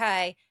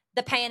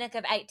the Panic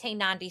of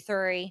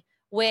 1893,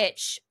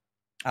 which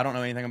I don't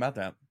know anything about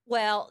that.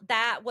 Well,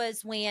 that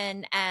was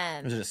when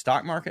was it a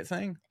stock market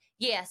thing?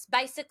 Yes.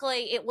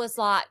 Basically it was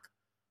like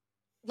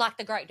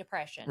the Great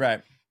Depression.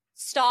 Right.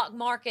 Stock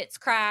markets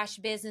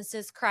crashed,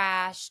 businesses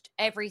crashed,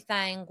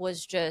 everything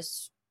was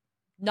just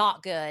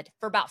not good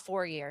for about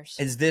 4 years.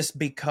 Is this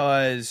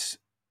because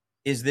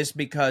is this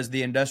because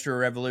the Industrial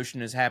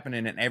Revolution is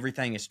happening and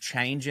everything is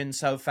changing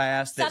so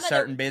fast that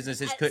certain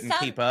businesses couldn't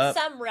keep up?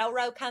 Some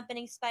railroad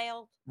companies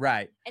failed.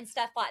 Right. And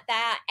stuff like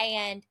that.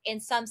 And in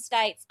some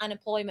states,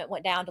 unemployment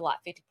went down to like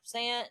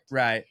 50%.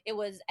 Right. It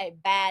was a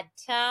bad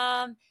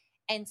time.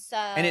 And so...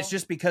 And it's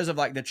just because of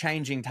like the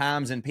changing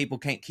times and people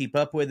can't keep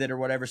up with it or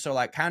whatever. So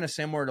like kind of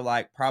similar to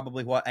like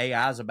probably what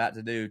AI is about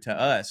to do to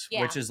us,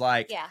 which is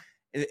like... Yeah.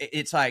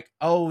 It's like,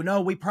 oh,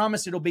 no, we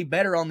promise it'll be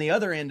better on the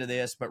other end of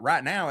this. But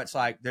right now, it's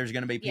like there's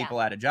going to be people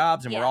out of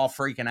jobs and we're all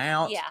freaking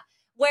out. Yeah.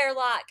 Where,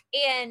 like,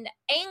 in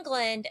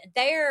England,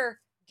 their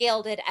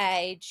Gilded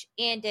Age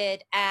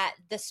ended at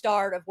the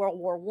start of World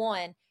War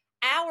I.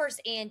 Ours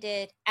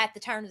ended at the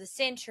turn of the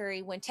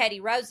century when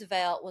Teddy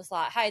Roosevelt was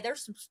like, hey,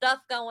 there's some stuff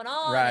going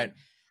on. Right. And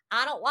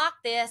I don't like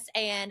this,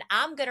 and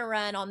I'm going to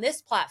run on this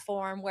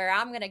platform where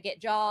I'm going to get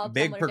jobs.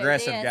 Big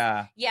progressive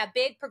guy. Yeah,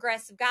 big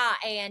progressive guy.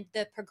 And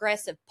the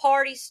Progressive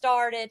Party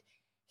started.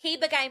 He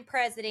became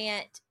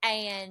president,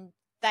 and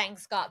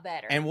things got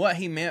better. And what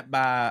he meant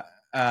by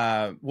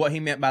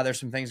there's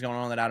some things going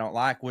on that I don't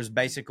like was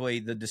basically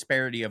the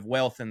disparity of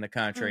wealth in the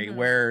country,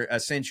 where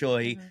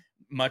essentially,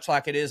 much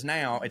like it is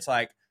now, it's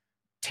like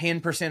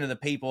 10% of the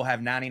people have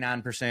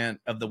 99%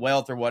 of the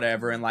wealth or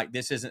whatever. And like,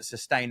 this isn't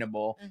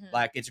sustainable.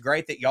 Like, it's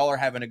great that y'all are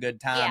having a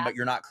good time, but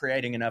you're not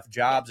creating enough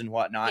jobs and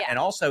whatnot. And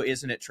also,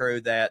 isn't it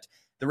true that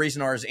the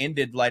reason ours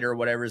ended later or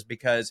whatever is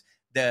because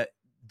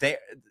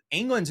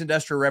England's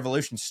Industrial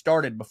Revolution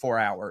started before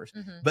ours.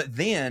 But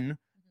then,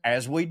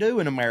 as we do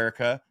in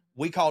America,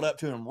 we caught up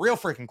to them real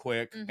freaking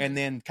quick and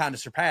then kind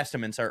of surpassed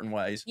them in certain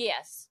ways.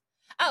 Yes.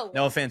 Oh.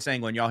 No offense,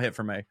 England. Y'all hit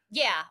for me.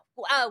 Yeah.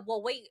 Oh,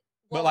 well,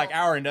 but like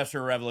our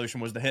Industrial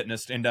Revolution was the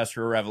hittingest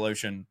Industrial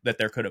Revolution that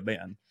there could have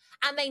been.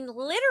 I mean,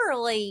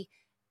 literally,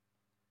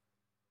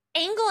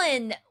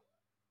 England,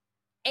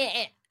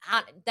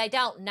 they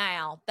don't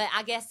now, but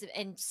I guess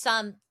in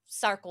some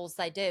circles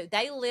they do.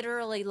 They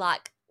literally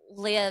like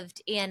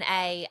lived in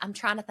I'm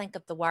trying to think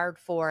of the word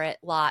for it,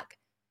 like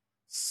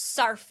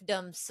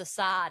serfdom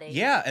society.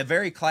 Yeah, a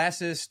very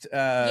classist.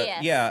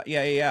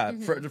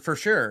 For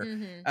sure.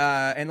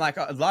 And like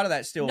a lot of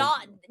that's still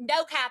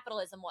no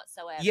capitalism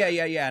whatsoever.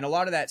 Yeah. And a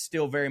lot of that's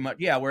still very much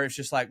where it's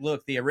just like,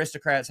 look, the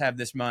aristocrats have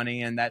this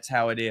money and that's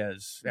how it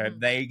is.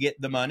 They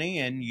get the money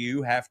and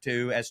you have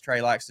to, as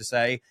Trey likes to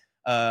say,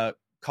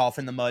 cough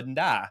in the mud and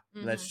die.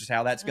 That's just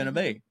how that's going to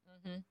be.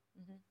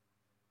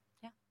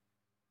 Yeah.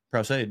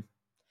 Proceed.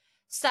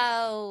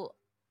 So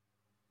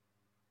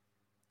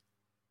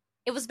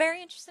it was a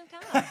very interesting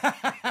time.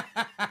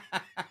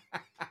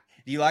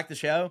 Do you like the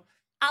show?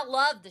 I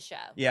love the show.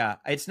 Yeah.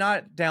 It's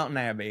not Downton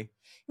Abbey.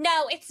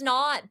 No, it's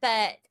not,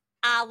 but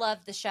I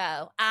love the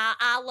show.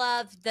 I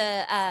love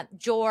the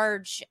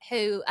George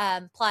who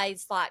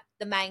plays like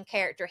the main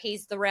character.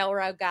 He's the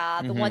railroad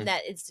guy, the one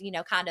that is,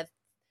 kind of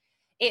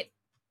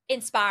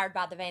inspired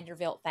by the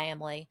Vanderbilt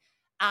family.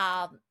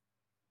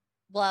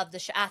 Love the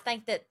show. I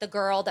think that the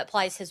girl that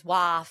plays his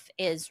wife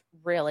is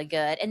really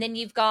good. And then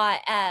you've got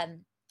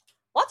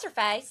what's her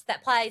face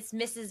that plays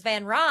Mrs.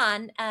 Van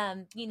Ryn,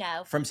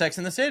 from Sex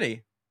and the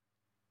City.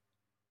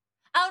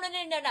 Oh, no.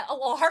 Oh,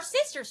 well, her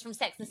sister's from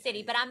Sex and the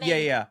City, but I mean,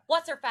 yeah.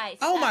 What's her face?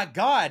 Oh, my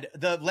God.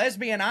 The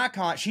lesbian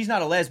icon. She's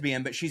not a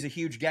lesbian, but she's a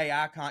huge gay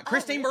icon.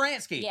 Christine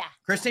Baranski. Yeah.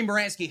 Christine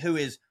Baranski, who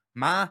is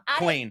my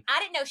queen.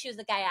 I didn't know she was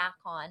a gay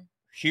icon.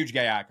 Huge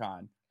gay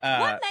icon.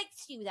 What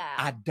makes you that?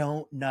 I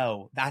don't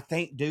know. I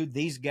think, dude,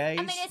 these gays,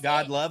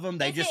 God love them.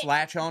 They just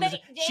latch on.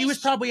 She was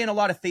probably in a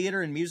lot of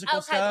theater and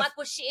musical stuff.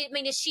 Like,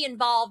 is she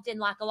involved in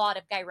like a lot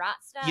of gay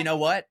rights stuff? You know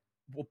what?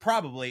 Well,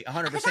 probably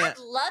 100%. I'd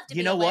love to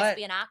be a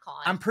lesbian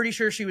icon. I'm pretty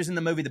sure she was in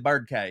the movie The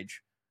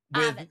Birdcage.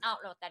 I don't know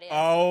what that is.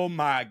 Oh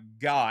my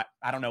God.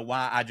 I don't know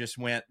why I just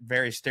went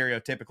very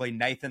stereotypically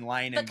Nathan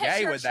Lane and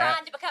gay with that. Because you're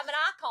trying to become an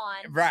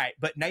icon. Right.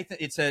 But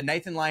it's a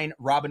Nathan Lane,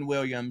 Robin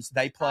Williams.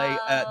 They play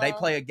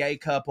a gay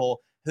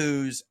couple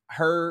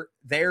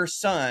their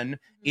son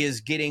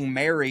is getting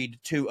married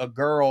to a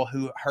girl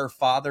who her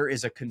father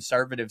is a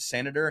conservative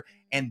senator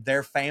and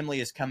their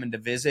family is coming to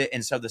visit.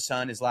 And so the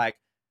son is like,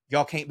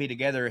 y'all can't be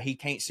together. He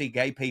can't see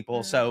gay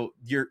people. So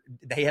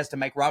he has to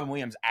make Robin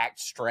Williams act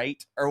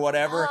straight or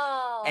whatever.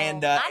 Oh,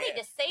 and I need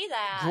to see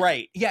that.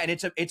 Great. Yeah. And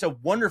it's a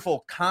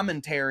wonderful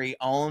commentary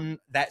on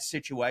that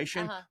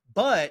situation,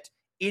 but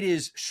it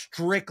is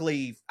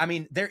strictly,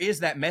 there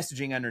is that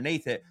messaging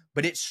underneath it,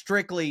 but it's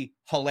strictly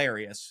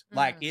hilarious.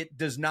 Like, it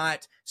does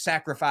not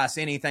sacrifice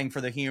anything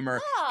for the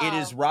humor. Oh. It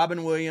is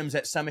Robin Williams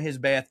at some of his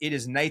best. It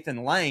is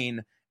Nathan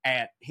Lane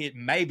at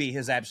maybe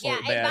his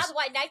absolute best. And by the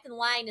way, Nathan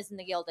Lane is in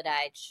the Gilded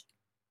Age.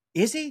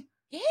 Is he?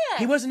 Yeah.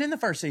 He wasn't in the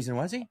first season,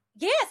 was he?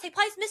 Yes, he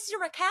plays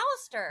Mr.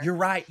 McAllister. You're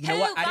right. You know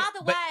what? By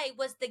the way,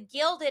 was the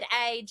Gilded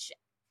Age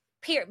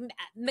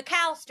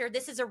McAllister.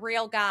 This is a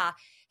real guy.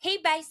 He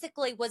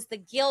basically was the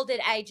Gilded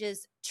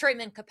Age's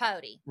Truman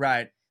Capote.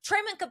 Right.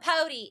 Truman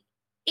Capote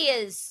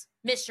is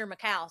Mr.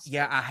 McAllister.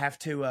 Yeah, I have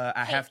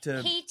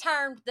to.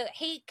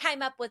 He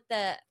came up with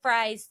the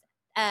phrase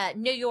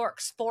New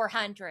York's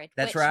 400.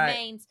 That's which right.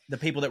 Means the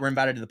people that were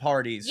invited to the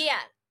parties.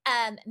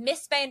 Yeah.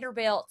 Miss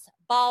Vanderbilt's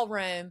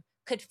ballroom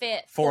could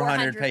fit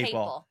 400 400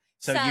 people.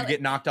 So you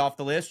get knocked off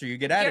the list or you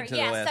get added to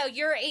the list. So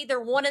you're either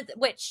one of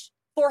which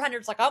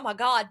 400 is like, oh my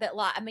God. But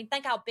like, I mean,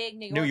 think how big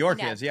New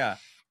York is. Yeah.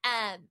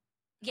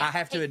 Yeah, I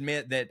have to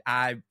admit that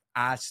I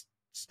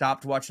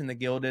stopped watching the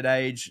Gilded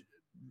Age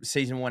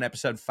season 1,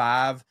 episode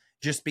 5,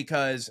 just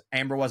because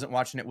Amber wasn't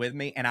watching it with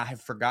me and I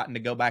have forgotten to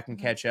go back and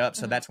catch up.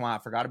 So that's why I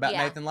forgot about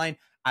Nathan Lane.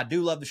 I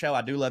do love the show.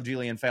 I do love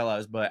Julian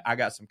Fellows, but I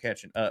got some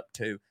catching up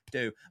to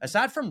do.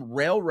 Aside from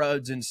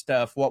railroads and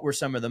stuff, what were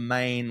some of the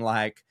main,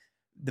 like,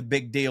 the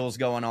big deals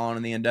going on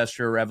in the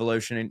Industrial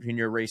Revolution in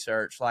your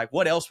research? Like,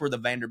 what else were the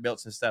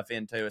Vanderbilts and stuff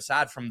into,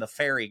 aside from the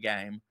ferry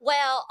game?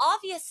 Well,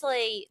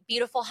 obviously,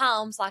 beautiful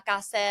homes, like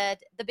I said,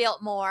 the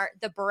Biltmore,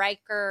 the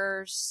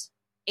Breakers.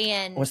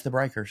 What's the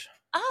Breakers?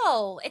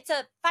 Oh, it's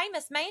a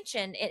famous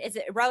mansion. Is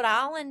it Rhode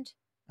Island?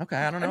 Okay,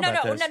 I don't know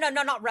about this. No,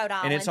 not Rhode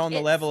Island. And it's on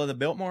the level of the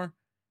Biltmore?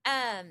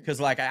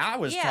 Because, like, I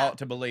was taught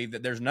to believe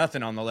that there's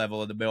nothing on the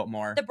level of the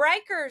Biltmore. The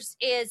Breakers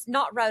is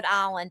not Rhode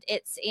Island.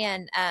 It's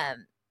in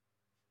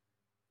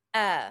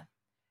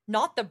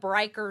not the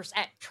Breakers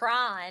at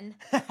Trine.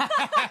 For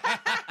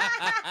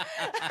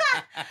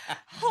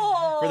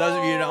those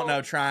of you who don't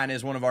know, Trine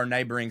is one of our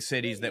neighboring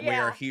cities that we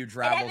are huge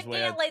rivals with.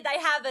 Evidently, they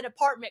have an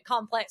apartment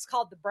complex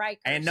called the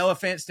Breakers. And no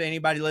offense to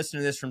anybody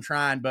listening to this from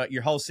Trine, but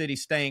your whole city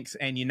stinks,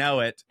 and you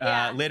know it,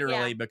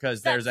 literally,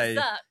 because there's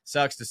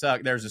sucks to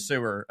suck. There's a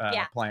sewer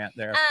plant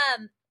there.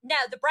 No,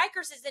 the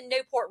Breakers is in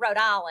Newport, Rhode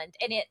Island,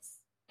 and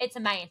it's a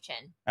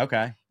mansion.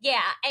 Okay.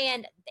 Yeah,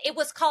 and it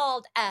was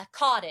called a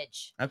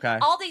cottage. Okay.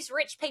 All these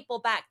rich people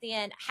back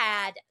then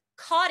had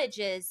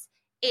cottages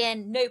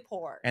in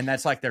Newport. And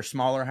that's like their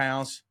smaller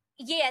house?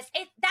 Yes,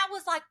 that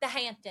was like the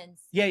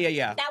Hamptons.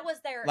 Yeah. That was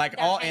their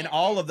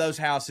all of those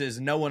houses,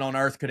 no one on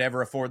earth could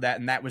ever afford that,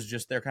 and that was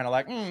just they're kind of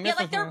like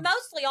they're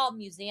mostly all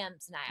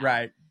museums now.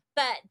 Right.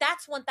 But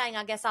that's one thing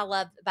I guess I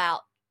love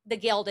about the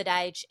Gilded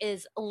Age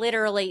is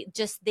literally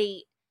just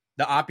the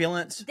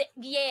opulence.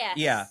 Yes.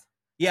 Yeah.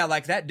 Yeah,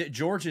 like that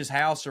George's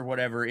house or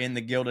whatever in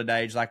the Gilded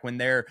Age, like when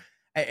they're,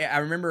 I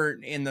remember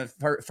in the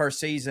first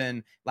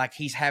season, like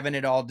he's having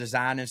it all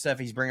designed and stuff.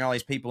 He's bringing all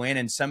these people in,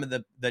 and some of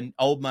the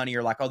old money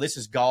are like, oh, this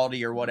is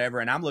gaudy or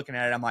whatever. And I'm looking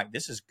at it, I'm like,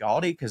 this is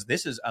gaudy because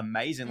this is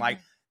amazing. Like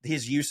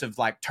his use of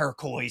like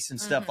turquoise and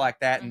stuff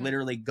like that, and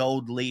literally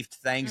gold leafed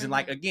things. And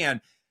like,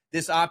 again,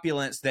 this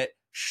opulence that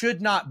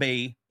should not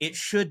be,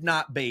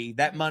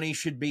 that money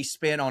should be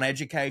spent on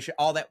education,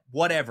 all that,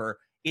 whatever.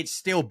 It's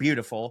still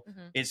beautiful.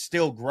 It's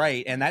still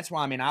great. And that's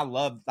why, I mean, I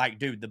love, like,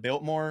 dude, the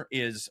Biltmore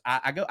is,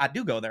 I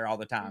do go there all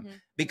the time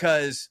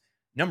because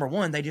number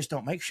one, they just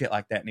don't make shit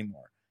like that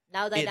anymore.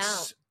 No, they don't.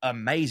 It's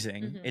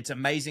amazing. It's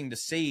amazing to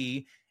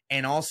see.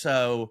 And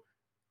also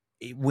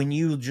when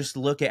you just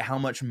look at how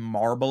much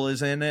marble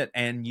is in it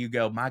and you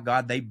go, my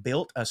God, they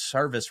built a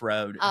service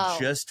road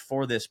just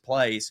for this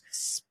place.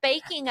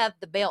 Speaking of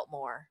the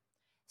Biltmore,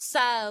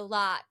 so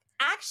like,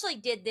 I actually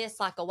did this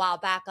like a while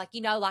back. Like,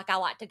 like I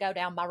like to go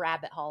down my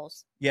rabbit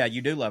holes. Yeah,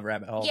 you do love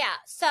rabbit holes. Yeah.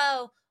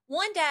 So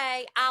one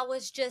day I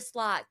was just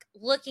like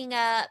looking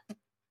up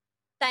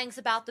things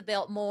about the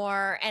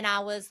Biltmore, and I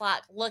was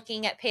like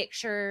looking at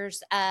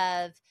pictures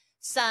of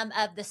some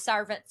of the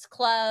servants'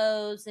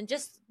 clothes and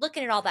just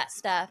looking at all that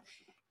stuff.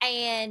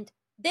 And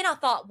then I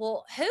thought,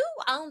 well, who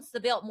owns the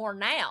Biltmore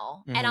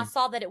now? And I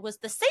saw that it was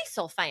the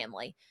Cecil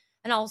family.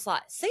 And I was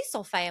like,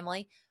 Cecil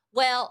family?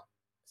 Well,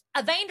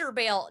 a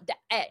Vanderbilt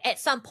at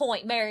some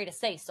point married a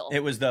Cecil.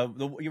 It was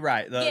you're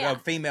right. The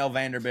female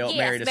Vanderbilt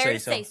married a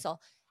Cecil.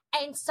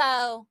 And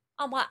so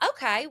I'm like,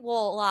 okay,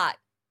 well, like,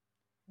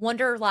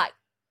 wonder like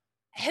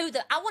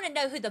I want to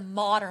know who the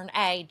modern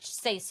age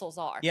Cecils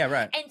are. Yeah,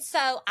 right. And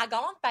so I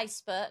got on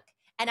Facebook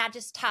and I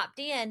just typed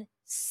in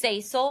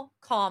Cecil,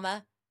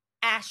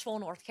 Asheville,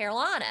 North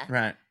Carolina.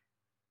 Right.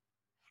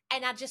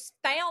 And I just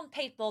found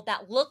people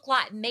that look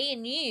like me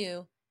and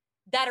you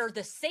that are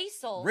the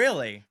Cecils.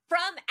 Really?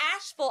 From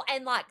Asheville.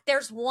 And like,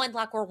 there's one,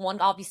 like where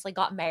one obviously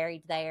got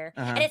married there.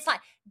 And it's like,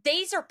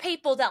 these are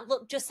people that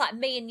look just like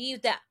me and you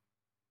that.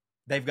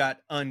 They've got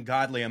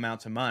ungodly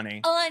amounts of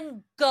money.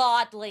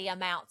 Ungodly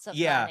amounts of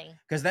money.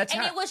 Because that's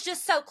it was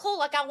just so cool.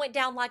 Like I went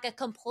down like a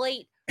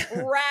complete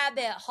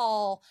rabbit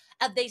hole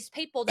of these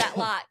people that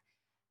like,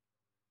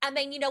 I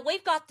mean,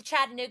 we've got the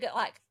Chattanooga,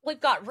 like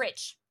we've got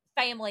rich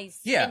families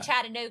in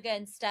Chattanooga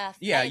and stuff.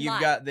 Yeah, and you've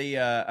got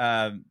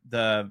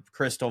the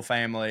Crystal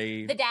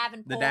family, the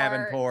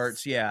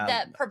Davenports,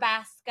 yeah, the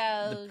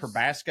Probascos. The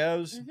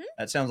Probascos.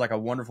 That sounds like a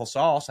wonderful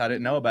sauce. I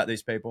didn't know about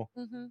these people.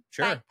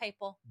 Sure,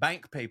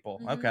 bank people.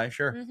 Okay,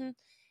 sure.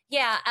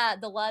 Yeah,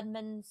 the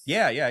Ludmans.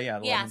 Yeah,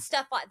 Ludmans.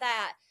 Stuff like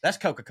that. That's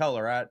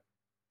Coca-Cola, right?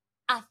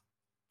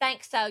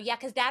 Think so, yeah,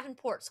 because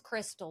Davenport's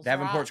Crystals.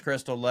 Davenport's right?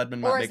 Crystal,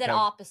 Ludman. Or is it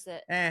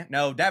opposite?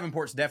 No,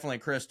 Davenport's definitely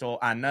Crystal.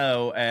 I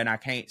know, and I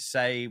can't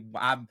say.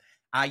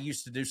 I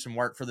used to do some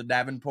work for the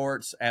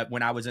Davenports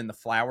when I was in the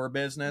flower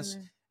business,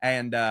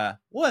 and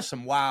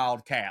some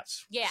wild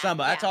cats. Yeah,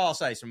 that's all I'll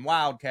say. Some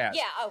wild cats.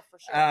 Yeah, for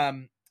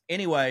sure.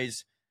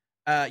 Anyways,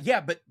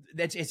 but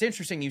it's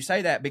interesting you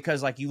say that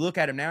because like you look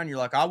at them now and you're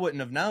like, I wouldn't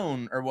have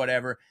known or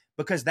whatever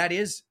because that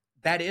is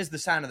the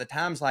sign of the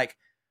times. Like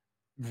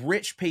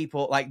rich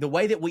people, like the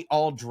way that we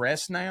all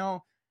dress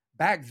now,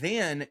 back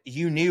then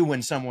you knew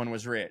when someone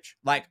was rich,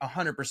 like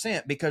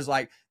 100%, because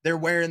like they're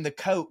wearing the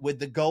coat with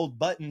the gold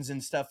buttons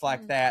and stuff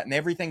like that, and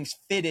everything's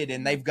fitted,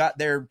 and they've got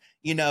their,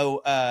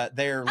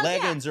 their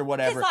leggings or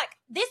whatever. Because like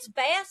this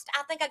vest,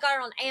 I think I got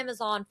it on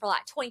Amazon for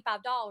like $25.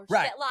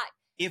 Right. But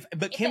like,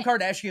 But Kim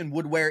Kardashian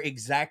would wear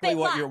exactly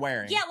what you're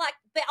wearing. Yeah, like,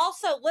 but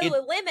also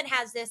Lululemon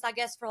has this, I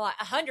guess, for like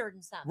 100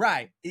 and something.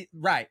 Right.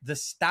 Right. The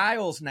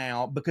styles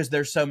now, because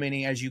there's so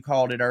many, as you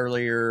called it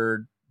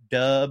earlier,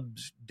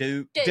 dupes.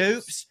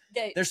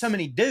 There's so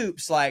many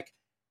dupes, like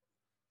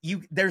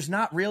there's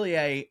not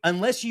really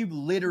unless you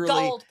literally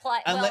gold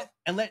plate.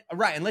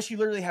 Unless you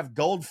literally have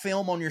gold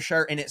film on your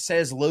shirt and it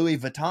says Louis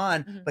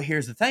Vuitton. Mm-hmm. But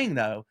here's the thing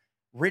though.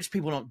 Rich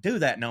people don't do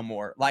that no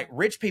more. Like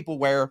rich people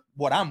wear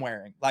what I'm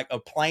wearing, like a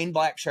plain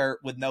black shirt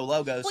with no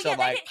logos. Well, so yeah,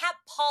 like, they didn't have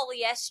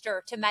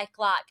polyester to make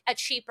like a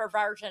cheaper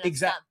version of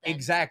something.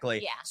 Exactly.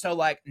 Yeah. So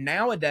like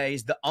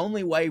nowadays, the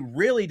only way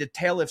really to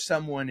tell if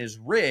someone is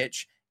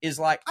rich is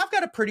like, I've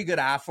got a pretty good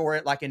eye for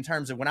it. Like in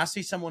terms of when I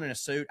see someone in a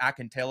suit, I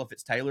can tell if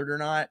it's tailored or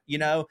not,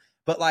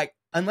 but like,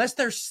 unless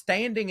they're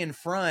standing in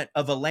front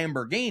of a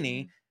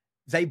Lamborghini,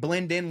 they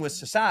blend in with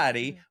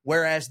society.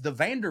 Whereas the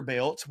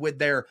Vanderbilts with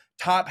their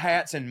top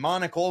hats and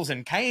monocles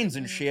and canes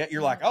and shit,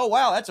 you're like, oh,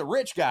 wow, that's a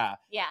rich guy.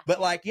 Yeah. But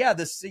like, yeah,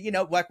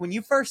 like when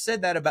you first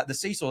said that about the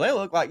Cecil, they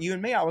look like you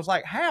and me. I was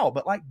like, how?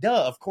 But like,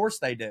 duh, of course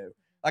they do.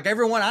 Like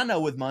everyone I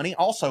know with money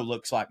also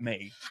looks like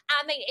me.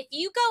 I mean, if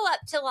you go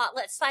up to like,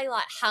 let's say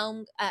like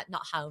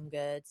not Home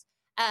Goods,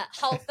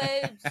 Whole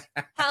Foods,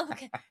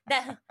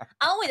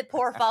 only the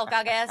poor folk,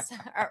 I guess,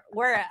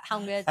 we're at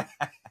Home Goods.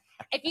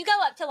 If you go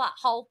up to like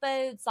Whole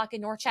Foods, like in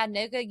North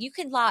Chattanooga, you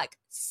can like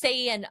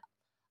see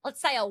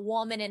let's say a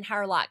woman in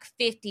her like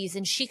 50s,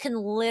 and she can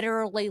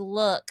literally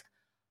look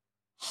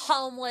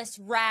homeless,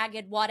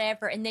 ragged,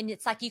 whatever. And then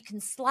it's like you can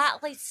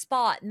slightly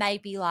spot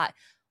maybe like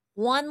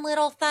one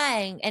little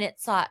thing, and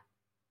it's like,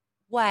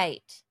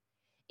 wait,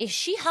 is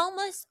she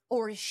homeless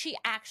or is she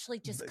actually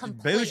just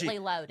completely bougie.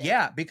 Loaded?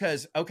 Yeah,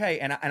 because, okay,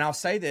 and I'll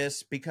say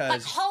this because...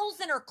 like holes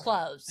in her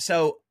clothes.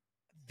 So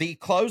the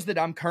clothes that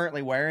I'm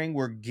currently wearing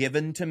were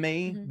given to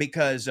me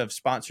because of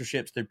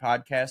sponsorships through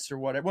podcasts or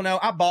whatever. Well, no,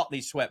 I bought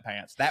these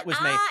sweatpants. That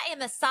was me. I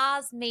am a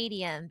size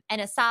medium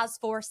and a size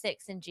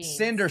 4-6 in jeans.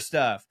 Cinder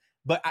stuff.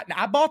 But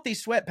I bought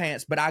these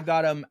sweatpants, but I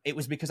got them. It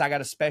was because I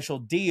got a special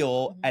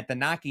deal at the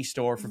Nike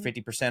store for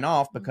 50%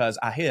 off because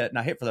I hit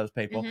for those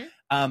people.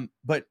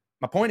 But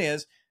my point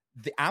is,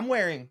 I'm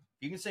wearing,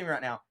 you can see me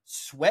right now,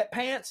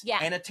 sweatpants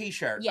and a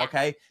t-shirt. Yeah.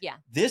 Okay. Yeah.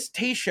 This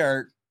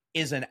t-shirt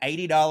is an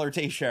 $80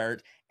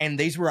 t-shirt, and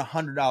these were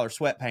 $100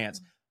 sweatpants.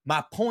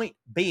 My point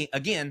being,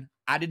 again,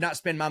 I did not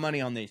spend my money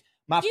on these.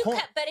 But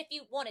if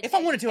you wanted, if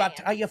I wanted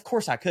to, of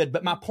course I could.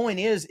 But my point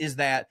is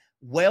that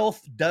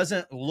wealth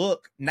doesn't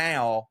look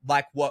now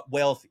like what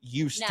wealth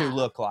used to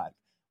look like.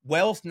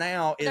 Wealth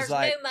now is there's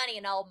like new money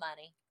and old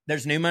money.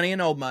 There's new money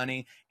and old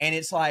money, and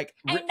it's like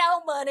ain't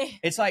no money.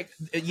 It's like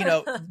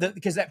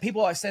because that people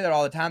always say that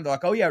all the time. They're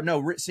like, oh yeah, no,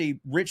 rich.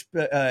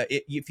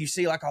 If you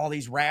see like all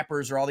these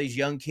rappers or all these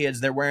young kids,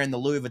 they're wearing the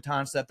Louis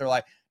Vuitton stuff. They're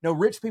like, no,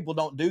 rich people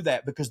don't do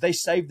that because they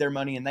save their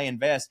money and they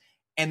invest.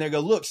 And they go,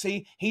 look,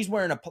 see, he's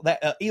wearing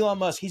Elon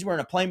Musk. He's wearing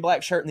a plain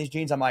black shirt and these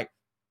jeans. I'm like,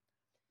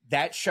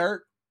 that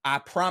shirt, I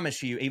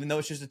promise you, even though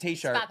it's just a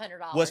t-shirt,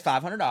 was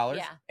 $500.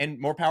 Yeah. And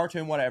more power to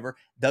him, whatever.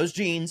 Those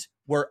jeans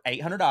were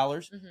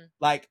 $800.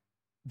 Like,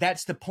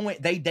 that's the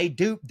point. They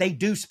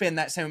do spend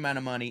that same amount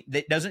of money.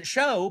 That doesn't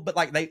show, but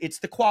like it's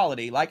the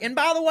quality. Like, and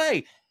by the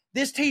way,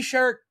 this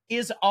t-shirt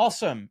is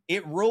awesome.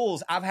 It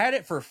rules. I've had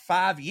it for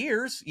 5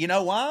 years. You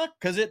know why?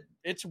 Because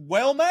it's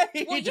well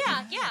made. Well,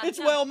 yeah. It's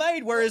well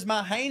made. Whereas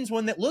my Hanes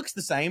one that looks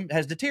the same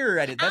has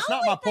deteriorated. That's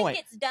not my point.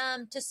 I think it's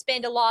dumb to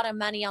spend a lot of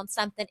money on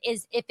something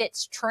is if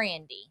it's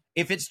trendy.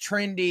 If it's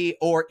trendy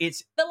or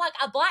it's... But like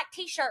a black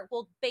t-shirt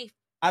will be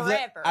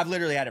forever. I've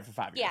literally had it for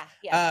 5 years.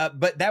 Yeah.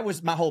 But that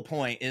was my whole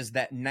point is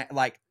that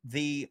like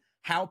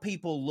how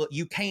people look,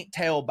 you can't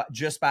tell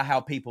just by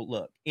how people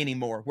look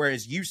anymore.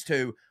 Whereas used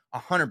to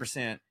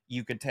 100%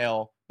 you could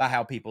tell by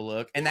how people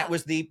look. And that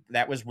was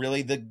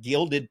really the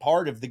gilded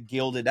part of the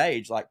Gilded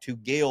Age, like to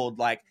gild,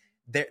 like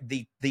not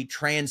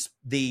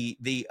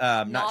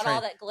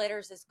all that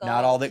glitters is gold.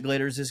 Not all that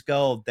glitters is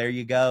gold. There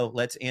you go.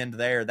 Let's end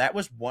there. That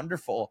was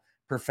wonderful,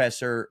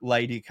 Professor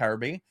Lady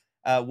Kirby.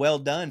 Well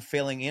done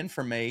filling in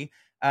for me.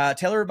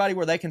 Tell everybody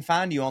where they can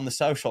find you on the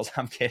socials.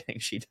 I'm kidding.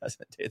 She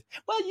doesn't do that.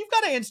 Well, you've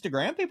got an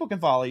Instagram. People can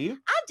follow you.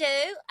 I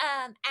do.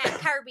 At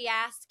Kirby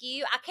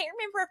Askew. I can't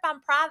remember if I'm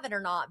private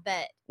or not,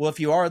 but. Well, if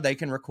you are, they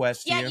can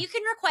request you. Yeah, you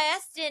can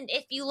request. And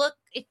if you look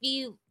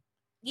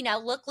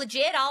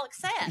legit, I'll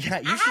accept.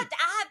 Yeah, I have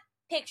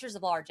pictures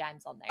of Laura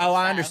James on there. Oh, so.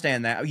 I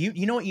understand that.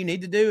 You know what you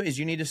need to do is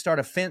you need to start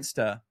a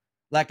Finsta.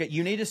 Like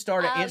you need to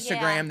start an Instagram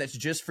yeah. that's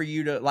just for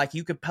you to like.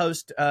 You could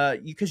post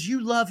because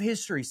you love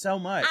history so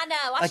much. I know.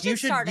 You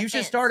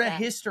should start a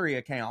history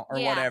account or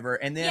whatever,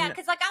 and then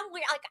because like I'm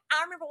weird. Like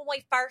I remember when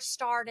we first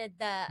started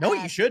the. Know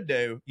what you should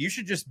do? You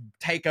should just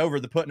take over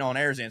the Putting on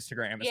Airs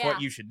Instagram. It's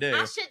what you should do.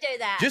 I should do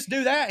that. Just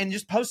do that and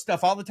just post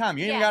stuff all the time.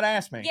 You ain't even got to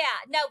ask me. Yeah,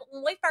 no.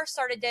 When we first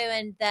started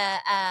doing the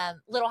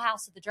Little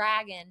House of the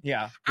Dragon.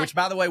 Yeah, which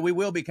by the way, we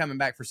will be coming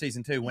back for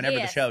season 2 whenever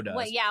the show does.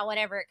 Well, yeah,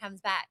 whenever it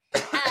comes back.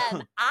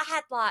 I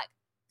had like.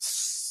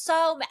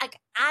 So like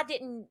I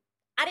didn't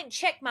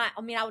check I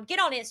would get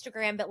on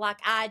Instagram, but like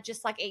I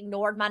just like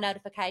ignored my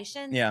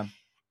notifications. Yeah.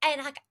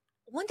 And like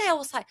one day I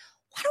was like,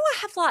 why do I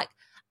have like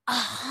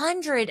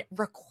 100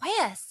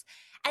 requests?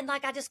 And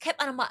like I just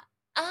kept and I'm like,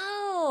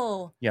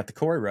 oh. You got the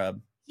Corey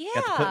rub. Yeah.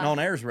 Got the Putting on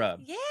Airs rub.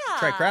 Yeah.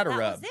 Trey Crowder that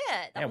rub. Was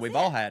it. That was we've it.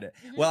 all had it.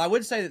 Mm-hmm. Well, I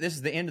would say that this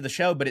is the end of the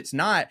show, but it's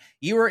not.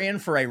 You are in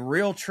for a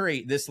real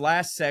treat. This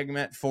last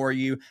segment for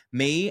you,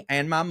 me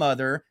and my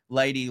mother,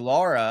 Lady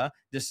Laura,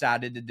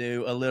 decided to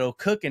do a little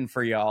cooking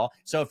for y'all.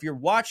 So if you're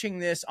watching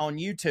this on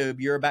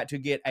YouTube, you're about to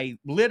get a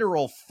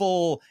literal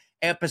full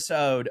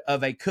episode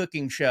of a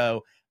cooking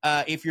show.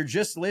 If you're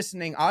just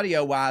listening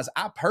audio wise,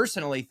 I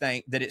personally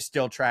think that it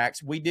still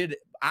tracks.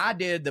 I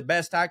did the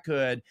best I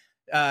could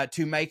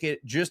to make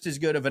it just as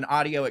good of an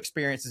audio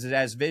experience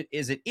as it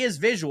is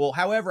visual.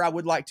 However, I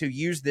would like to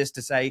use this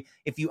to say,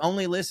 if you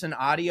only listen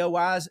audio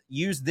wise,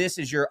 use this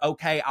as your,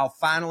 okay, I'll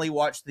finally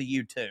watch the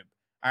YouTube.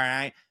 All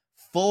right.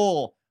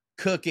 Full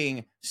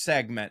cooking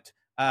segment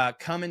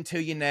coming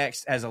to you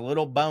next as a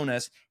little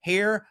bonus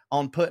here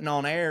on Putting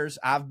on Airs.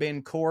 I've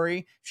been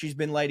Corey. She's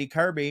been Lady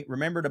Kirby.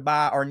 Remember to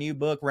buy our new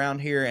book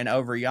Round Here and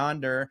Over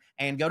Yonder,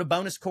 and go to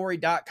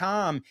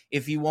bonuscorey.com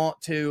if you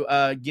want to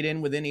get in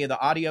with any of the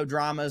audio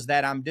dramas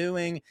that I'm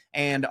doing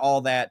and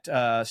all that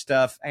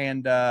stuff.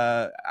 And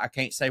I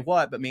can't say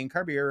what, but me and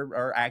Kirby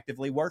are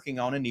actively working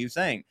on a new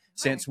thing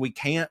since we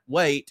can't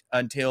wait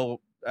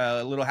until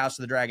Little House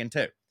of the Dragon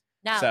 2.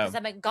 No,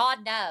 because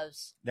God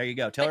knows. There you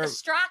go. Tell her the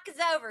strike is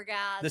over,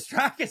 guys. The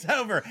strike is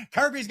over.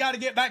 Kirby's got to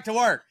get back to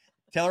work.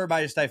 Tell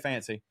everybody to stay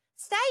fancy.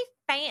 Stay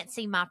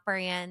fancy, my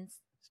friends.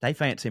 Stay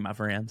fancy, my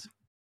friends.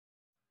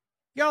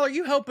 Y'all, are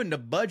you hoping to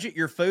budget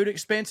your food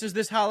expenses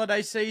this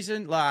holiday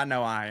season? Well, I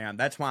know I am.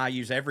 That's why I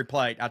use Every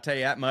Plate. I'll tell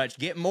you that much.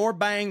 Get more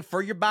bang for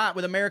your buck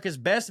with America's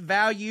best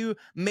value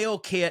meal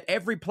kit.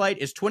 Every Plate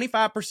is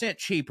 25%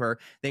 cheaper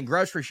than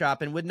grocery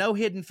shopping with no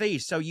hidden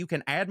fees, so you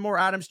can add more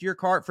items to your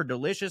cart for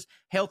delicious,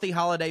 healthy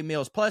holiday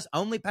meals. Plus,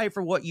 only pay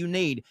for what you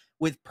need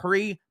with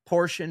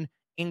pre-portioned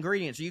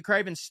ingredients. Are you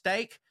craving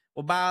steak?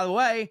 Well, by the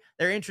way,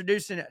 they're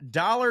introducing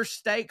Dollar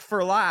Steak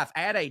for Life.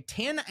 Add a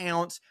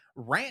 10-ounce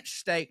ranch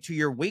steak to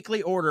your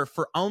weekly order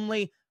for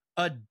only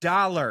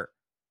 $1.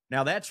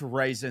 Now, that's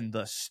raising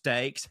the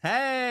stakes.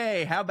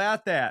 Hey, how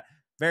about that?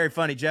 Very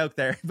funny joke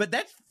there. But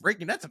that's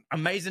an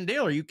amazing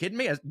deal. Are you kidding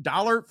me?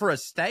 $1 for a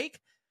steak?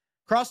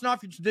 Crossing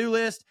off your to-do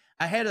list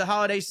ahead of the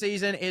holiday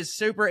season is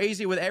super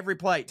easy with Every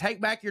Plate. Take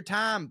back your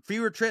time,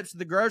 fewer trips to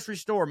the grocery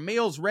store,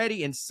 meals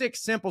ready in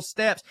 6 simple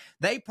steps.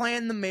 They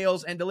plan the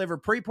meals and deliver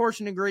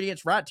pre-portioned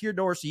ingredients right to your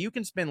door so you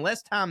can spend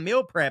less time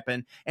meal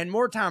prepping and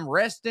more time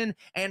resting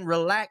and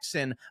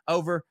relaxing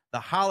over the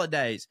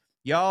holidays.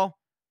 Y'all,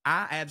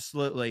 I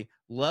absolutely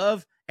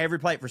love Every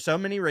Plate for so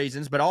many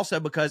reasons, but also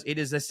because it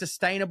is a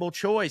sustainable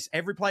choice.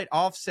 Every Plate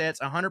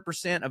offsets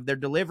 100% of their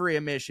delivery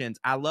emissions.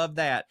 I love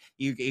that.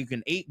 You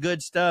can eat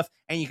good stuff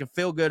and you can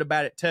feel good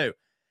about it too.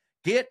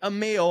 Get a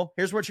meal.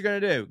 Here's what you're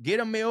going to do. Get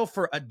a meal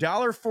for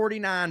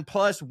 $1.49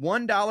 plus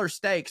 $1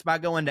 steaks by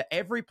going to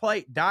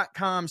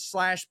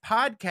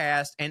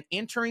everyplate.com/podcast and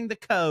entering the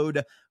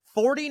code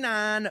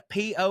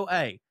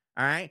 49POA.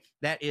 All right.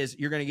 That is,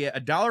 you're going to get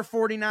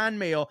 $1.49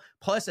 meal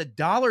plus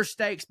 $1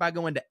 steaks by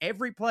going to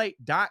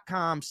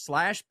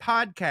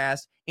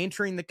everyplate.com/podcast,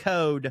 entering the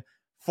code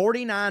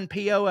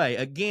 49POA.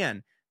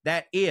 Again,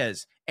 that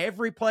is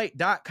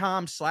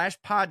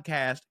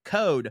everyplate.com/podcast,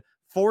 code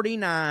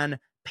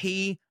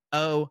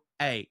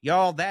 49POA.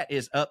 Y'all, that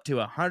is up to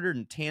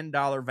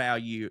 $110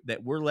 value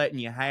that we're letting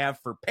you have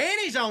for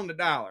pennies on the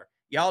dollar.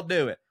 Y'all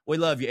do it. We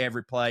love you,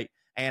 Every Plate.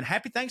 And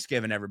happy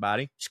Thanksgiving,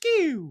 everybody.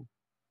 Skew.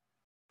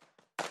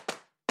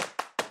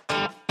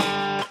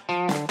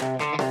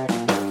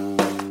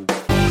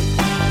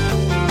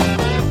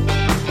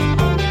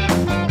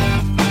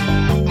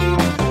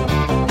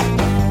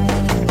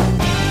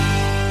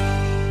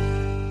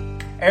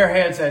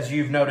 Airheads, as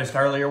you've noticed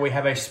earlier, we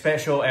have a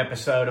special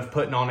episode of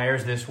Putting on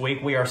Airs this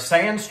week. We are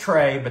sans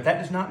Trey, but that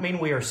does not mean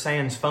we are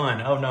sans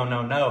fun. Oh, no,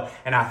 no, no.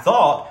 And I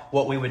thought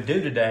what we would do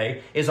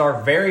today is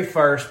our very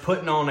first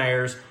Putting on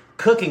Airs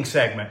cooking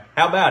segment.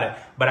 How about it?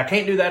 But I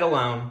can't do that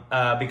alone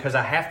because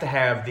I have to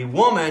have the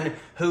woman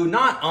who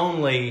not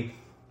only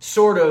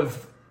sort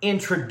of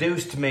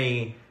introduced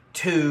me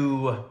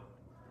to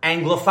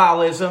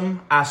Anglophilism,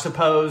 I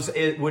suppose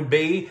it would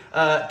be,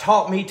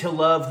 taught me to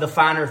love the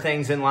finer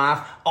things in life,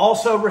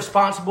 also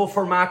responsible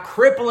for my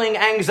crippling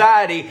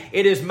anxiety.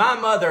 It is my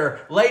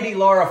mother, Lady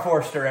Laura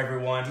Forster,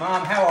 everyone.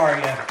 Mom, how are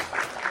you?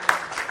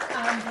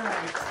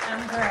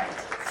 I'm great.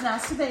 It's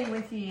nice to be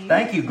with you.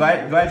 Thank you.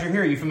 Glad you're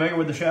here. Are you familiar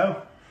with the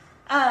show?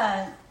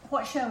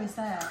 What show is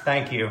that?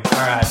 Thank you. All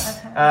right.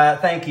 Okay.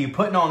 Thank you.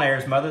 Putting on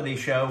Air's Mother Thee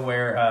show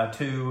where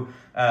two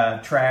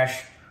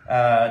trash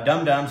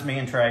dum-dums, me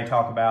and Trey,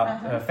 talk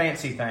about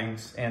fancy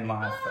things in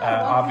life.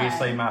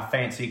 Obviously, my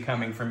fancy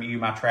coming from you,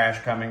 my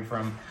trash coming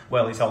from,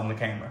 well, he's holding the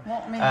camera.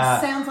 Well, I mean,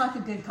 it sounds like a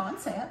good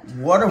concept.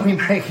 What are we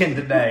making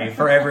today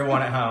for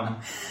everyone at home?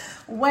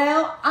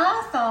 Well,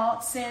 I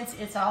thought since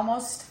it's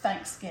almost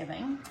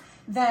Thanksgiving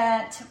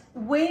that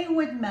we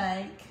would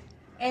make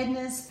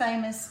Edna's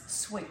famous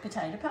sweet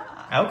potato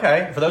pie.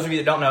 Okay. For those of you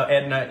that don't know,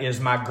 Edna is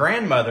my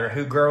grandmother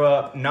who grew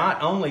up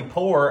not only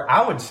poor,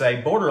 I would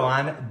say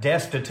borderline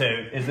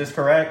destitute. Is this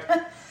correct?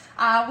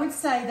 I would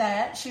say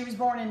that. She was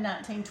born in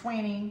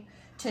 1920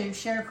 to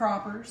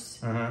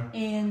sharecroppers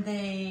in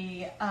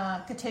the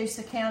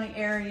Catoosa County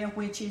area,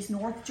 which is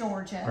North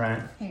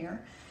Georgia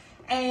here.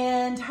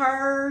 And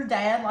her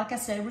dad, like I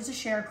said, was a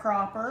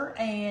sharecropper,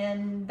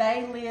 and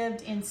they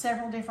lived in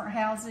several different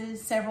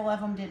houses. Several of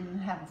them didn't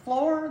have a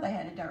floor. They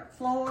had a dirt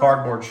floor.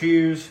 Cardboard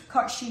shoes.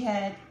 She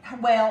had,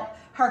 well,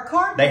 her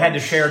cardboard... They had to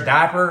share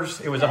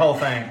diapers. It was a whole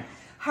thing.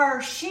 Her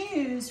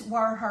shoes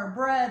were her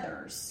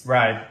brother's.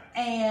 Right.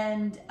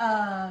 And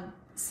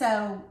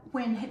so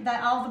when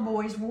all the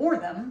boys wore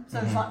them, so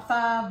there's like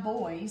 5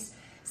 boys...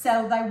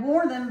 So they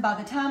wore them.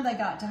 By the time they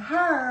got to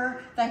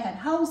her, they had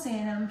holes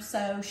in them.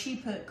 So she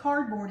put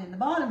cardboard in the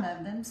bottom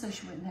of them so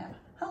she wouldn't have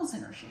holes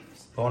in her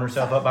shoes. Pulling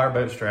herself up by her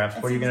bootstraps.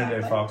 What are you going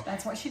to do, folks?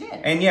 That's what she did.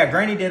 And yeah,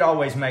 Granny did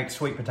always make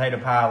sweet potato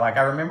pie. Like,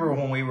 I remember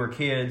when we were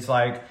kids,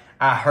 like,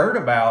 I heard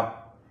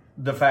about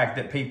the fact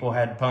that people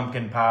had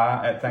pumpkin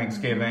pie at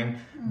Thanksgiving,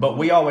 but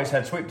we always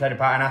had sweet potato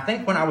pie. And I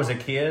think when I was a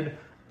kid,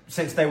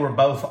 since they were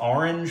both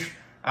orange,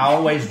 I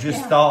always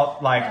just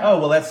thought, like, oh,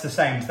 well, that's the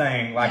same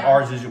thing. Like,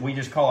 ours is, we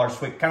just call our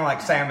sweet, kind of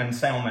like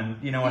salmon,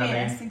 you know what I mean?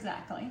 Yes,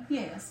 exactly.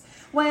 Yes.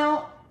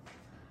 Well,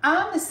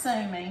 I'm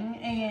assuming,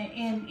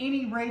 in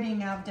any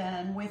reading I've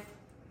done with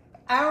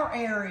our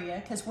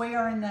area, because we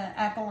are in the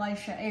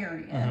Appalachia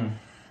area,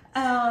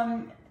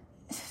 salmon,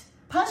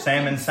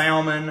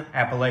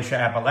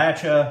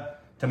 Appalachia,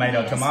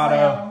 tomato.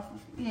 Well,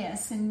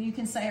 yes, and you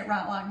can say it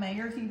right like me,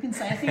 or you can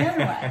say it the other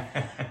way.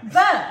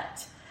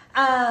 But,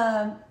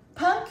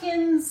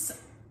 pumpkins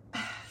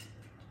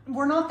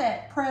were not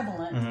that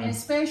prevalent,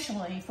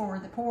 especially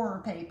for the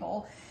poorer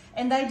people,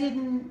 and they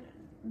didn't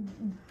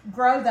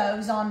grow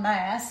those en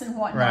masse and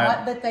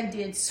whatnot, but they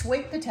did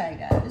sweet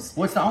potatoes.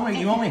 What's the only,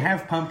 you only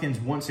have pumpkins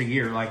once a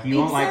year. Like, you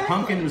don't, like,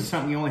 pumpkin was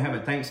something you only have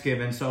at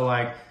Thanksgiving, so,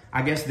 like,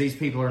 I guess these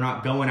people are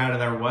not going out of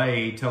their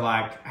way to,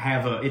 like,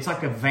 have it's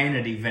like a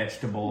vanity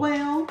vegetable.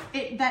 Well,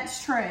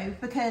 that's true,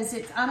 because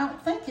I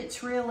don't think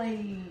it's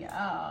really...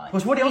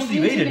 Because what else do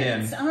you eat it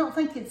in? I don't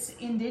think it's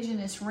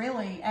indigenous,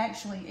 really,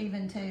 actually,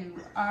 even to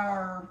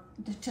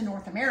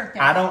North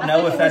America. I don't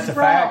know if that's a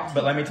fact,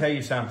 but let me tell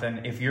you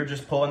something. If you're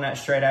just pulling that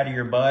straight out of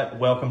your butt,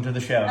 welcome to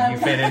the show. Okay. You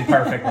fit in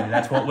perfectly.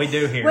 That's what we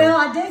do here. Well,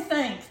 I do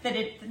think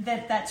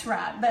that's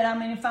right, but, I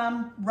mean, if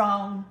I'm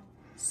wrong...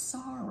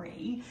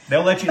 Sorry.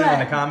 They'll let you know in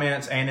the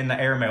comments and in the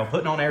airmail.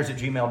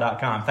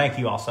 PuttingOnAirs@gmail.com. Thank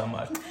you all so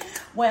much.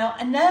 Well,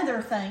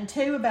 another thing,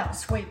 too, about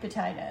sweet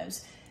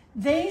potatoes.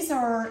 These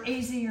are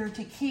easier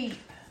to keep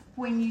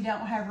when you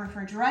don't have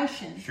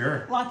refrigeration.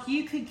 Sure. Like,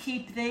 you could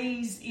keep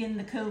these in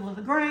the cool of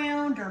the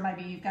ground, or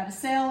maybe you've got a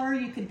cellar.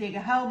 You could dig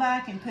a hole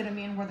back and put them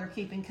in where they're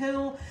keeping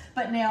cool.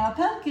 But now a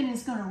pumpkin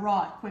is going to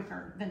rot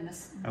quicker than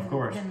this. Of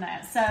course. Than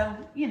that. So,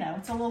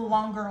 it's a little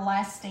longer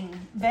lasting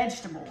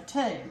vegetable,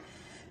 too.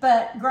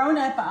 But growing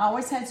up, I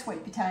always had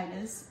sweet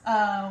potatoes.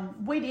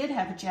 We did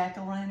have a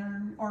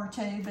jack-o'-lantern or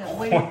two, but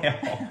we... Well,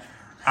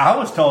 I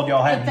was told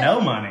y'all had no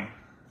money.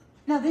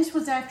 No, this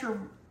was after we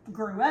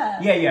grew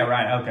up. Yeah,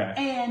 right,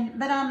 okay.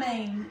 But I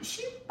mean,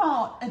 she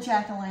bought a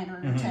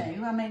jack-o'-lantern or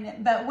two. I mean,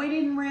 but we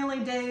didn't really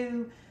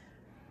do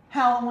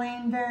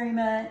Halloween very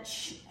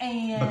much.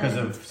 And because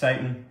of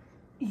Satan?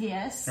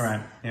 Yes.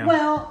 Right, yeah.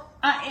 Well,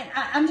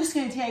 I'm just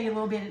going to tell you a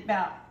little bit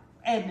about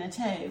Edna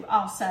too.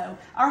 Also,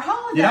 our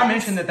holidays. Did I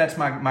mention that's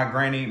my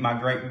granny, my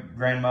great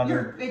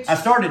grandmother? I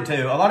started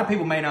to. A lot of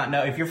people may not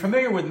know. If you're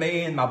familiar with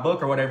me and my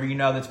book or whatever, you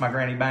know that's my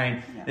Granny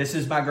Bain. Yeah. This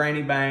is my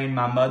Granny Bain.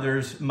 My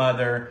mother's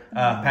mother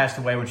passed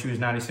away when she was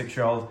 96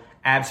 years old.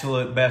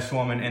 Absolute best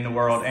woman in the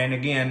world, and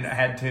again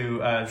had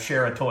to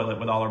share a toilet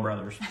with all her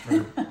brothers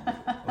for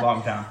a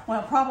long time.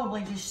 Well,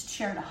 probably just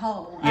shared a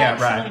hole. Yeah,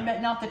 actually,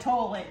 but not the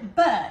toilet.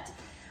 But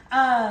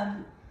holidays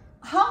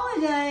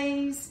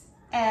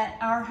at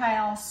our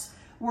house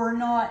were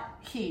not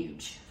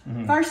huge.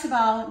 First of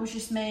all, it was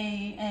just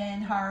me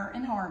and her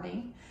and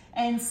Harvey.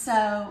 And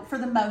so, for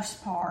the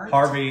most part...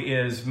 Harvey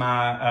is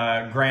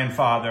my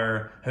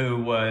grandfather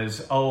who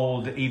was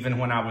old even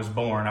when I was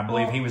born. I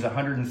believe he was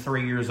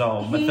 103 years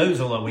old.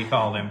 Methuselah, we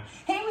called him.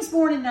 He was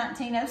born in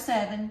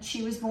 1907.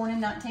 She was born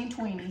in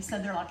 1920. So,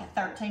 they're like a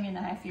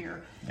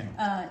 13-and-a-half-year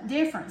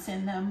difference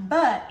in them.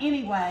 But,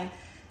 anyway,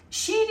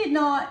 she did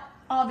not...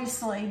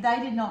 Obviously,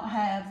 they did not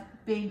have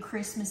big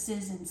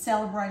Christmases and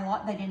celebrate a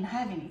lot, they didn't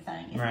have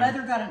anything. If Right.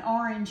 Mother got an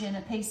orange and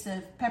a piece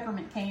of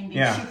peppermint candy,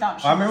 Yeah. she thought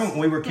she I was remember when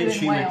we were kids,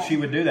 doing well. she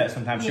would do that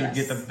sometimes. She would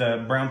get Yes.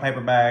 the brown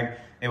paper bag.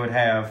 It would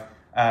have,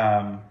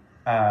 not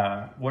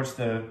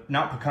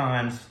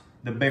pecans,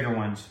 the bigger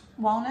ones.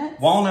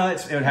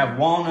 Walnuts. It would have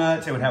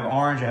walnuts. It would have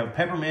orange. It would have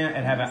peppermint. It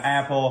would have an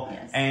apple.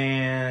 Yes.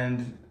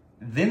 And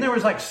then there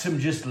was like some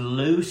just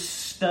loose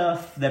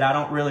stuff that I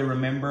don't really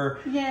remember.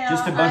 Yeah,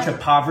 just a bunch of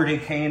poverty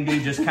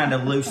candy, just kind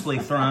of loosely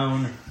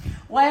thrown.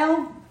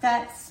 Well,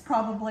 that's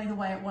probably the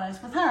way it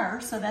was with her,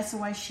 so that's the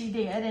way she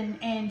did.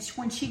 And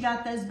when she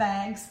got those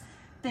bags,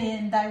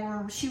 then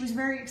she was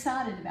very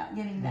excited about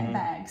getting that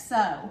bag.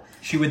 So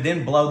She would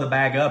then blow the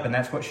bag up, and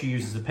that's what she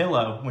used as a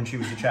pillow when she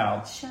was a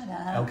child. shut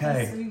up.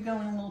 Okay. So you're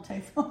going a little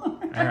too far. All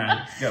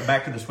right, go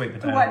back to the sweet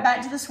potato. Right,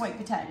 back to the sweet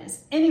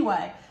potatoes.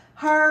 Anyway,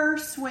 her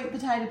sweet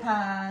potato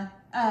pie,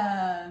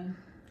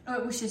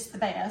 it was just the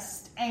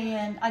best.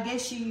 And I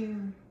guess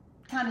you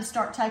kind of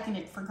start taking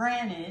it for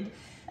granted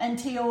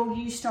until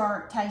you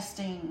start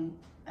tasting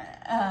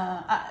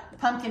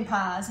pumpkin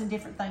pies and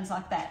different things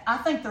like that. I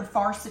think they're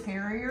far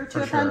superior to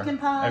For a sure. pumpkin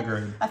pie.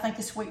 Agreed. I think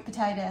a sweet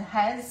potato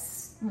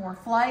has more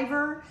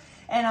flavor.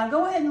 And I'll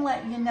go ahead and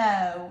let you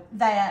know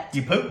that...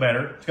 You poop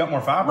better. It's got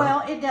more fiber.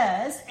 Well, it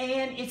does.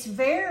 And it's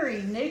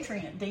very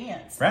nutrient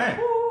dense. Right.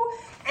 Ooh.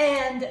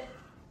 And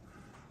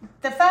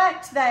the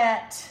fact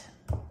that,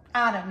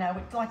 I don't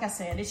know, like I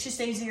said, it's just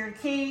easier to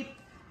keep.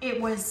 It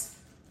was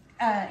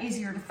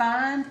easier to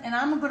find. And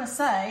I'm going to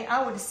say,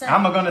 I would say...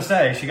 I'm going to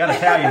say, she got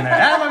Italian there.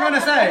 I'm going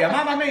to say,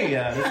 mamma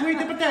mia, the sweet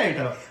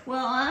potato.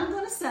 Well, I'm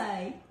going to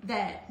say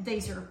that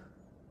these are,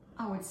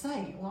 I would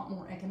say, a lot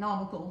more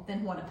economical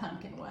than what a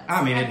pumpkin was.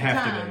 I mean, it'd at the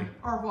have to time, be.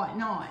 Or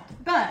whatnot.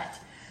 But...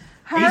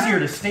 Easier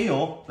to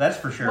steal, that's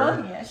for sure.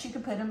 Well, yes, you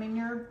could put them in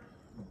your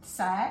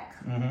sack,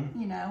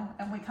 you know,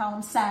 and we call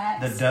them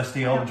sacks. The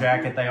dusty old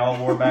jacket they all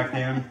wore back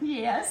then.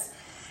 Yes.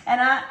 And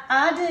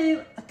I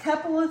do a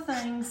couple of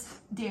things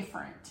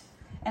different.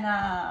 And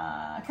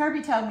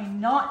Kirby told me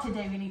not to do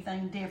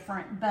anything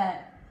different, but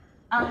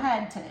I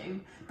had to,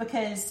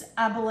 because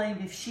I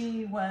believe if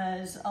she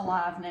was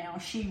alive now,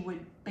 she would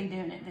be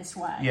doing it this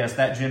way. Yes,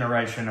 that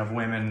generation of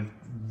women,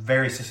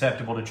 very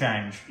susceptible to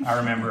change. I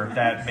remember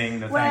that being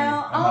the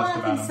Well, thing all most I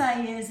about can them.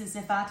 say is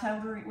if I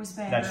told her it was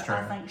better, That's true.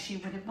 I think she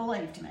would have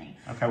believed me.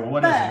 Okay, well,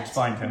 what is it?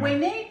 Explain to We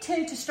me.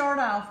 need to start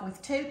off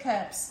with 2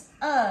 cups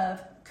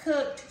of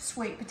cooked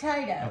sweet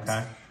potatoes.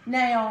 Okay.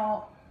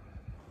 Now,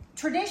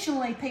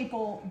 traditionally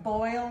people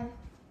boil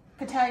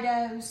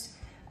potatoes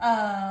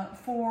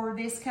for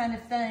this kind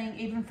of thing,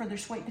 even for their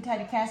sweet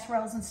potato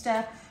casseroles and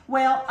stuff.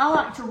 Well, I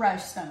like to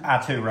roast them. I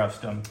too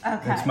roast them.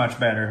 Okay. It's much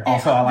better. And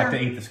Also, I like to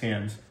they're- eat the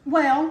skins.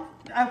 Well,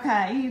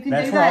 okay, you can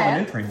That's do where that. all the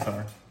nutrients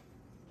are.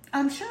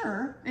 I'm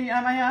sure. I mean,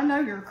 I know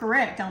you're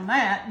correct on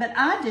that, but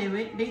I do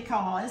it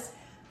because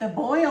the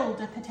boiled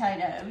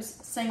potatoes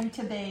seem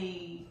to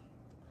be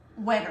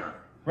wetter.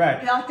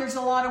 Right. Like there's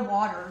a lot of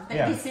water that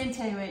Yeah. gets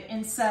into it,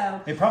 and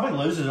so It probably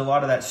loses a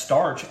lot of that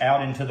starch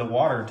out into the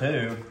water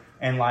too,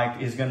 and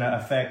like is going to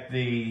affect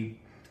the,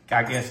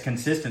 I guess,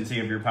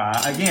 consistency of your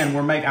pie. Again,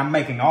 I'm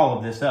making all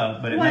of this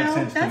up, but it makes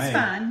sense to me. that's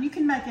fine. You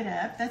can make it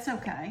up. That's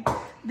okay.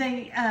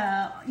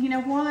 You know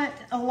what?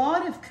 A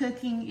lot of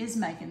cooking is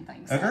making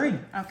things up. Agreed.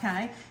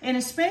 Okay, and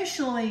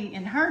especially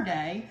in her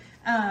day,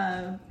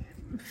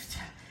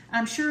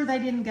 I'm sure they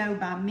didn't go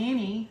by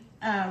many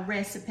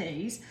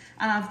recipes.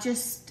 I've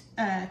just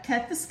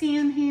cut the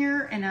skin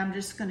here, and I'm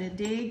just going to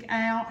dig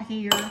out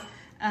here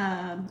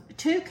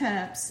 2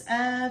 cups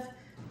of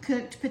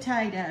cooked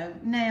potato.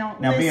 Now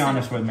Now, be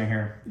honest with me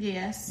here.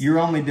 Yes. You're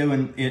only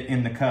doing it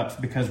in the cups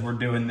because we're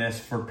doing this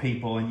for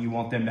people and you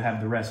want them to have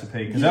the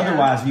recipe. Because Yeah.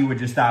 otherwise you would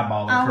just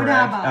eyeball it, I would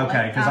correct? eyeball it.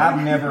 Okay, because I I've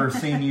would. never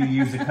seen you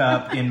use a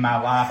cup in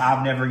my life.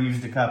 I've never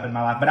used a cup in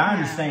my life. But I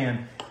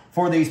understand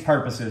for these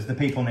purposes, the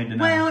people need to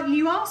know. Well,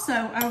 you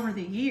also, over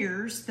the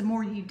years, the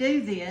more you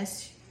do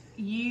this,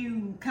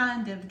 you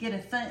kind of get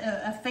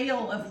a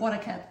feel of what a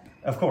cup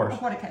Of course.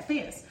 what a cup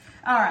is.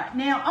 All right.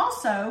 Now,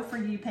 also for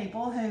you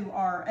people who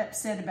are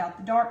upset about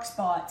the dark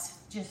spots,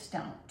 just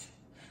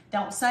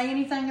don't say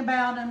anything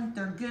about them.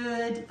 They're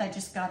good. They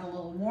just got a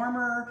little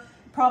warmer.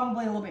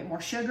 Probably a little bit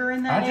more sugar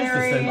in that I just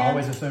area.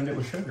 always assumed it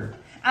was sugar.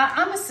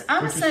 I'm Which is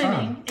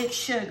assuming fine. it's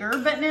sugar,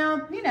 but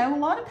now, you know, a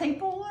lot of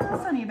people are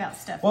funny about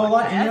stuff Well,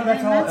 like that. you know, that's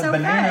and all. that's A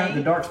banana, okay.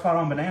 the dark spot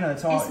on banana,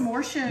 that's all. It's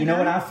more sugar. You know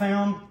what I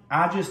found?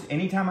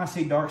 Anytime I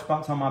see dark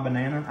spots on my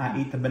banana, I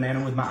eat the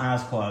banana with my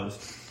eyes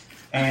closed.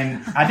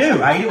 And I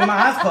do. I eat it with my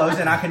eyes closed,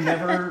 and I can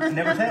never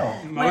tell.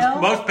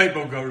 Most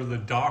people go to the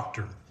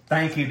doctor.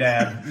 Thank you,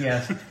 Dad.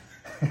 Yes.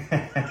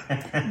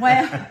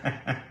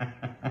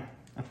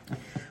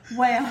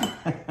 Well,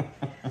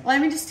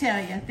 let me just tell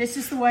you, this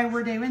is the way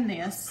we're doing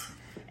this.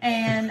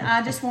 And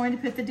I just wanted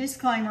to put the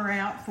disclaimer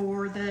out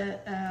for the,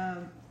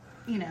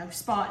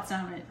 spots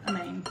on it. I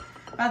mean,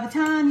 by the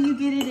time you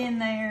get it in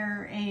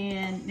there,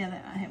 and now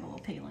that I have a little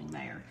peeling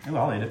there. Oh,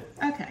 I'll eat it.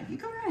 Okay, you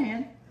go right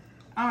ahead.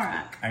 All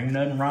right. Ain't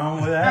nothing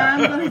wrong with that.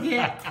 I'm going to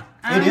get...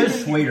 It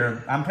is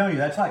sweeter. I'm telling you,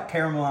 that's like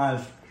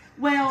caramelized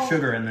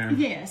sugar in there.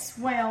 Yes.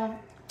 Well,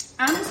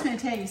 I'm just going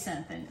to tell you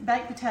something.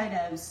 Baked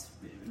potatoes,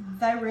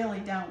 they really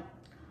don't.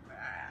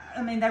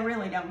 I mean, they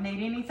really don't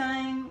need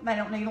anything. They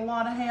don't need a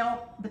lot of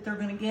help, but they're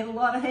going to get a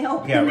lot of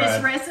help in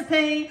this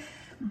recipe.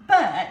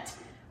 But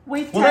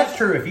well, that's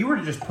true. If you were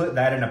to just put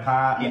that in a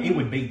pie, it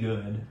would be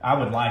good. I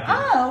would like it.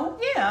 Oh,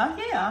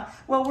 yeah.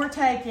 Well, we're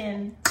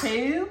taking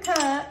 2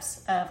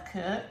 cups of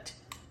cooked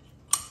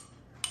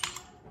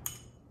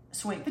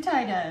sweet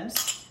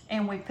potatoes,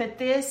 and we put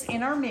this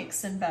in our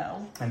mixing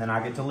bowl. And then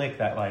I get to lick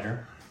that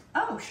later.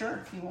 Oh, sure,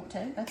 if you want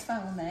to. That's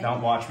fine with me.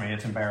 Don't watch me.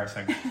 It's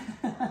embarrassing.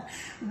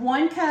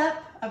 1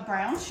 cup of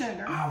brown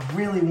sugar. I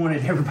really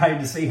wanted everybody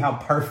to see how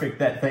perfect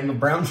that thing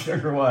of brown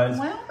sugar was.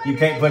 Well, you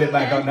can't put it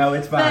back on. No,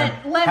 it's fine.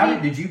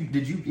 But did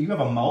you have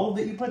a mold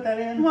that you put that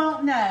in?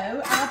 Well,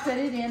 no. I put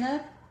it in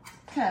a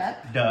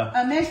cup. Duh.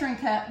 A measuring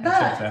cup.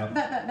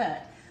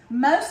 But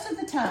most of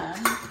the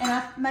time,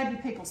 and maybe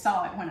people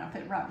saw it when I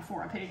put it right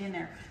before I put it in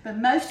there, but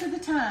most of the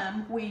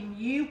time when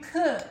you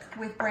cook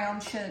with brown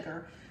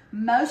sugar,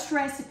 most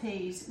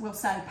recipes will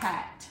say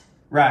packed.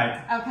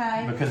 Right.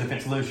 Okay. Because if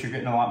it's loose, you're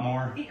getting a lot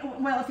more.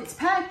 Well, if it's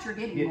packed, you're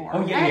getting more.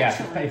 Oh, yeah.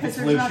 If it's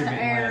loose, you're getting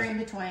air less. in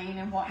between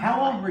and whatnot.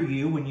 How old were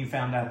you when you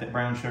found out that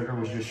brown sugar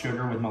was just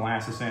sugar with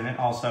molasses in it?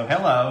 Also,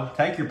 hello,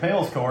 take your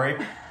pills,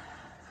 Corey.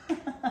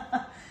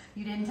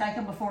 You didn't take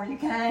them before you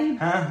came?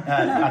 Huh?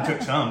 I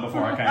took some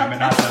before I came, but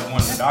not the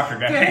ones the doctor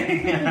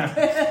gave me.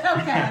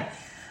 Okay.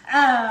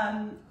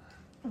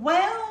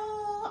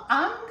 Well,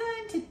 I'm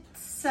going to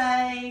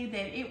say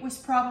that it was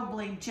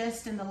probably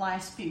just in the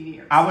last few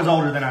years. I was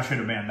older than I should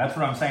have been. That's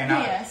what I'm saying.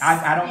 Yes.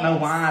 I don't know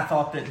why I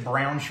thought that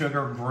brown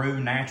sugar grew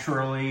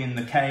naturally in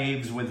the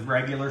caves with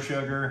regular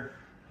sugar,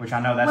 which I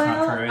know that's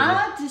not true either.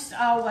 I just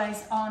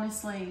always,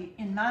 honestly,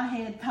 in my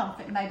head, thought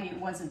that maybe it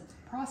wasn't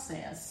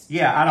processed.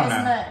 Yeah, I don't know.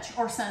 As much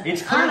or something.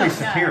 It's clearly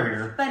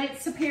superior. But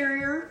it's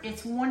superior.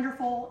 It's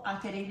wonderful. I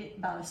could eat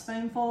it by the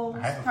spoonfuls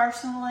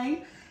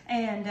personally.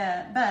 And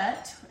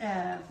but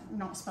we're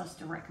not supposed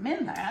to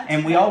recommend that.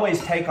 And we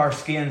always take our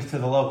skins to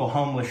the local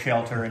homeless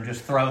shelter and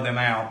just throw them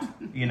out.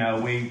 You know,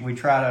 we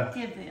try to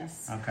give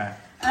this. Okay.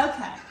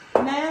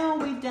 Now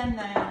we've done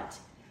that,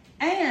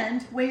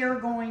 and we are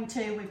going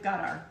to. We've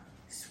got our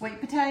sweet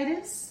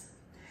potatoes.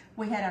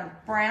 We had our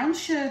brown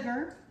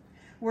sugar.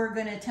 We're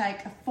going to take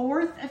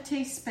 1/4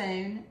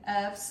 teaspoon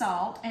of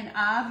salt, and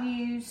I've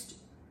used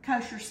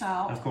kosher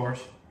salt. Of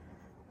course.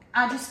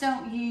 I just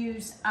don't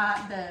use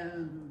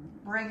the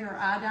regular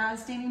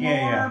iodized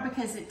anymore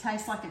because it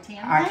tastes like a tin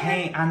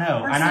can. I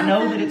know. And I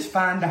know that it's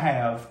fine to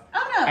have.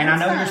 Oh, no. And I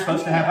know you're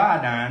supposed to have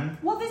iodine.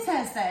 Well, this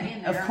has that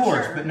in there. Of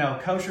course, sure. But no,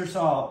 kosher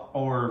salt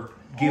or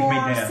give me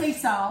death. Or sea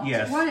salt.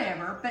 Yes.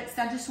 Whatever. But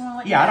I just want to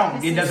let you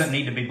know. It doesn't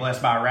need to be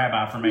blessed by a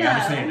rabbi for me. No, I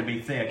just need it to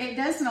be thick. It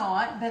does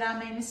not, but I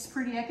mean, this is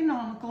pretty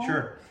economical.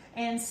 Sure.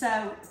 And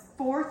so,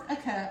 1/4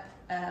 cup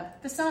of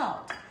the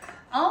salt.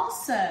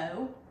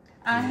 Also,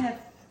 I have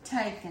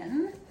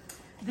taken,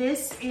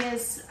 this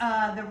is,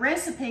 the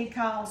recipe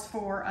calls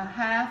for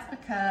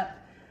 1/2 cup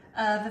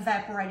of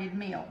evaporated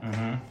milk.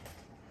 Mm-hmm.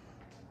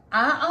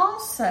 I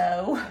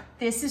also,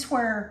 this is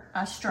where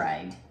I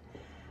strayed,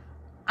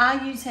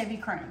 I use heavy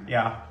cream.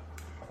 Yeah.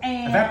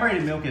 And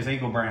evaporated milk is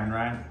Eagle brand,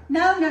 right?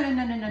 No.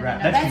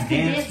 Right. That's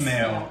condensed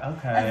milk.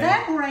 Okay.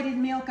 Evaporated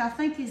milk, I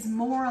think, is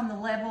more on the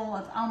level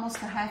of almost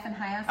a half and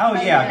half. Oh,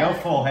 yeah. Go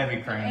full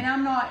heavy cream. And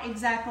I'm not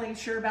exactly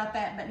sure about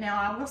that, but now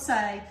I will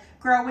say,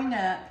 growing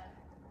up,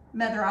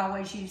 Mother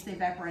always used the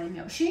evaporated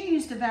milk. She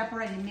used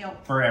evaporated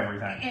milk for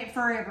everything.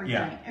 For everything.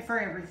 Yeah. For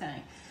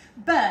everything.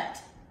 But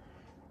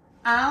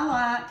I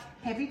like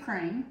heavy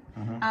cream.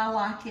 Mm-hmm. I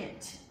like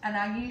it. And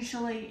I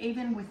usually,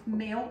 even with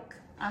milk,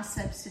 I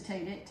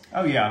substitute it.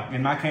 Oh, yeah.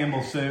 In my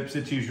Campbell's soups,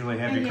 it's usually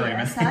heavy cream.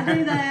 Yes, I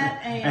do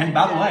that. And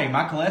by the way,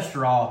 my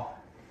cholesterol,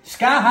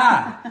 sky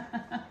high.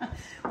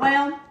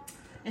 Well,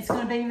 it's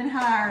going to be even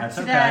higher That's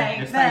today.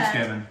 Okay. It's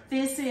Thanksgiving.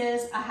 This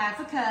is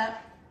 1/2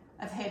 cup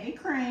of heavy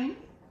cream.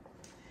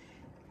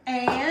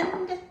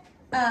 And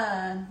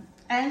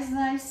as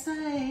they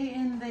say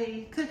in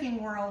the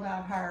cooking world,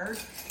 I've heard,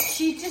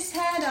 she just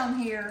had on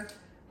here,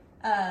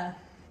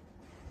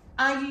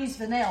 I use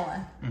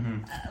vanilla.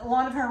 Mm-hmm. A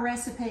lot of her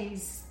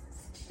recipes,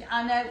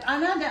 I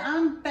know that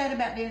I'm bad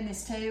about doing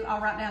this too. I'll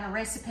write down a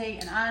recipe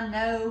and I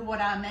know what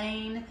I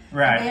mean.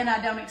 Right. And then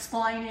I don't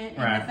explain it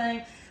or right.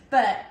 anything.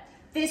 But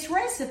this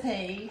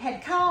recipe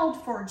had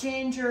called for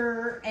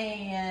ginger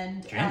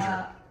and...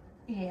 Ginger?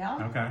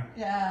 Yeah.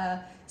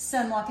 Okay.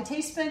 Some, like a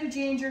teaspoon of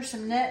ginger,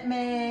 some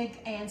nutmeg,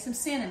 and some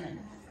cinnamon.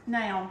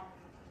 Now,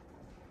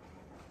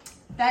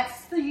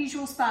 that's the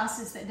usual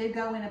spices that do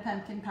go in a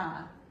pumpkin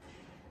pie.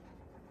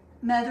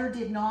 Mother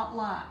did not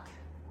like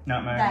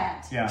nutmeg.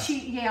 That. Yeah.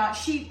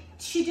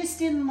 She just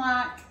didn't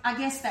like, I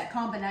guess, that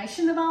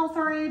combination of all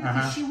three,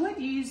 because she would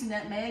use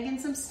nutmeg and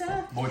some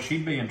stuff. Boy,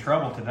 she'd be in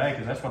trouble today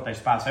because that's what they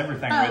spice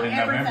everything with in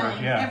November.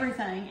 Yeah,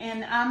 everything.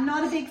 And I'm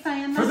not a big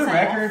fan For myself. the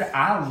record,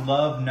 I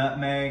love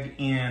nutmeg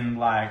in,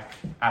 like,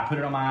 I put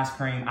it on my ice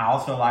cream. I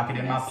also like it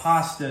in my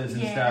pastas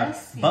and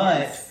stuff.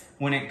 But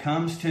when it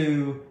comes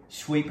to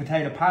sweet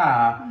potato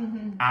pie,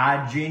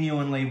 I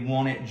genuinely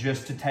want it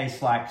just to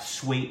taste like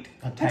sweet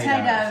potatoes.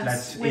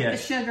 That's with it. the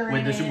sugar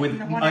with in it with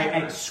and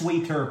whatever.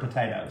 Sweeter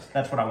potatoes.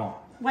 That's what I want.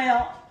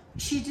 Well,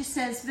 she just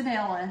says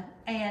vanilla,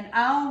 and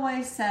I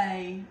always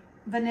say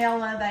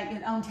vanilla.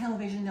 On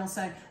television they'll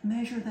say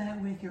measure that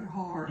with your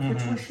heart,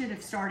 which we should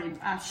have started.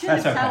 I should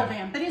have told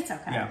them, but it's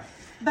okay. Yeah.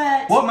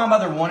 But what my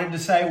mother wanted to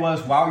say was,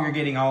 while you're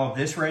getting all of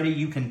this ready,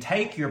 you can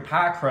take your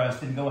pie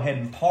crust and go ahead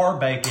and par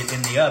bake it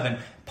in the oven.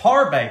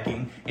 Par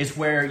baking is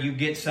where you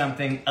get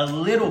something a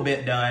little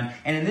bit done.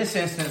 And in this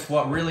instance,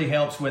 what really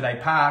helps with a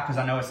pie, because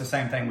I know it's the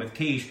same thing with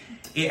quiche,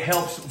 it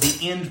helps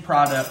the end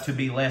product to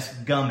be less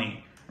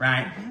gummy,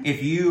 right?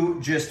 If you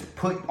just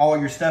put all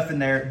your stuff in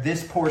there,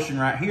 this portion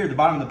right here, the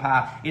bottom of the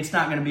pie, it's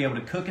not going to be able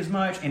to cook as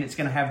much, and it's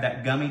going to have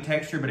that gummy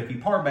texture. But if you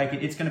par bake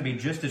it, it's going to be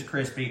just as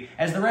crispy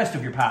as the rest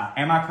of your pie.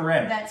 Am I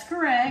correct? that's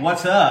correct.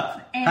 What's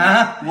up?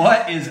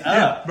 What is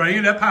up? Bring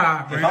it up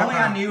high. If only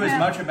I knew as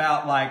much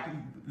about like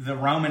the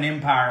Roman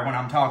Empire when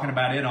I'm talking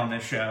about it on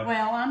this show.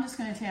 Well, I'm just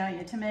going to tell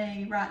you, to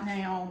me, right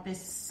now,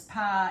 this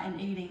pie and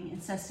eating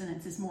and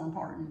sustenance is more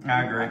important than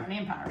I the agree. Roman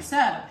Empire.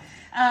 So,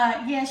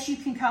 yes, you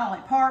can call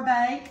it par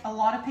bake. A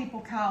lot of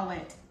people call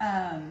it,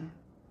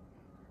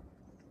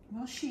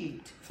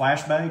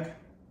 Flash bake?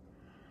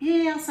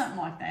 Yeah, something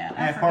like that.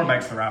 I Par forget.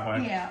 bake's the right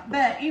way. Yeah,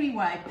 but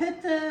anyway,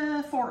 put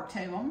the fork to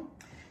them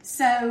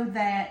so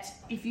that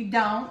if you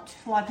don't,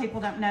 a lot of people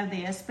don't know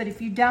this, but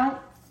if you don't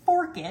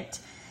fork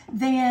it,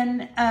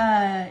 then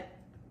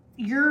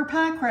your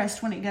pie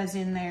crust, when it goes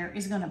in there,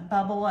 is going to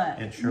bubble up.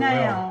 It sure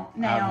will.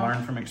 will. I've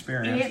learned from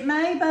experience. It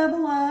may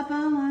bubble up a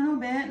little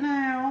bit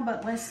now,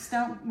 but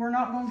we're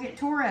not going to get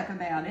tore up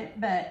about it.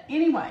 But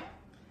anyway,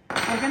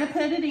 we're going to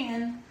put it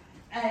in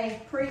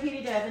a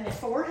preheated oven at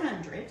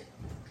 400.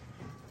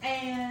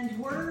 And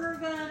we're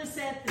going to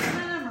set the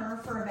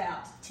timer for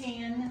about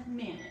 10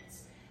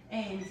 minutes.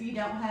 And if you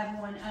don't have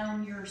one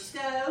on your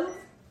stove,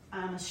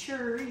 I'm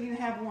sure you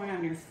have one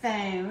on your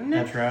phone.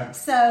 That's right.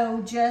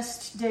 So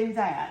just do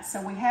that.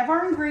 So we have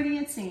our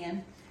ingredients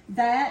in.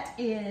 That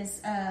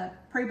is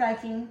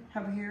pre-baking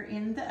over here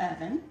in the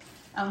oven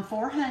on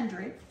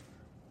 400,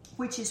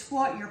 which is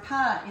what your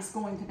pie is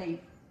going to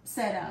be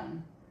set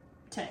on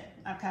to.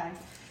 Okay.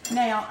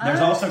 Now,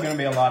 there's also going to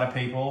be a lot of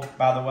people,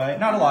 by the way,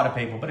 not a lot of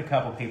people, but a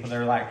couple people that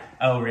are like,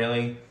 oh,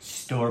 really?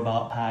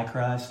 Store-bought pie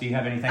crust? Do you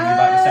have anything you'd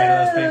like to say to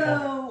those people?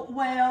 Oh,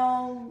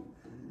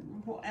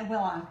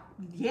 well,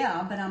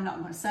 yeah, but I'm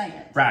not going to say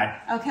it. Right.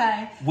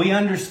 Okay. We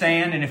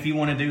understand, and if you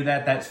want to do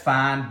that, that's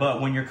fine.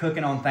 But when you're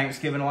cooking on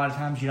Thanksgiving, a lot of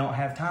times you don't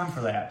have time for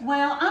that.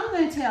 Well, I'm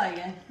going to tell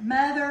you,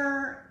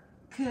 Mother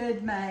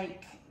could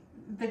make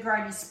the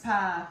greatest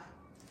pie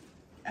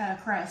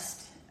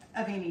crust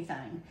of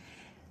anything.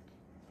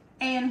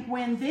 And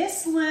when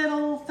this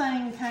little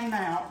thing came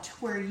out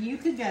where you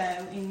could go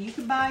and you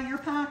could buy your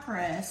pie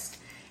crust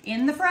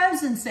in the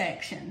frozen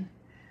section,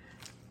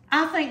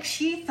 I think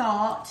she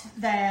thought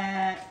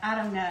that, I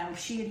don't know,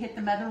 she had hit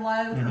the mother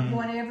lode or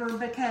whatever,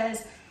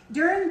 because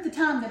during the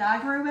time that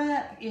I grew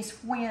up is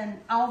when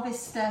all this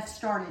stuff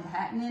started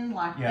happening,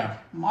 like the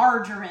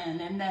margarine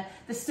and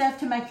the stuff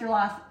to make your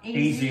life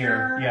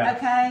easier.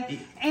 Okay?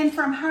 And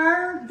from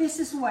her, this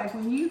is the way,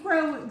 when you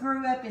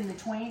grew up in the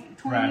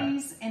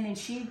 20s, and then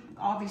she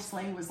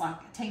obviously was like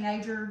a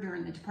teenager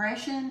during the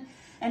Depression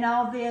and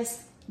all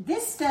this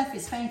stuff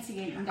is fancy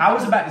eating. I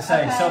was about to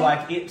say,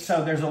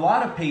 so there's a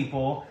lot of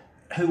people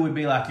who would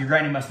be like, your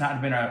granny must not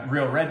have been a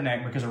real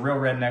redneck, because a real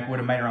redneck would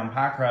have made her own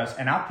pie crust.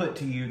 And I'll put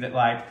to you that,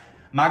 like,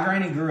 my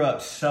granny grew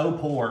up so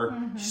poor,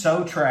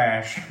 so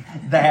trash,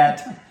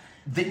 that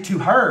to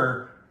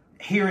her,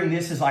 hearing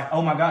this is like,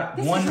 oh my God,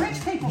 this is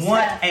rich people's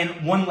stuff.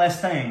 And one less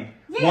thing.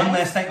 Yes. One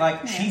less thing.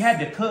 Like, she had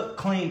to cook,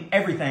 clean,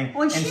 everything.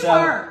 Well, she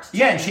worked.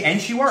 Yeah,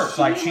 and she worked.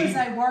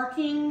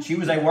 She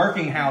was a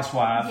working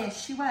housewife.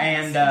 Yes, she was.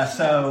 And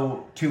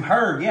so to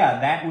her,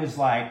 that was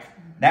like,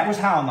 that was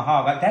high on the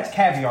hog. Like, that's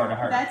caviar to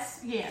her.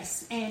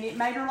 Yes. And it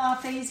made her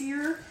life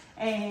easier.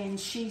 And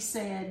she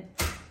said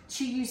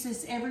she used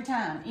this every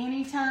time.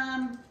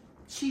 Anytime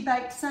she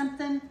baked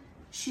something,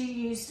 she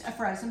used a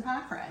frozen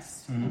pie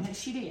crust. And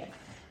she did.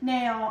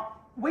 Now,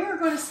 we're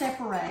going to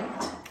separate.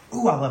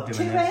 Ooh, I love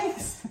doing two this.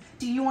 eggs.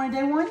 Do you want to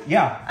do one?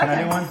 Yeah. Can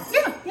I do one?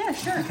 Yeah,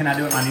 sure. Can I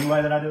do it my new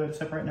way that I do it,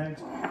 separating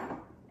eggs?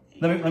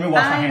 Let me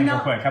wash my hands real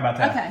quick. How about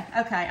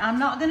that? Okay. I'm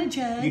not going to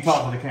judge. You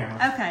talk to the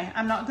camera. Okay.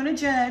 I'm not going to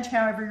judge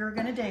however you're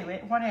going to do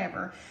it,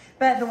 whatever.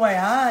 But the way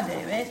I do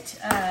it...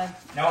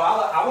 No,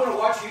 I want to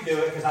watch you do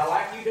it because I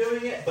like you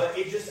doing it, but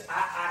it just,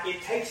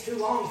 it takes too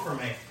long for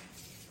me.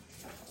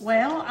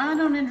 Well, I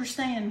don't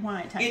understand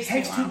why it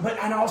takes too long.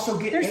 But I also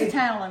get... There's a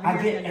towel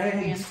over here. I get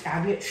eggs,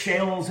 I get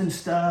shells and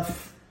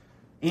stuff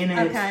in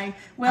it. Okay.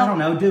 Well, I don't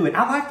know, do it.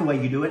 I like the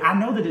way you do it. I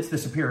know that it's the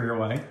superior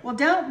way. Well,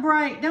 don't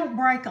break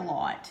a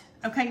lot.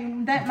 Okay,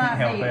 that might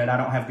be... I can't help it. I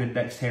don't have good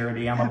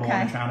dexterity. I'm a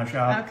born China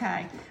shop.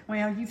 Okay.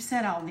 Well, you've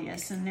said all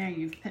this, and now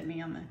you've put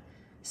me on the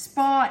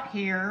spot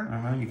here.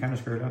 You kind of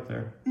screwed up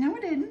there. No, I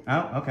didn't.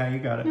 Oh, okay. You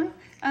got it. No.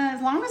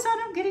 As long as I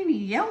don't get any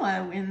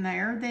yellow in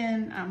there,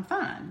 then I'm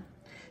fine.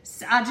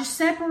 So I just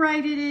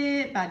separated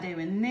it by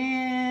doing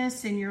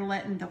this, and you're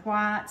letting the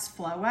whites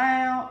flow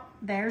out.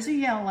 There's a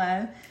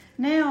yellow.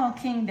 Now,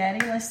 King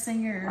Daddy, let's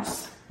see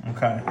yours.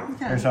 Okay.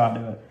 Here's how I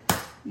do it.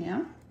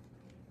 Yeah.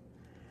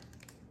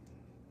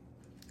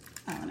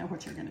 I don't know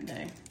what you're going to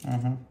do.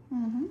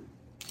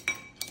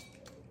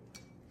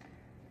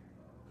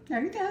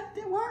 There you go.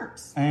 It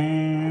works.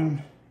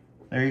 And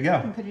there you go.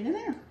 And put it in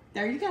there.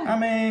 There you go. I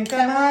mean,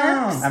 come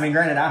on. I mean,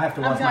 granted, I have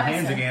to wash my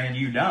hands again, and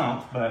you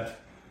don't, but...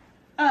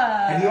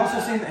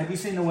 have you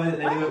seen the way that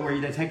they do it, where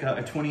they take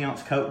a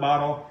 20-ounce Coke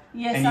bottle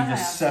and you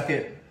just suck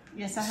it?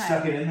 Yes, I have.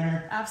 Suck it in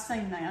there. I've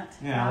seen that.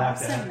 Yeah, I like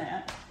that. I've seen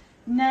that.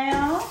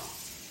 Now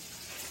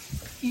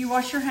you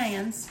wash your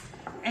hands,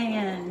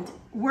 and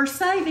we're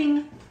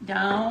saving.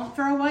 Don't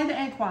throw away the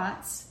egg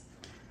whites,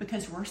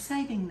 because we're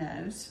saving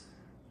those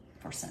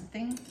for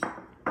something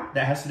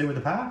that has to do with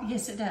the pie.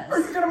 Yes, it does. Are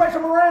you gonna make a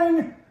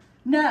meringue?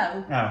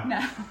 No,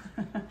 no.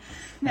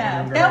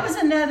 No, that was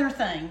another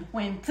thing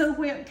when Cool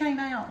Whip came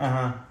out.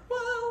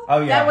 Whoa!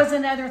 Oh yeah, that was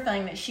another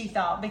thing that she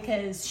thought,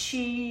 because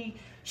she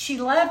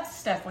loved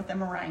stuff with the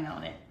meringue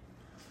on it,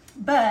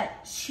 but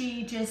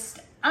she just,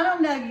 I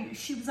don't know.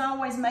 She was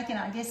always making,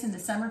 I guess, in the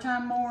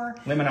summertime more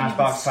lemon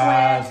icebox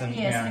pies, and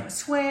and it would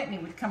sweat, and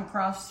it would come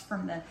across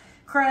from the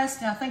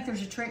crust, and I think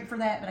there's a trick for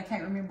that, but I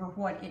can't remember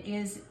what it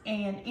is.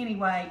 And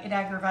anyway, it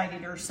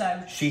aggravated her,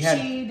 so she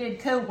did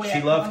Cool Whip.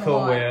 She loved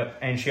Cool Whip,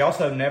 and she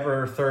also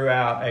never threw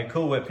out a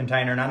Cool Whip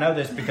container. And I know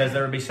this because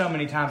there would be so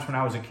many times when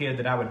I was a kid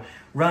that I would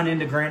run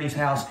into Granny's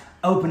house,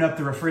 open up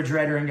the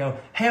refrigerator, and go,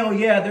 hell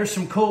yeah, there's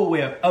some Cool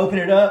Whip. Open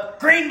it up,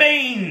 green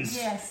beans.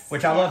 Yes.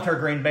 Which I loved her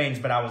green beans,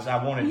 but I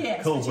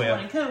wanted Cool Whip. You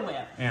wanted Cool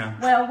Whip. Yeah.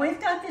 Well, we've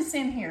got this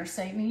in here,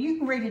 Satan. You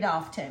can read it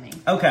off to me.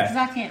 Okay. Because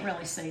I can't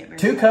really see it very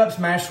 2 well. cups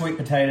mashed sweet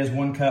potatoes,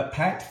 1 cup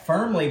packed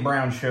firmly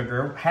brown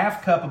sugar,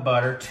 half cup of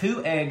butter,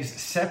 2 eggs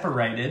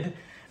separated,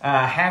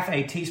 half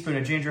a teaspoon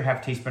of ginger,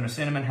 half a teaspoon of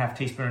cinnamon, half a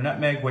teaspoon of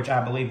nutmeg, which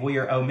I believe we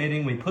are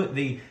omitting. We put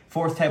the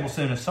 4th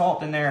tablespoon of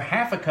salt in there,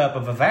 half a cup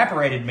of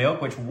evaporated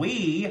milk, which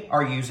we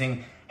are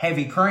using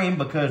heavy cream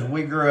because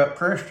we grew up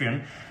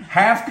Christian,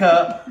 half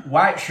cup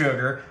white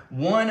sugar,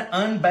 1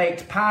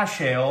 unbaked pie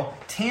shell,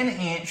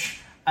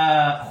 10-inch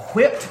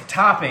whipped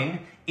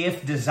topping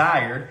if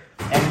desired.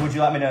 And would you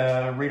like me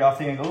to read off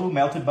the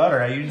melted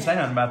butter? You didn't say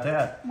nothing about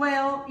that.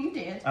 Well, you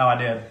did. Oh, I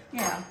did.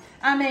 Yeah.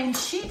 I mean,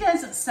 she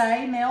doesn't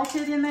say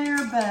melted in there,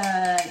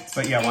 but...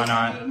 But yeah, why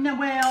not? No,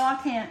 well, I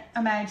can't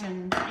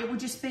imagine. It would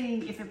just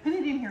be, if it put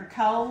it in here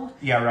cold,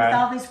 yeah, right, with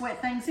all these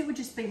wet things, it would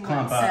just be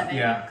lumps of it.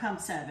 Yeah.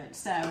 Clumps of it.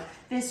 So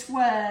this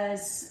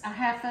was a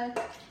half a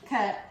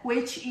cup,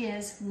 which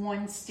is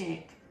 1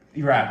 stick.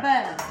 Right. Of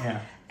butter. Yeah.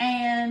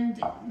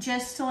 And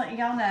just to let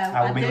y'all know,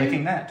 I will be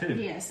licking that too.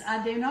 Yes,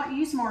 I do not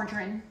use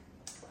margarine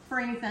for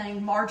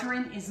anything.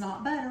 Margarine is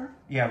not butter.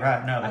 Yeah,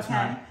 right. No, that's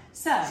not.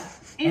 So, anyway.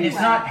 And it's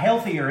not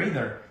healthier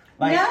either.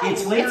 Like, no,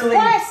 it's literally,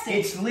 plastic.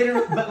 It's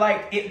literally, but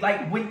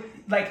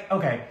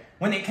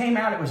when it came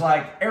out, it was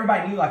like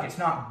everybody knew like it's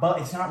not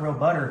real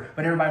butter,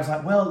 but everybody was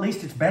like, well, at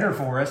least it's better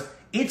for us.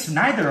 It's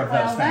neither of those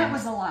things. Well, that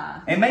was a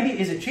lie. And maybe,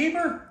 is it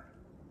cheaper?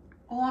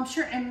 Well, I'm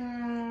sure.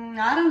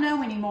 I don't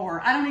know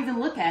anymore. I don't even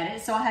look at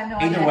it, so I have no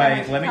idea. Either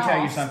way, let me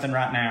tell you something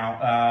right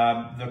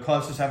now. The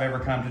closest I've ever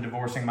come to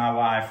divorcing my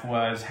wife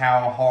was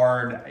how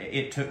hard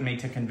it took me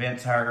to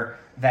convince her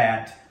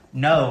that,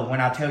 no, when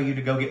I tell you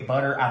to go get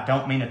butter, I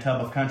don't mean a tub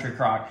of Country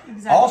Crock.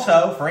 Exactly.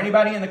 Also, for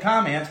anybody in the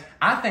comments,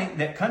 I think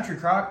that Country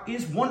Crock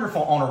is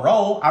wonderful on a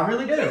roll. I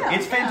really do. Yeah,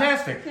 it's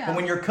fantastic. Yeah. But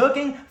when you're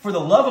cooking, for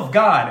the love of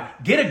God,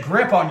 get a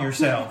grip on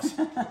yourselves.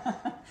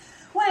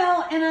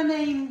 Well, and I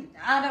mean,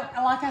 I don't,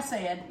 like I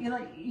said,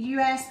 you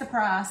asked the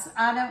price.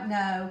 I don't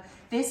know.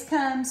 This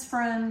comes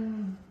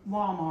from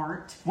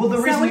Walmart. Well, the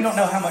reason we don't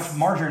know how much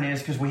margarine is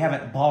because we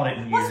haven't bought it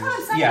in years. That's what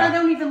I'm saying. Yeah. I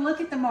don't even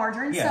look at the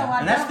margarine, so I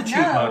and that's don't the cheap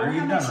know butter.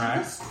 You've how done much right.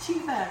 This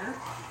cheap butter.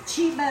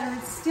 Cheap butter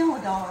is still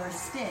 $1 a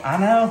stick. I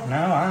know.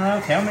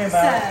 Tell me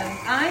about it. So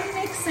I'm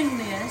mixing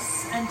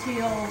this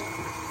until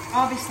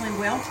obviously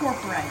well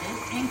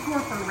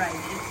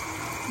incorporated.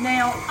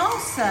 Now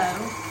also,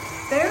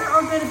 there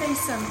are going to be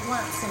some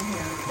lumps in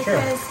here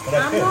because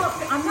I'm not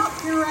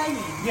pureeing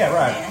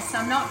this.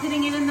 I'm not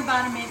putting it in the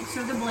Vitamix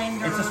or the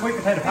blender. It's a sweet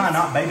potato pie,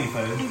 not baby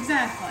food.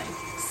 Exactly.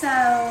 So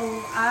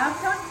I've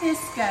got this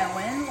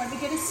going. Let me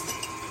get a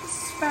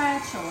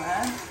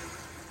spatula,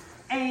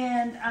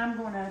 and I'm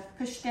going to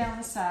push down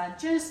the side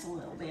just a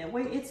little bit.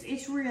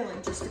 It's really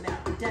just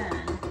about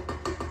done,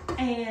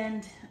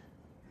 and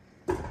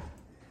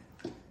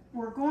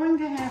we're going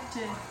to have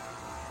to.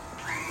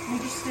 We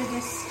just do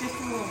this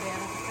just a little bit.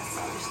 I think I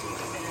saw just a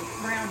little bit of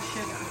brown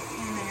sugar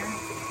in there.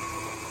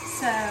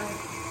 So,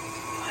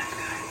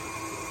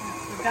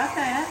 we've got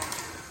that.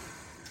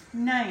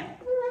 Now,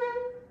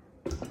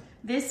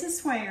 this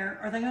is where,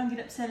 are they going to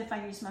get upset if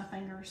I use my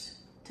fingers?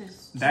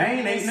 They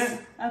ain't eating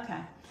it.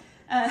 Okay.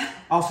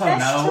 Also,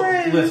 that's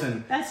true.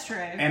 Listen. That's true.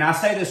 And I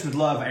say this with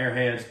love,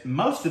 airheads.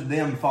 Most of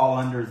them fall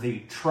under the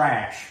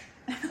trash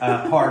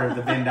part of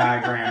the Venn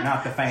diagram,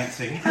 not the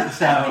fancy.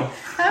 So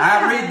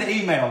I read the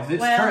emails.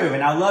 It's true,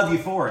 and I love you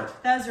for it.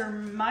 Those are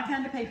my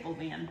kind of people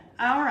then.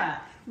 All right.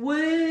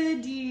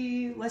 Would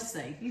you, let's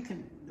see, we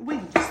can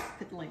just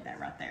leave that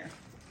right there.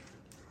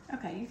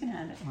 Okay, you can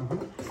have it.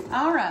 Mm-hmm.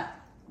 All right.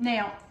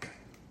 Now,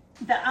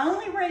 the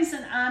only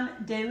reason I'm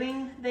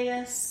doing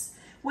this,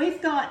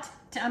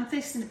 I'm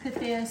fixing to put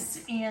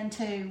this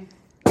into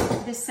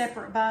this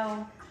separate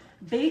bowl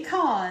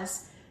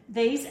because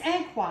these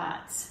egg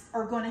whites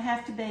are going to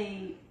have to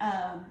be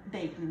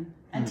beaten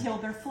until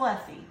they're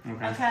fluffy.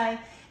 Okay?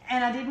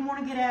 And I didn't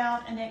want to get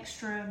out an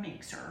extra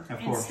mixer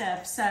and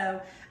stuff.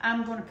 So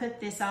I'm going to put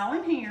this all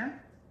in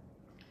here.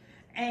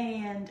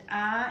 And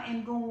I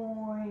am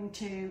going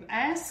to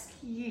ask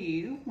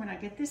you, when I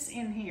get this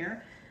in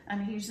here,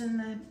 I'm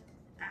using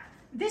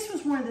this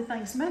was one of the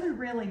things Mother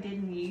really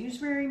didn't use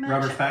very much.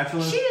 Rubber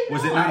spatula? She did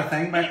Was it not a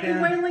thing back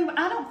then? Really,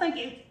 I don't think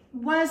it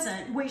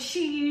wasn't.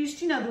 She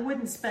used, the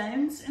wooden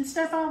spoons and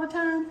stuff all the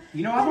time.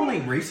 I've only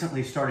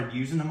recently started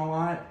using them a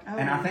lot. Oh.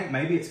 And I think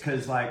maybe it's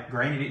because,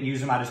 Granny didn't use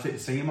them. I just didn't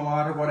see them a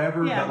lot or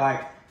whatever. Yeah.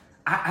 But,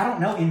 I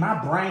don't know. In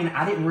my brain,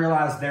 I didn't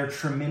realize their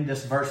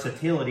tremendous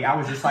versatility. I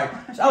was just like,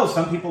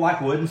 some people like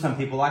wood and some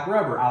people like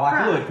rubber. I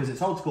like wood because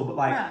it's old school.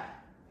 But,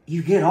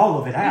 you get all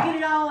of it out. You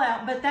get it all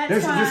out, but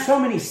there's so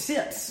many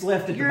sips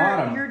left at the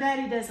bottom. Your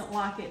daddy doesn't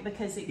like it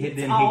because it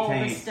gets all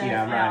the stuff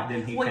out.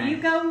 Then he can't. You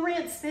go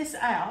rinse this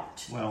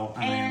out. Well,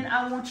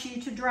 I want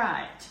you to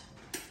dry it.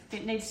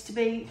 It needs to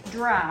be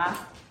dry.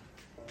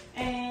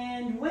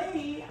 And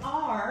we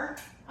are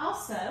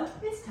also,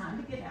 it's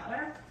time to get out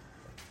our.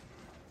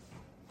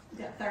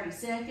 We've got 30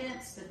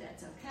 seconds, but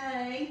that's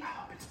okay. I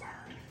hope it's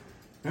burned.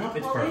 No,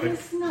 it's perfect. It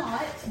is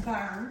not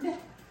burned.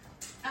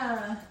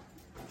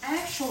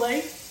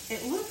 Actually,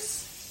 it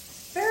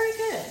looks very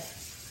good.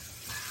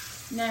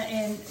 Now,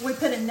 and we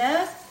put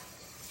enough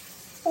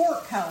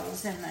fork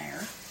holes in there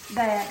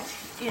that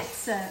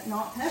it's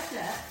not puffed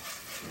up.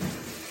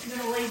 I'm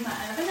going to leave my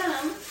oven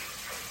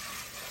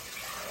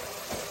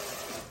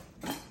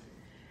on.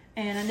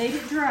 And I need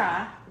it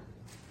dry.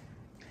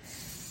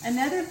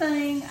 Another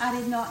thing I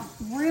did not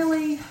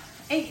really,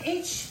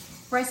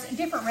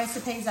 different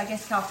recipes I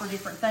guess call for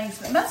different things,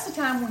 but most of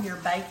the time when you're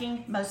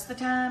baking,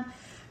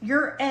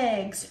 your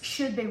eggs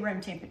should be room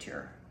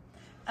temperature.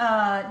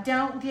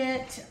 Don't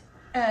get,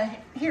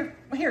 here,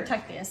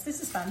 take this.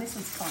 This is fun. This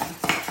one's clean.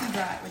 You can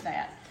dry it with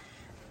that.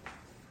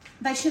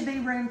 They should be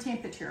room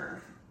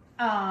temperature.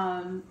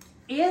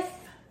 If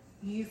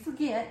you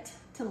forget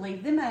to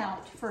leave them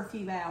out for a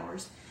few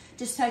hours,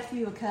 just take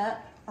you a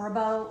cup or a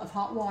bowl of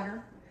hot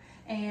water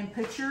and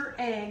put your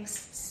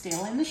eggs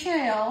still in the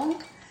shell.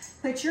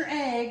 Put your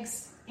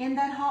eggs in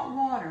that hot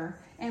water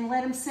and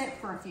let them sit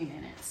for a few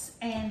minutes,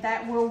 and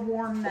that will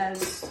warm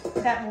those.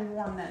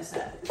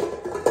 Up.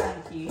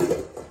 Thank you.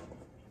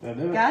 Got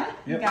it? Yep.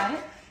 You got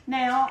it.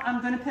 Now I'm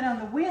going to put on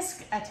the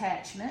whisk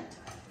attachment,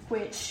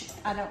 which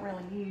I don't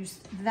really use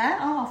that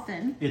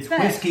often. It's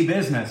whiskey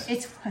business.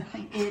 It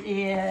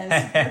is.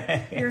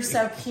 You're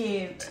so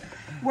cute.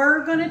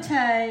 We're going to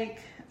take.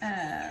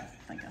 I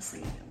think I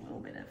see a little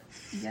bit of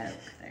yolk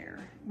there.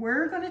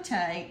 We're going to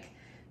take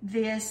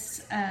this.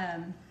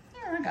 There,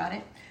 I got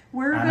it.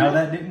 I know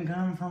that didn't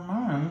come from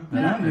mine,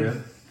 but I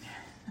did.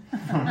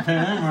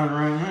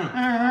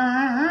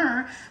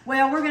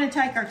 Well, we're going to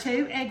take our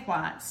 2 egg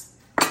whites,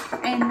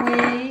 and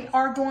we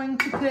are going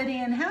to put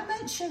in, how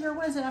much sugar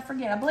was it? I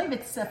forget. I believe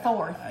it's a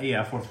fourth.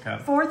 Fourth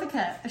cup. Fourth a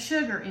cup of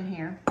sugar in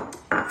here.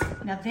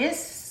 Now,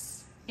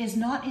 this is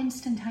not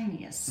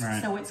instantaneous,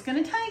 so it's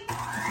going to take a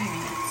few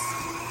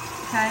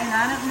minutes. Okay, and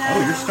I don't know.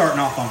 Oh, you're starting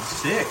off on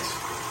 6.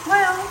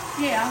 Well,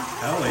 yeah.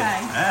 Holy. Okay.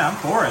 Yeah, I'm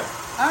for it.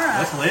 All right.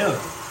 Let's live.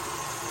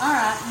 All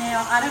right,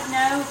 now, I don't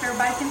know if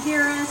everybody can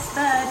hear us,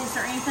 but is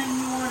there anything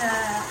you want to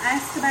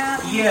ask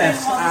about?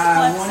 Yes,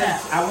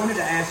 I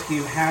wanted to ask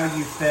you how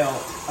you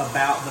felt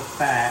about the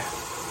fact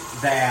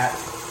that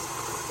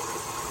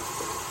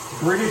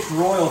British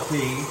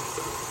royalty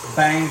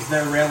bangs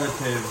their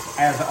relatives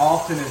as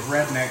often as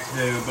rednecks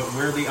do, but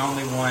we're the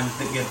only ones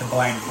that get the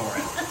blame for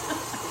it.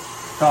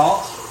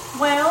 Thoughts?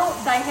 Well,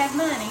 they have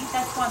money.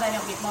 That's why they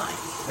don't get blamed.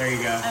 There you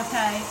go.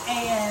 Okay,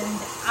 and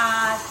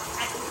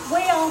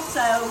we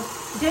also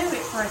do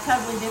it for a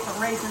totally different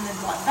reason than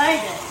what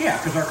they do. Yeah,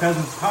 because our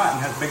cousin's hot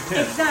and has big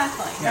tits.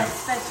 Exactly. Yeah.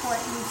 That's what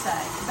you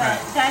say. But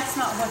that's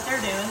not what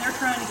they're doing. They're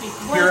trying to keep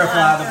the bloodline.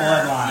 Purify the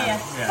bloodline.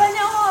 Yeah. But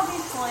now,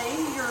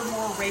 obviously, your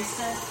more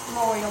recent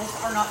royals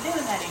are not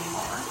doing that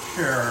anymore.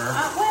 Sure.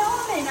 I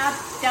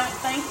don't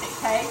think that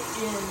Kate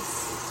is...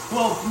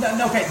 Well, no,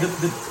 okay,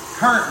 the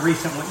current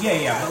recent one,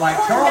 yeah,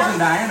 but Charles and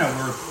Diana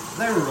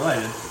they were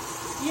related.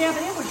 Yeah,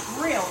 but it was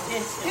real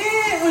distant.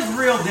 Yeah, it was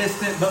real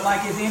distant, but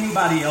if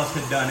anybody else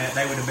had done it,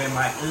 they would have been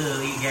like, ugh,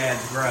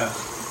 egads, gross.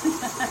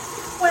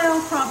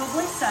 Well,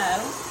 probably so.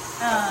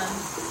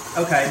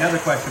 Okay, another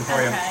question for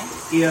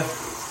you. If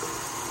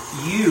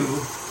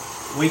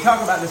we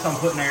talk about this on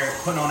putting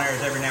on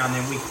airs every now and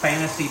then, we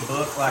fantasy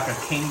book a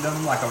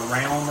kingdom, a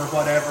realm or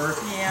whatever,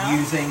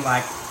 using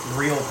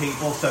real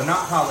people, so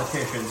not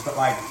politicians, but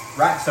like,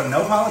 right, so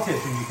no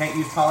politicians, you can't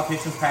use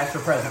politicians past or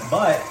present,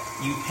 but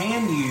you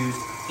can use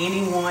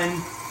anyone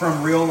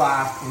from real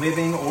life,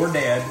 living or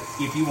dead,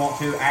 if you want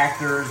to,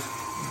 actors,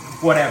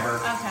 whatever.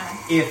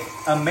 Okay.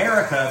 If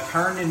America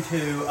turned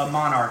into a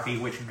monarchy,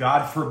 which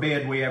God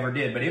forbid we ever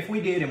did, but if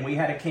we did and we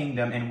had a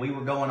kingdom and we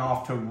were going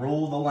off to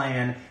rule the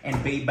land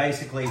and be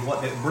basically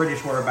what the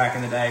British were back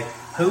in the day,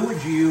 who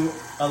would you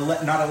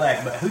not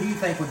elect, but who do you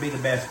think would be the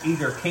best,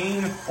 either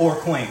king or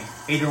queen?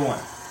 Either one.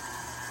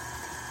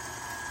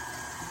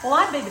 Well,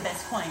 I'd be the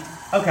best queen.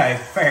 Okay,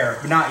 fair,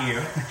 but not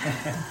you.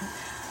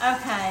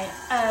 Okay.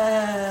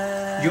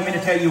 Do you want me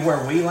to tell you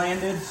where we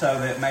landed so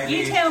that maybe...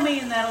 You tell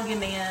me and that'll give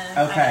me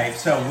a... Okay,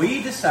 so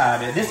we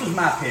decided, this was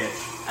my pitch,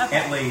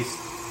 at least,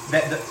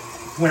 that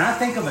when I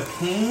think of a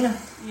king...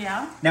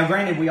 Yeah. Now,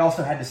 granted, we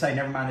also had to say,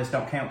 never mind, this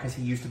don't count because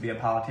he used to be a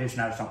politician.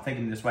 I just don't think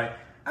of him this way.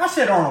 I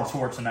said Arnold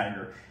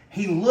Schwarzenegger.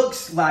 He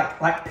looks like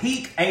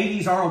peak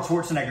 80s Arnold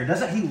Schwarzenegger.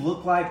 Doesn't he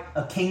look like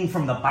a king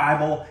from the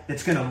Bible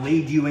that's going to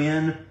lead you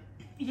in?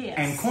 Yes.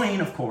 And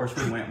queen, of course,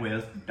 we went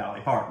with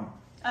Dolly Parton.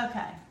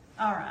 Okay.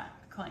 All right.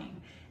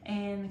 Queen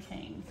and the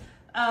king.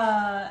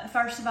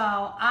 First of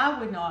all, I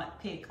would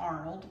not pick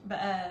Arnold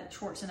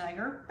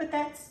Schwarzenegger, but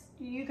that's...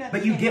 You got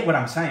but you get what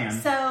I'm saying.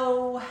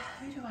 So,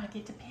 who do I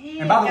get to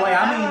pick? And by the way,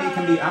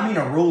 I mean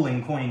a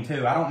ruling queen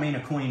too. I don't mean a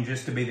queen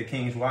just to be the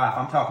king's wife.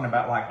 I'm talking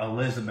about like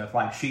Elizabeth.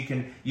 Like she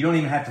can, you don't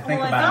even have to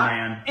think about a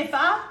man.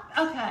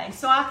 Okay,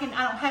 so I don't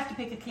have to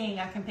pick a king,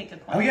 I can pick a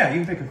queen. Oh yeah,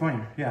 you can pick a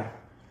queen, yeah.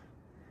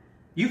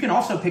 You can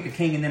also pick a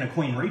king and then a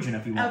queen regent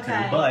if you want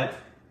to, but...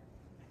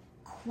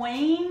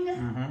 Queen?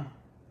 Mm-hmm.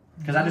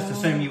 Because I just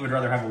assume you would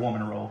rather have a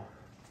woman rule.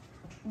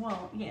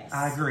 Well, yes.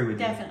 I agree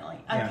with you. Definitely.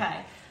 Okay.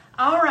 Yeah.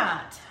 All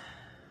right.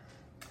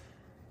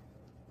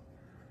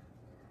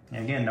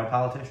 Again, no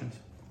politicians.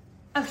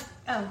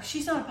 Oh,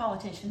 she's not a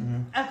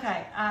politician. Mm-hmm.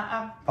 Okay.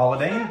 Paula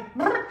Deen?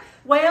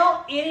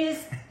 Well,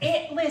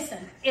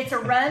 listen, it's a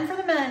run for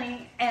the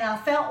money, and I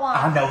felt like...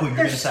 I know who you're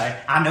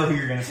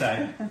going to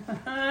say.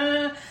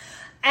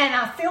 And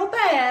I feel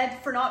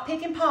bad for not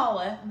picking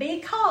Paula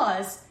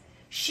because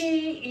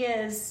she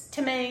is,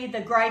 to me, the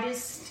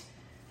greatest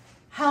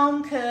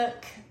home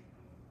cook.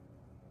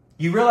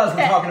 You realize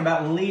we're talking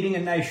about leading a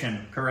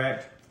nation,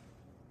 correct?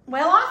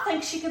 Well, I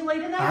think she could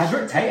lead a nation. I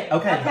agree. Hey,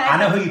 okay. I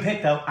know who you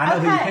picked, though. I know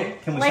who you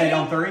picked. Can we say it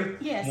on three?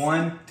 Yes.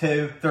 1,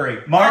 2, 3.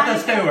 Martha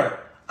Stewart.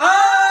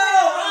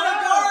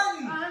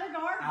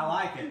 I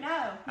like it.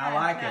 I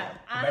like it.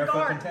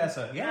 Barefoot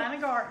Contessa. Yeah. Anna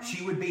Garten.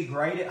 She would be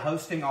great at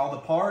hosting all the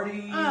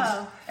parties.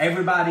 Oh.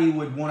 Everybody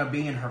would want to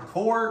be in her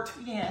court.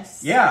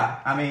 Yes. Yeah.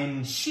 I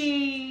mean...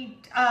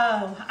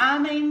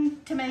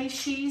 to me,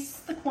 she's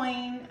the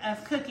queen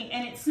of cooking.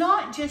 And it's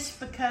not just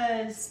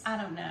because, I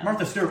don't know.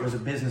 Martha Stewart was a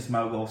business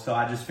mogul, so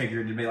I just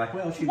figured to be like,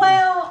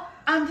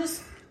 I'm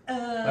just...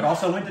 but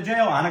also went to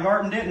jail. Anna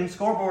Garten didn't.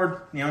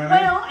 Scoreboard. You know what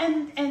I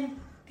mean? And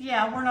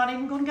yeah, we're not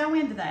even going to go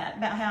into that,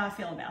 about how I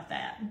feel about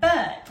that.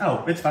 But...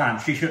 Oh, it's fine.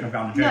 She shouldn't have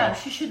gone to jail. No,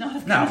 she should not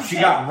have gone to jail. No, she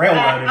got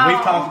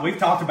railroaded. We've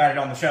talked about it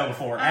on the show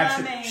before.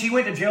 Absolutely. She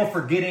went to jail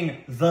for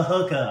getting the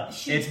hookup.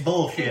 It's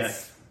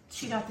bullshit.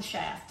 She got the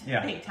shaft.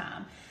 Yeah. Big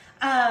time.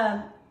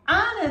 Anna,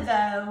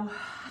 though,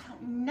 I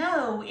don't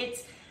know.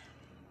 It's...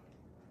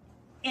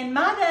 In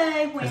my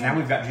day, when... Because now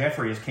we've got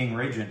Jeffrey as King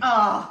Regent.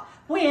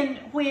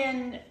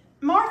 When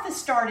Martha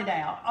started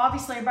out,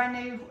 obviously everybody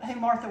knew who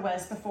Martha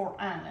was before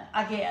Anna,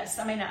 I guess.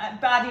 I mean,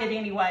 I did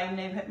anyway,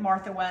 knew who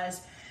Martha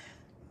was.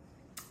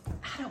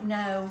 I don't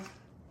know.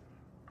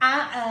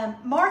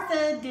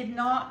 Martha did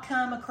not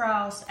come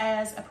across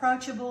as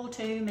approachable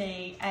to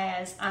me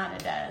as Anna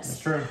does. That's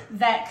true.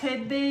 That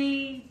could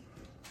be...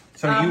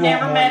 So I've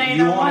never met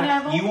either one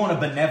of them. You want a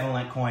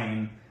benevolent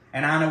queen,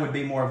 and Anna would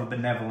be more of a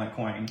benevolent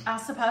queen. I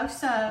suppose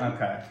so.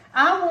 Okay.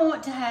 I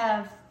want to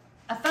have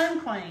a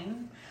fun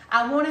queen.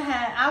 I would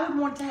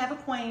want to have a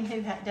queen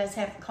who does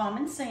have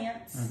common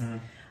sense. Mm-hmm.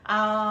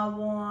 I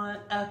want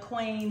a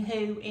queen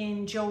who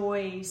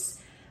enjoys...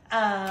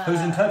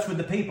 who's in touch with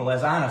the people,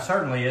 as Anna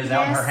certainly is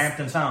out in her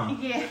Hamptons home.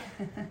 Yeah.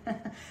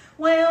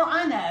 Well,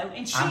 I know.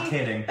 And I'm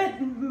kidding.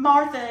 But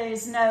Martha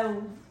is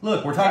no...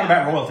 Look, we're talking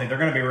about royalty. They're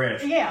going to be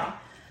rich. Yeah.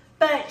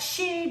 But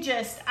she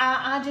just...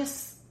 I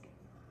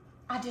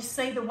just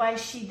see the way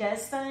she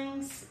does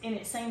things, and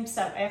it seems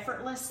so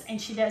effortless,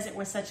 and she does it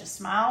with such a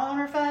smile on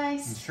her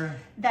face. That's true.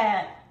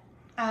 That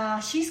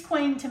she's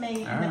queen to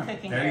me in the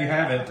cooking area. There you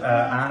have it,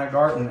 Anna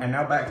Garten. And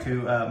now back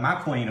to my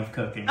queen of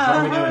cooking. What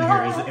are we doing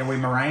here? Are we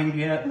meringued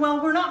yet? Well,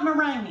 we're not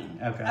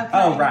meringuing. Okay.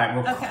 Oh, right.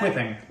 We're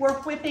whipping. We're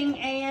whipping,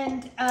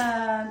 and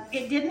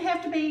it didn't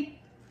have to be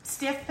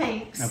stiff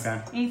peaks.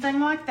 Okay. Anything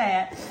like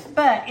that.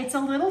 But it's a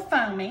little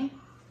foamy.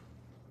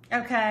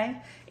 Okay.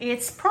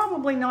 It's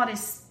probably not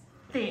as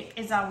thick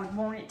as I would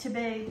want it to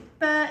be,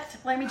 but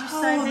let me just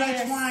say this.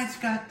 That's why it's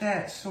got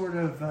that sort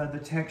of the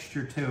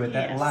texture to it,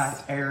 that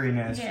light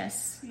airiness.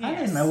 Yes. I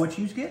didn't know what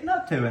you was getting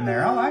up to in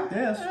there. I like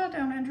this. I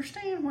don't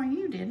understand why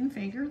you didn't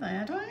figure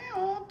that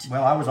out.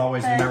 Well, I was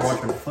always in there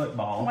watching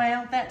football.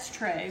 Well, that's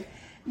true.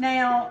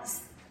 Now,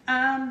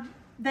 I'm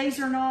these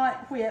are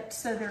not whipped,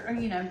 so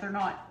they're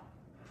not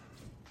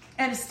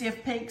at a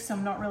stiff peak, so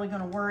I'm not really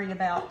going to worry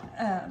about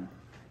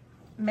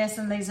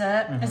messing these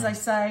up, as they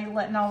say,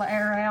 letting all the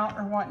air out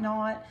or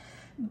whatnot.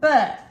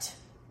 But,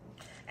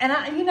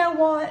 you know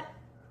what?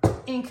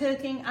 In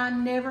cooking, I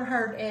never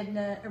heard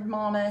Edna or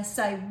Mama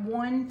say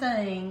one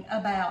thing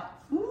about,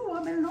 ooh,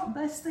 I better not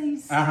bust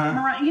these.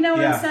 You know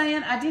what I'm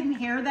saying? I didn't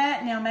hear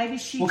that. Now, maybe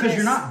she because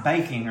you're not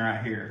baking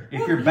right here.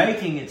 If you're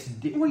baking, it's...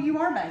 Well, you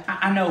are baking.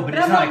 I know, but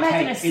it's not a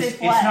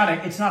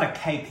cake. It's not a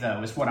cake,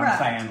 though, is what I'm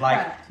saying.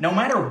 Like, no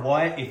matter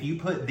what, if you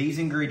put these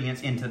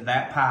ingredients into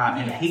that pie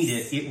and heat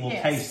it, it will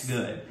taste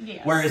good.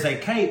 Yes. Whereas a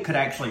cake could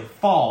actually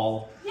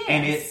fall...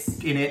 And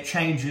it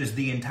changes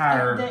the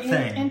entire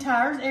thing.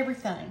 Entire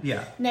everything.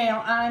 Yeah.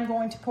 Now I'm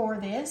going to pour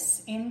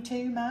this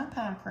into my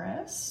pie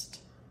crust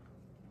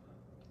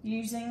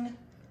using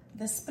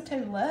the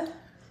spatula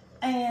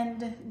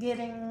and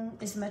getting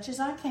as much as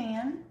I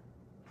can.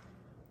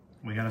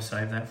 We gotta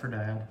save that for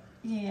Dad.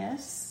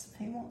 Yes, if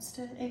he wants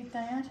to eat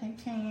that, he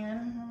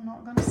can. I'm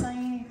not going to say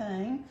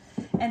anything.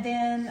 And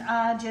then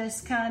I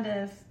just kind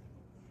of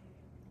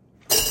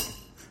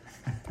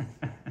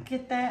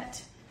get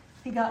that.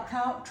 He got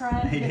caught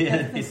trying to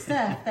get the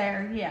stuff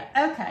there.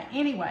 Yeah. Okay.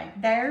 Anyway,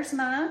 there's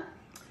mine.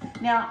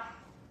 Now,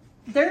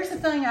 there's a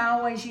thing I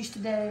always used to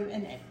do,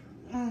 and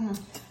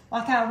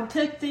like I would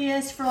cook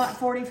this for like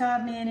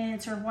 45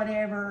 minutes or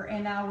whatever,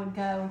 and I would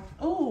go,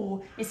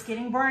 "Ooh, it's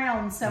getting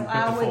brown," so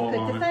I would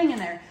put the thing in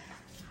there.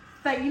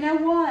 But you know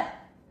what?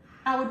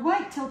 I would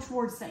wait till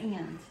towards the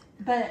end,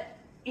 but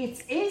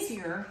it's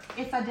easier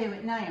if I do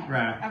it now.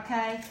 Right.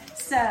 Okay.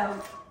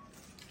 So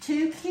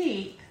to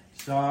keep.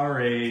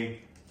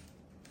 Sorry.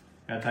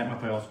 Gotta take my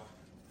pills.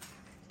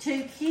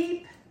 To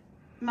keep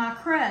my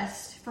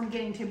crust from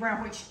getting too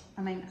brown, which,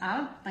 I mean,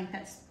 I think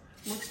that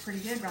looks pretty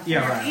good right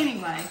there. Right.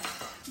 Anyway,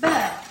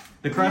 but...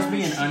 The crust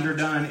being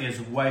underdone is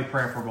way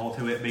preferable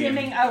to it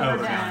being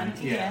overdone.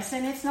 Yes,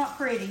 and it's not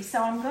pretty.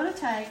 So I'm going to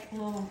take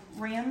little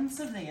rims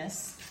of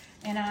this,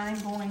 and I'm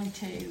going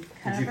to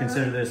cover... Would you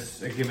consider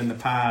this, giving the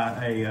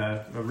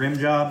pie a rim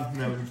job?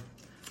 That would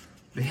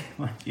be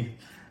like you...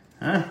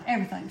 Huh?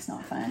 Everything's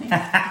not funny.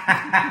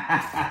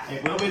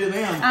 It will be to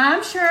them.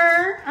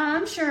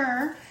 I'm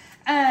sure.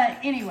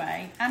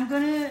 Anyway, I'm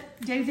going to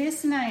do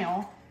this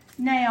now.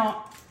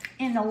 Now,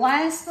 in the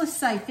last, let's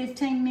say,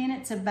 15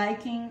 minutes of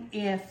baking,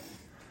 if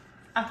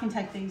I can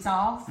take these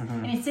off,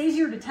 and it's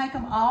easier to take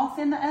them off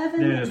in the oven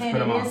than it is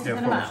to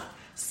put them on.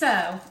 So,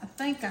 I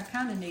think I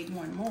kind of need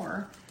one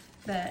more,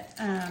 but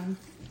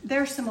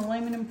there's some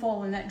aluminum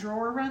foil in that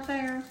drawer right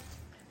there,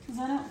 because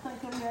I don't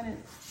think I've got it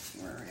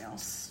where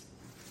else.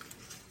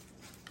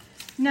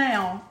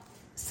 Now,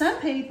 some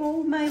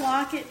people may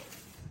like it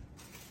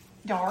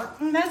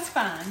dark, and that's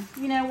fine,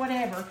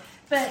 whatever.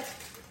 But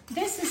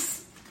this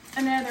is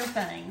another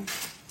thing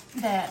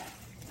that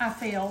I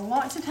feel.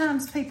 Lots of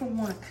times people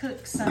want to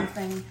cook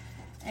something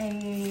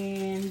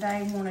and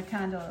they want to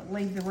kind of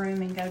leave the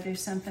room and go do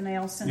something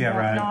else and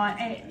whatnot.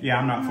 Right. And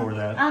I'm not for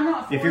that. I'm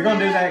not for that. If you're going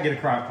to do that, get a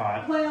crock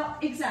pot. Well,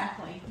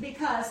 exactly.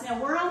 Because now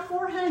we're on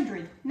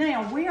 400.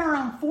 Now, we are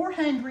on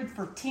 400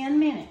 for 10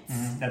 minutes.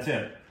 That's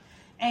it.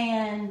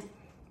 And...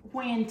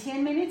 when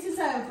 10 minutes is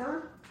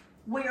over,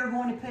 we are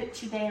going to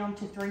put you down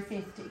to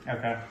 350.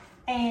 Okay.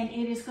 And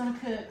it is going to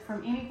cook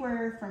from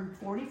anywhere from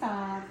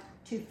 45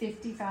 to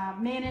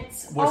 55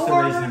 minutes. What's the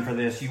reason for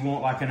this? You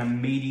want like an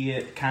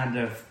immediate kind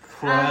of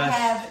crust? I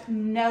have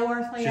no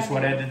earthly idea. Just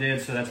what Edna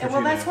did, so that's what you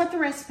do. Well, that's what the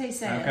recipe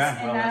says.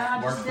 Okay, and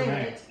I works just for do me.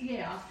 it.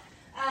 Yeah.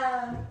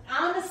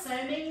 I'm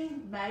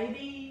assuming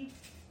maybe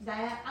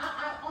that.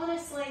 I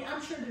honestly,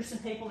 I'm sure there's some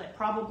people that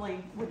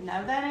probably would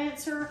know that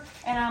answer,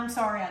 and I'm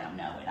sorry I don't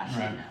know it. I should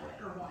know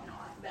it or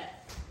whatnot. But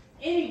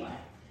anyway,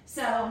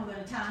 so I'm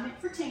going to time it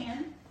for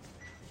 10.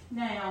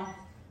 Now,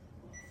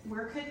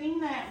 we're cooking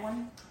that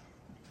one,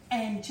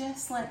 and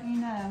just let you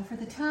know, for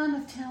the time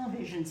of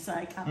television's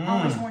sake, I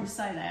always wanted to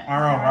say that. All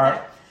right.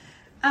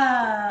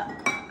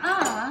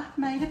 I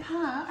made a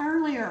pie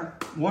earlier.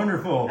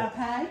 Wonderful.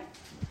 Okay.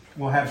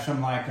 We'll have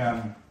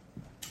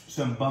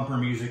some bumper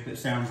music that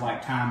sounds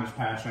like time is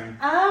passing.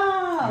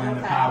 Oh, and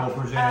then the pie will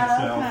present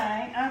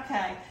itself.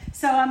 Okay.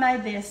 So I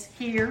made this.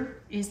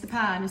 Here is the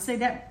pie. And see,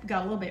 that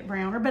got a little bit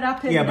browner, but I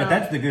put it on. Yeah, but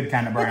that's the good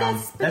kind of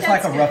brown. That's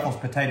like a Ruffles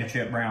potato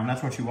chip brown.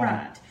 That's what you want.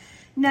 Right.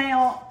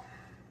 Now,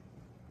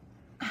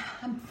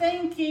 I'm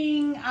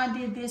thinking I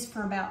did this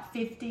for about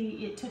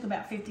it took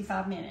about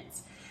 55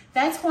 minutes.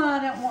 That's why I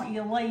don't want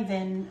you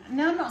leaving.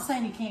 Now, I'm not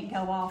saying you can't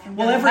go off and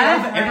go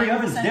every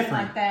oven's different.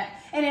 Like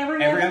that. And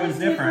every oven's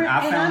different.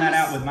 I found that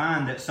out with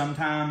mine, that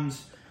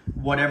sometimes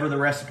whatever the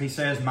recipe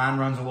says, mine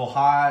runs a little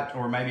hot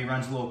or maybe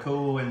runs a little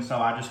cool, and so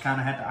I just kind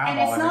of have to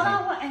eyeball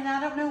everything. And I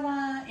don't know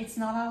why it's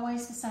not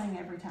always the same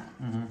every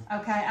time.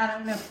 Okay, I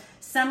don't know.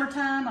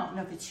 Summertime, I don't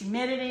know if it's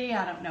humidity,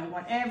 I don't know,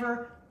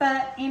 whatever.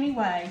 But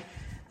anyway,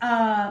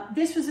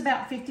 this was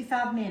about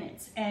 55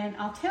 minutes, and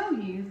I'll tell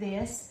you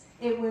this.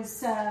 It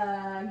was,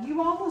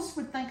 you almost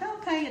would think,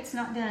 okay, it's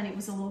not done. It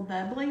was a little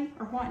bubbly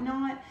or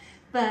whatnot,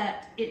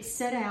 but it's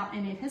set out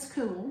and it has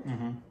cooled,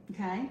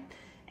 okay?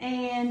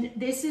 And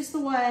this is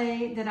the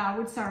way that I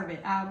would serve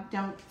it. I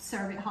don't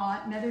serve it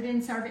hot. Mother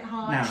didn't serve it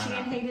hot. She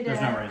didn't heat it up.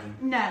 There's no reason.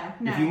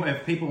 No.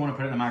 If people want to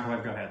put it in the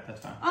microwave, go ahead.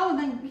 That's fine. Oh,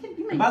 then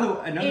you mean, by the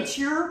way, it's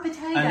your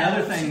potatoes.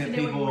 Another thing that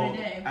people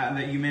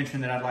that you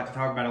mentioned that I'd like to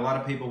talk about, a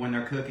lot of people when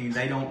they're cooking,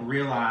 they don't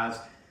realize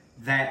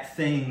that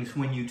things,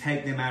 when you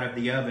take them out of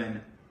the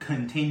oven,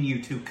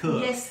 continue to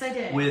cook. Yes, they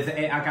do.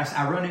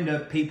 I run into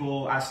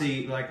people, I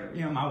see, like,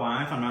 my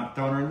wife, I'm not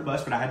throwing her under the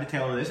bus, but I had to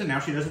tell her this, and now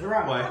she does it the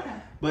right way. Okay.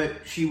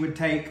 But she would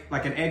take,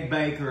 like, an egg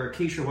bake or a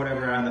quiche or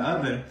whatever out of the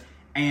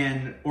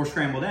oven, or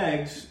scrambled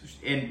eggs,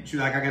 and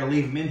she's like, I got to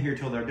leave them in here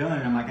till they're done.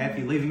 And I'm like, if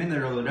you leave them in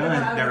there till they're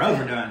done, they're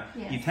overdone.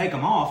 Yes. You take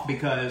them off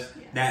because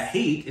that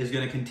heat is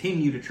going to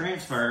continue to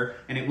transfer,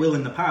 and it will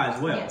in the pie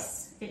as well.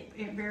 Yes,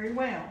 it very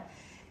well.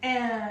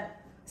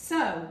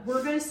 So,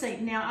 we're going to see.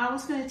 Now, I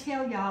was going to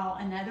tell y'all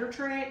another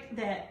trick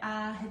that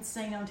I had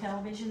seen on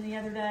television the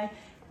other day.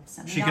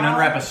 She can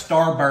unwrap a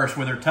Starburst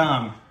with her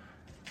tongue.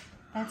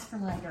 That's for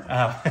later.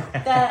 Oh.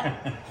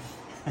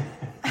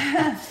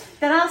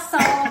 That I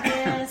saw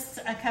this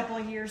a couple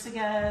of years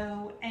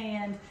ago,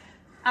 and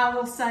I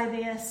will say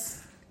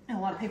this, and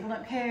a lot of people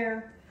don't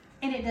care,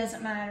 and it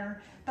doesn't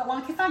matter. But,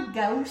 like, if I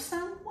go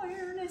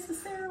somewhere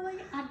necessarily,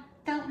 I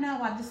don't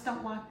know. I just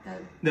don't like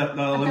the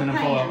aluminum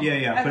foil.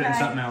 Yeah. Okay. Put it in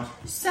something else.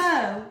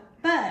 So,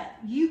 but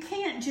you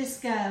can't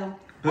just go,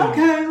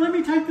 okay, let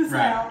me take this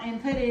out and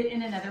put it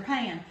in another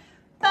pan.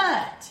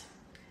 But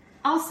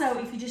also,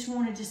 if you just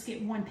want to just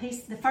get one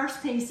piece, the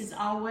first piece is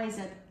always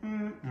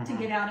to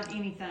get out of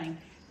anything.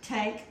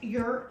 Take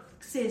your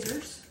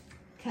scissors,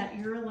 cut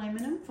your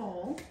aluminum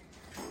foil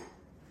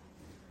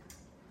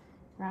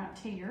right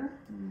here.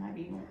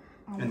 Maybe you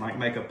want, and like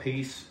make a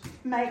piece.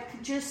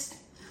 Just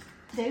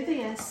do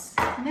this.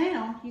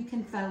 Now you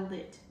can fold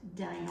it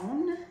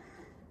down.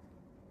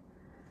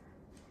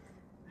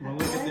 Well,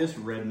 look at this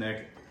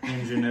redneck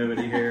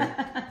ingenuity here.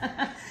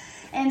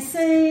 And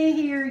see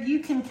here, you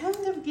can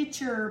kind of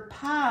get your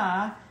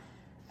pie.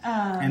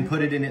 And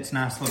put it in its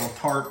nice little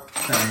tart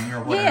thing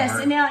or whatever. Yes,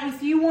 and now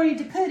if you wanted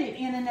to put it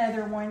in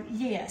another one,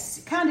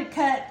 yes. Kind of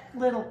cut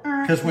little...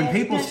 Because when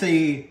people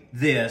see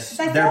this,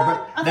 they're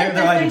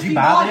like, did you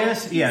buy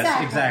this?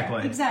 Yes,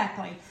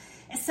 exactly.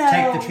 So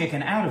take the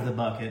chicken out of the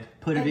bucket,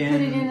 put it in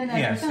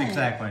another thing.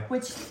 Exactly.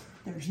 Which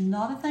there's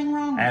not a thing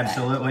wrong with that.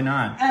 Absolutely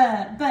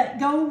not. But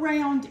go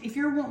around, if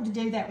you're wanting to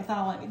do that with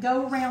all of it,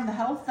 go around the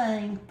whole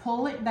thing,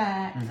 pull it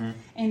back,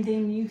 and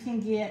then you can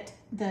get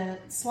the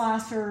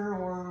slicer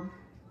or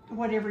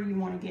whatever you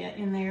want to get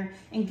in there,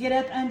 and get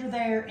up under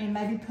there and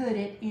maybe put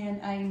it in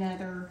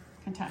another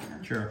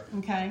container. Sure.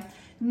 Okay.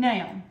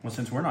 Now. Well,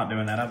 since we're not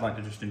doing that, I'd like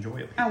to just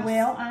enjoy it.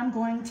 Well, I'm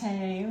going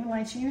to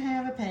let you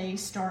have a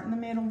piece. Start in the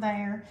middle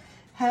there.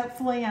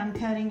 Hopefully, I'm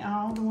cutting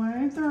all the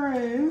way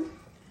through.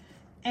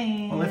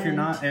 And well, if you're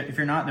not,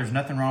 there's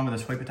nothing wrong with a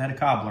sweet potato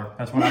cobbler.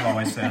 That's what I've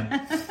always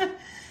said.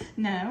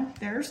 No,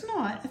 there's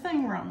not a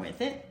thing wrong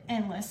with it.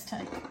 And let's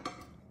take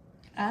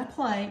a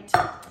plate.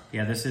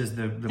 Yeah, this is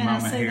the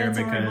moment here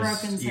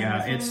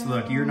because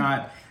look,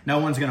 no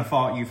one's going to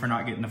fault you for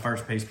not getting the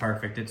first piece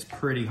perfect. It's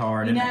pretty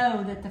hard. You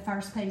know that the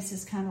first piece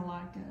is kind of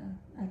like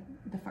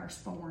the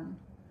firstborn.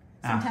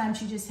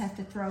 Sometimes you just have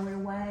to throw it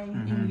away,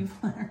 and you've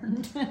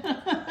learned.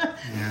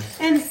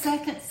 And the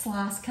second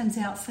slice comes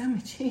out so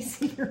much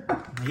easier.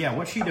 Yeah,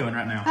 what's she doing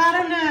right now?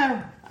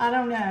 I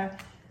don't know.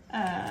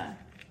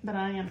 But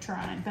I am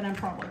trying. But I'm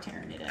probably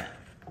tearing it up.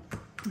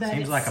 But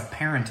seems like a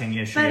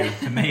parenting issue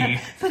to me.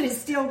 But it's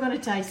still going to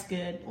taste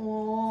good.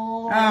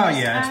 Oh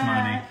yeah, it's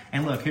money.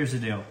 And look, here's the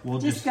deal. We'll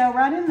just go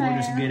right in there.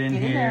 We'll just get in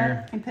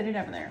here and put it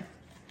over there.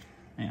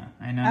 Yeah,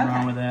 ain't nothing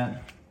wrong with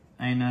that.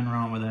 Ain't nothing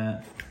wrong with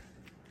that.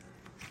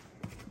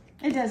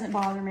 It doesn't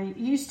bother me.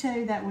 Used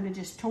to, that would have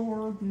just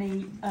tore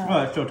me up.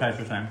 Well, it still tastes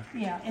the same.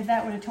 Yeah, if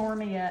that would have tore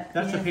me up.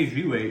 That's the piece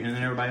you eat, and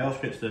then everybody else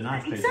gets the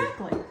nice piece.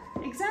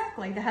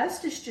 Exactly. The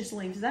hostess just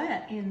leaves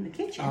that in the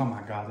kitchen. Oh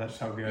my God, that's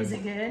so good. Is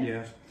it good?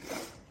 Yes.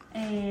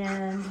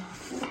 And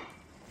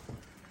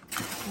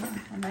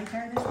I may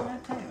tear this one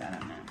up too. I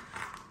don't know.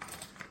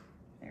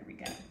 There we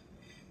go.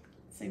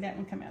 See, that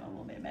one come out a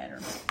little bit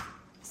better.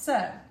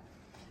 So,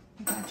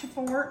 you got your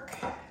fork,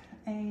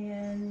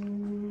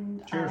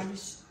 and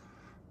cheers.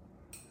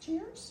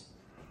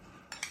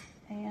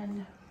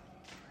 And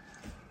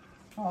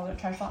that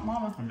tastes like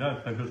mama. It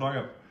does. Tastes just like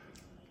it.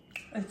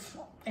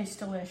 It's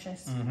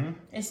delicious.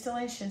 It's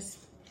delicious.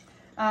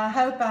 I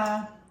hope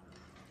I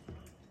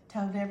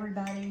told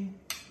everybody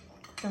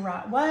the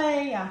right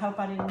way. I hope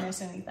I didn't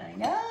mess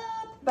anything up.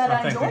 But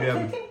I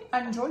enjoyed cooking.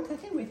 I enjoyed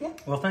cooking with you.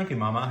 Well, thank you,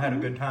 Mama. I had a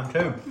good time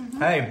too.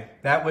 Hey,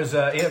 that was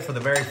it for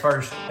the very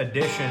first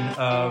edition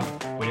of.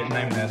 We didn't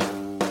name this.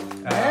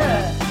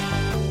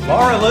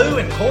 Laura Lou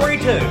and Corey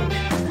too.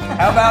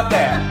 How about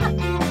that?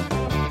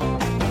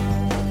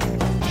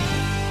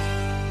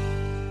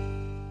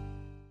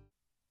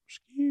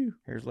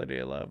 Here's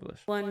Lydia Loveless.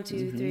 1,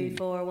 2, 3,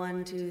 4,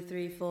 1, 2,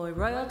 3, 4.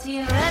 Royalty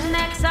and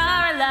rednecks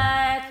are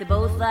alike. They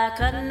both like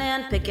cutting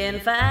and picking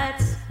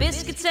fights.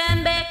 Biscuits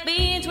and baked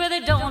beans where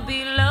they don't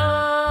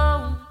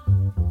belong.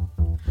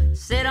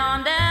 Sit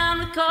on down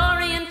with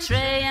Corey and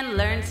Trey and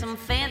learn some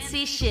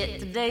fancy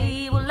shit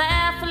today. We'll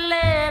laugh a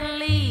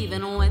little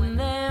even when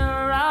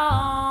they're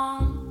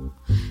wrong.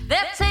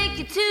 They'll take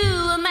you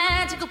to a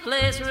magical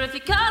place where if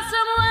you call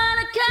someone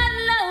a cut,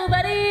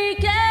 nobody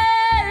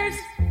cares.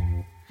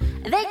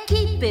 They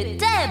keep it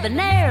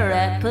debonair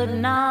at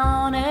putting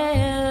on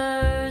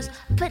airs,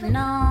 putting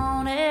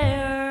on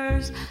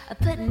airs,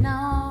 putting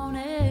on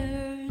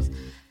airs,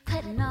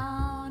 putting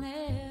on airs.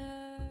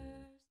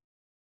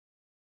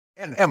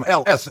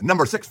 NMLS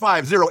number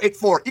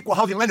 65084, equal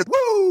housing lender.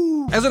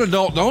 Woo! As an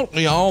adult, don't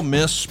we all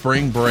miss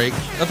spring break?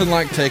 Nothing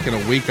like taking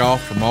a week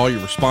off from all your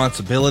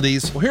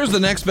responsibilities. Well, here's the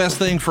next best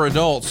thing for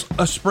adults,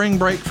 a spring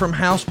break from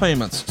house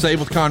payments.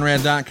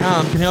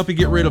 SaveWithConrad.com can help you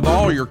get rid of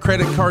all your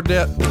credit card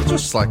debt,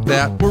 just like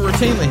that. We're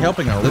routinely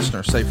helping our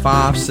listeners save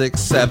 $5, $6,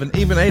 $7,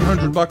 even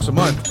 $800 a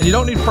month. And you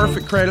don't need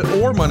perfect credit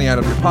or money out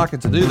of your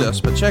pocket to do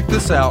this, but check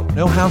this out,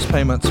 no house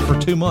payments for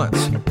 2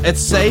 months at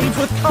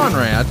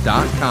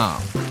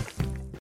SaveWithConrad.com.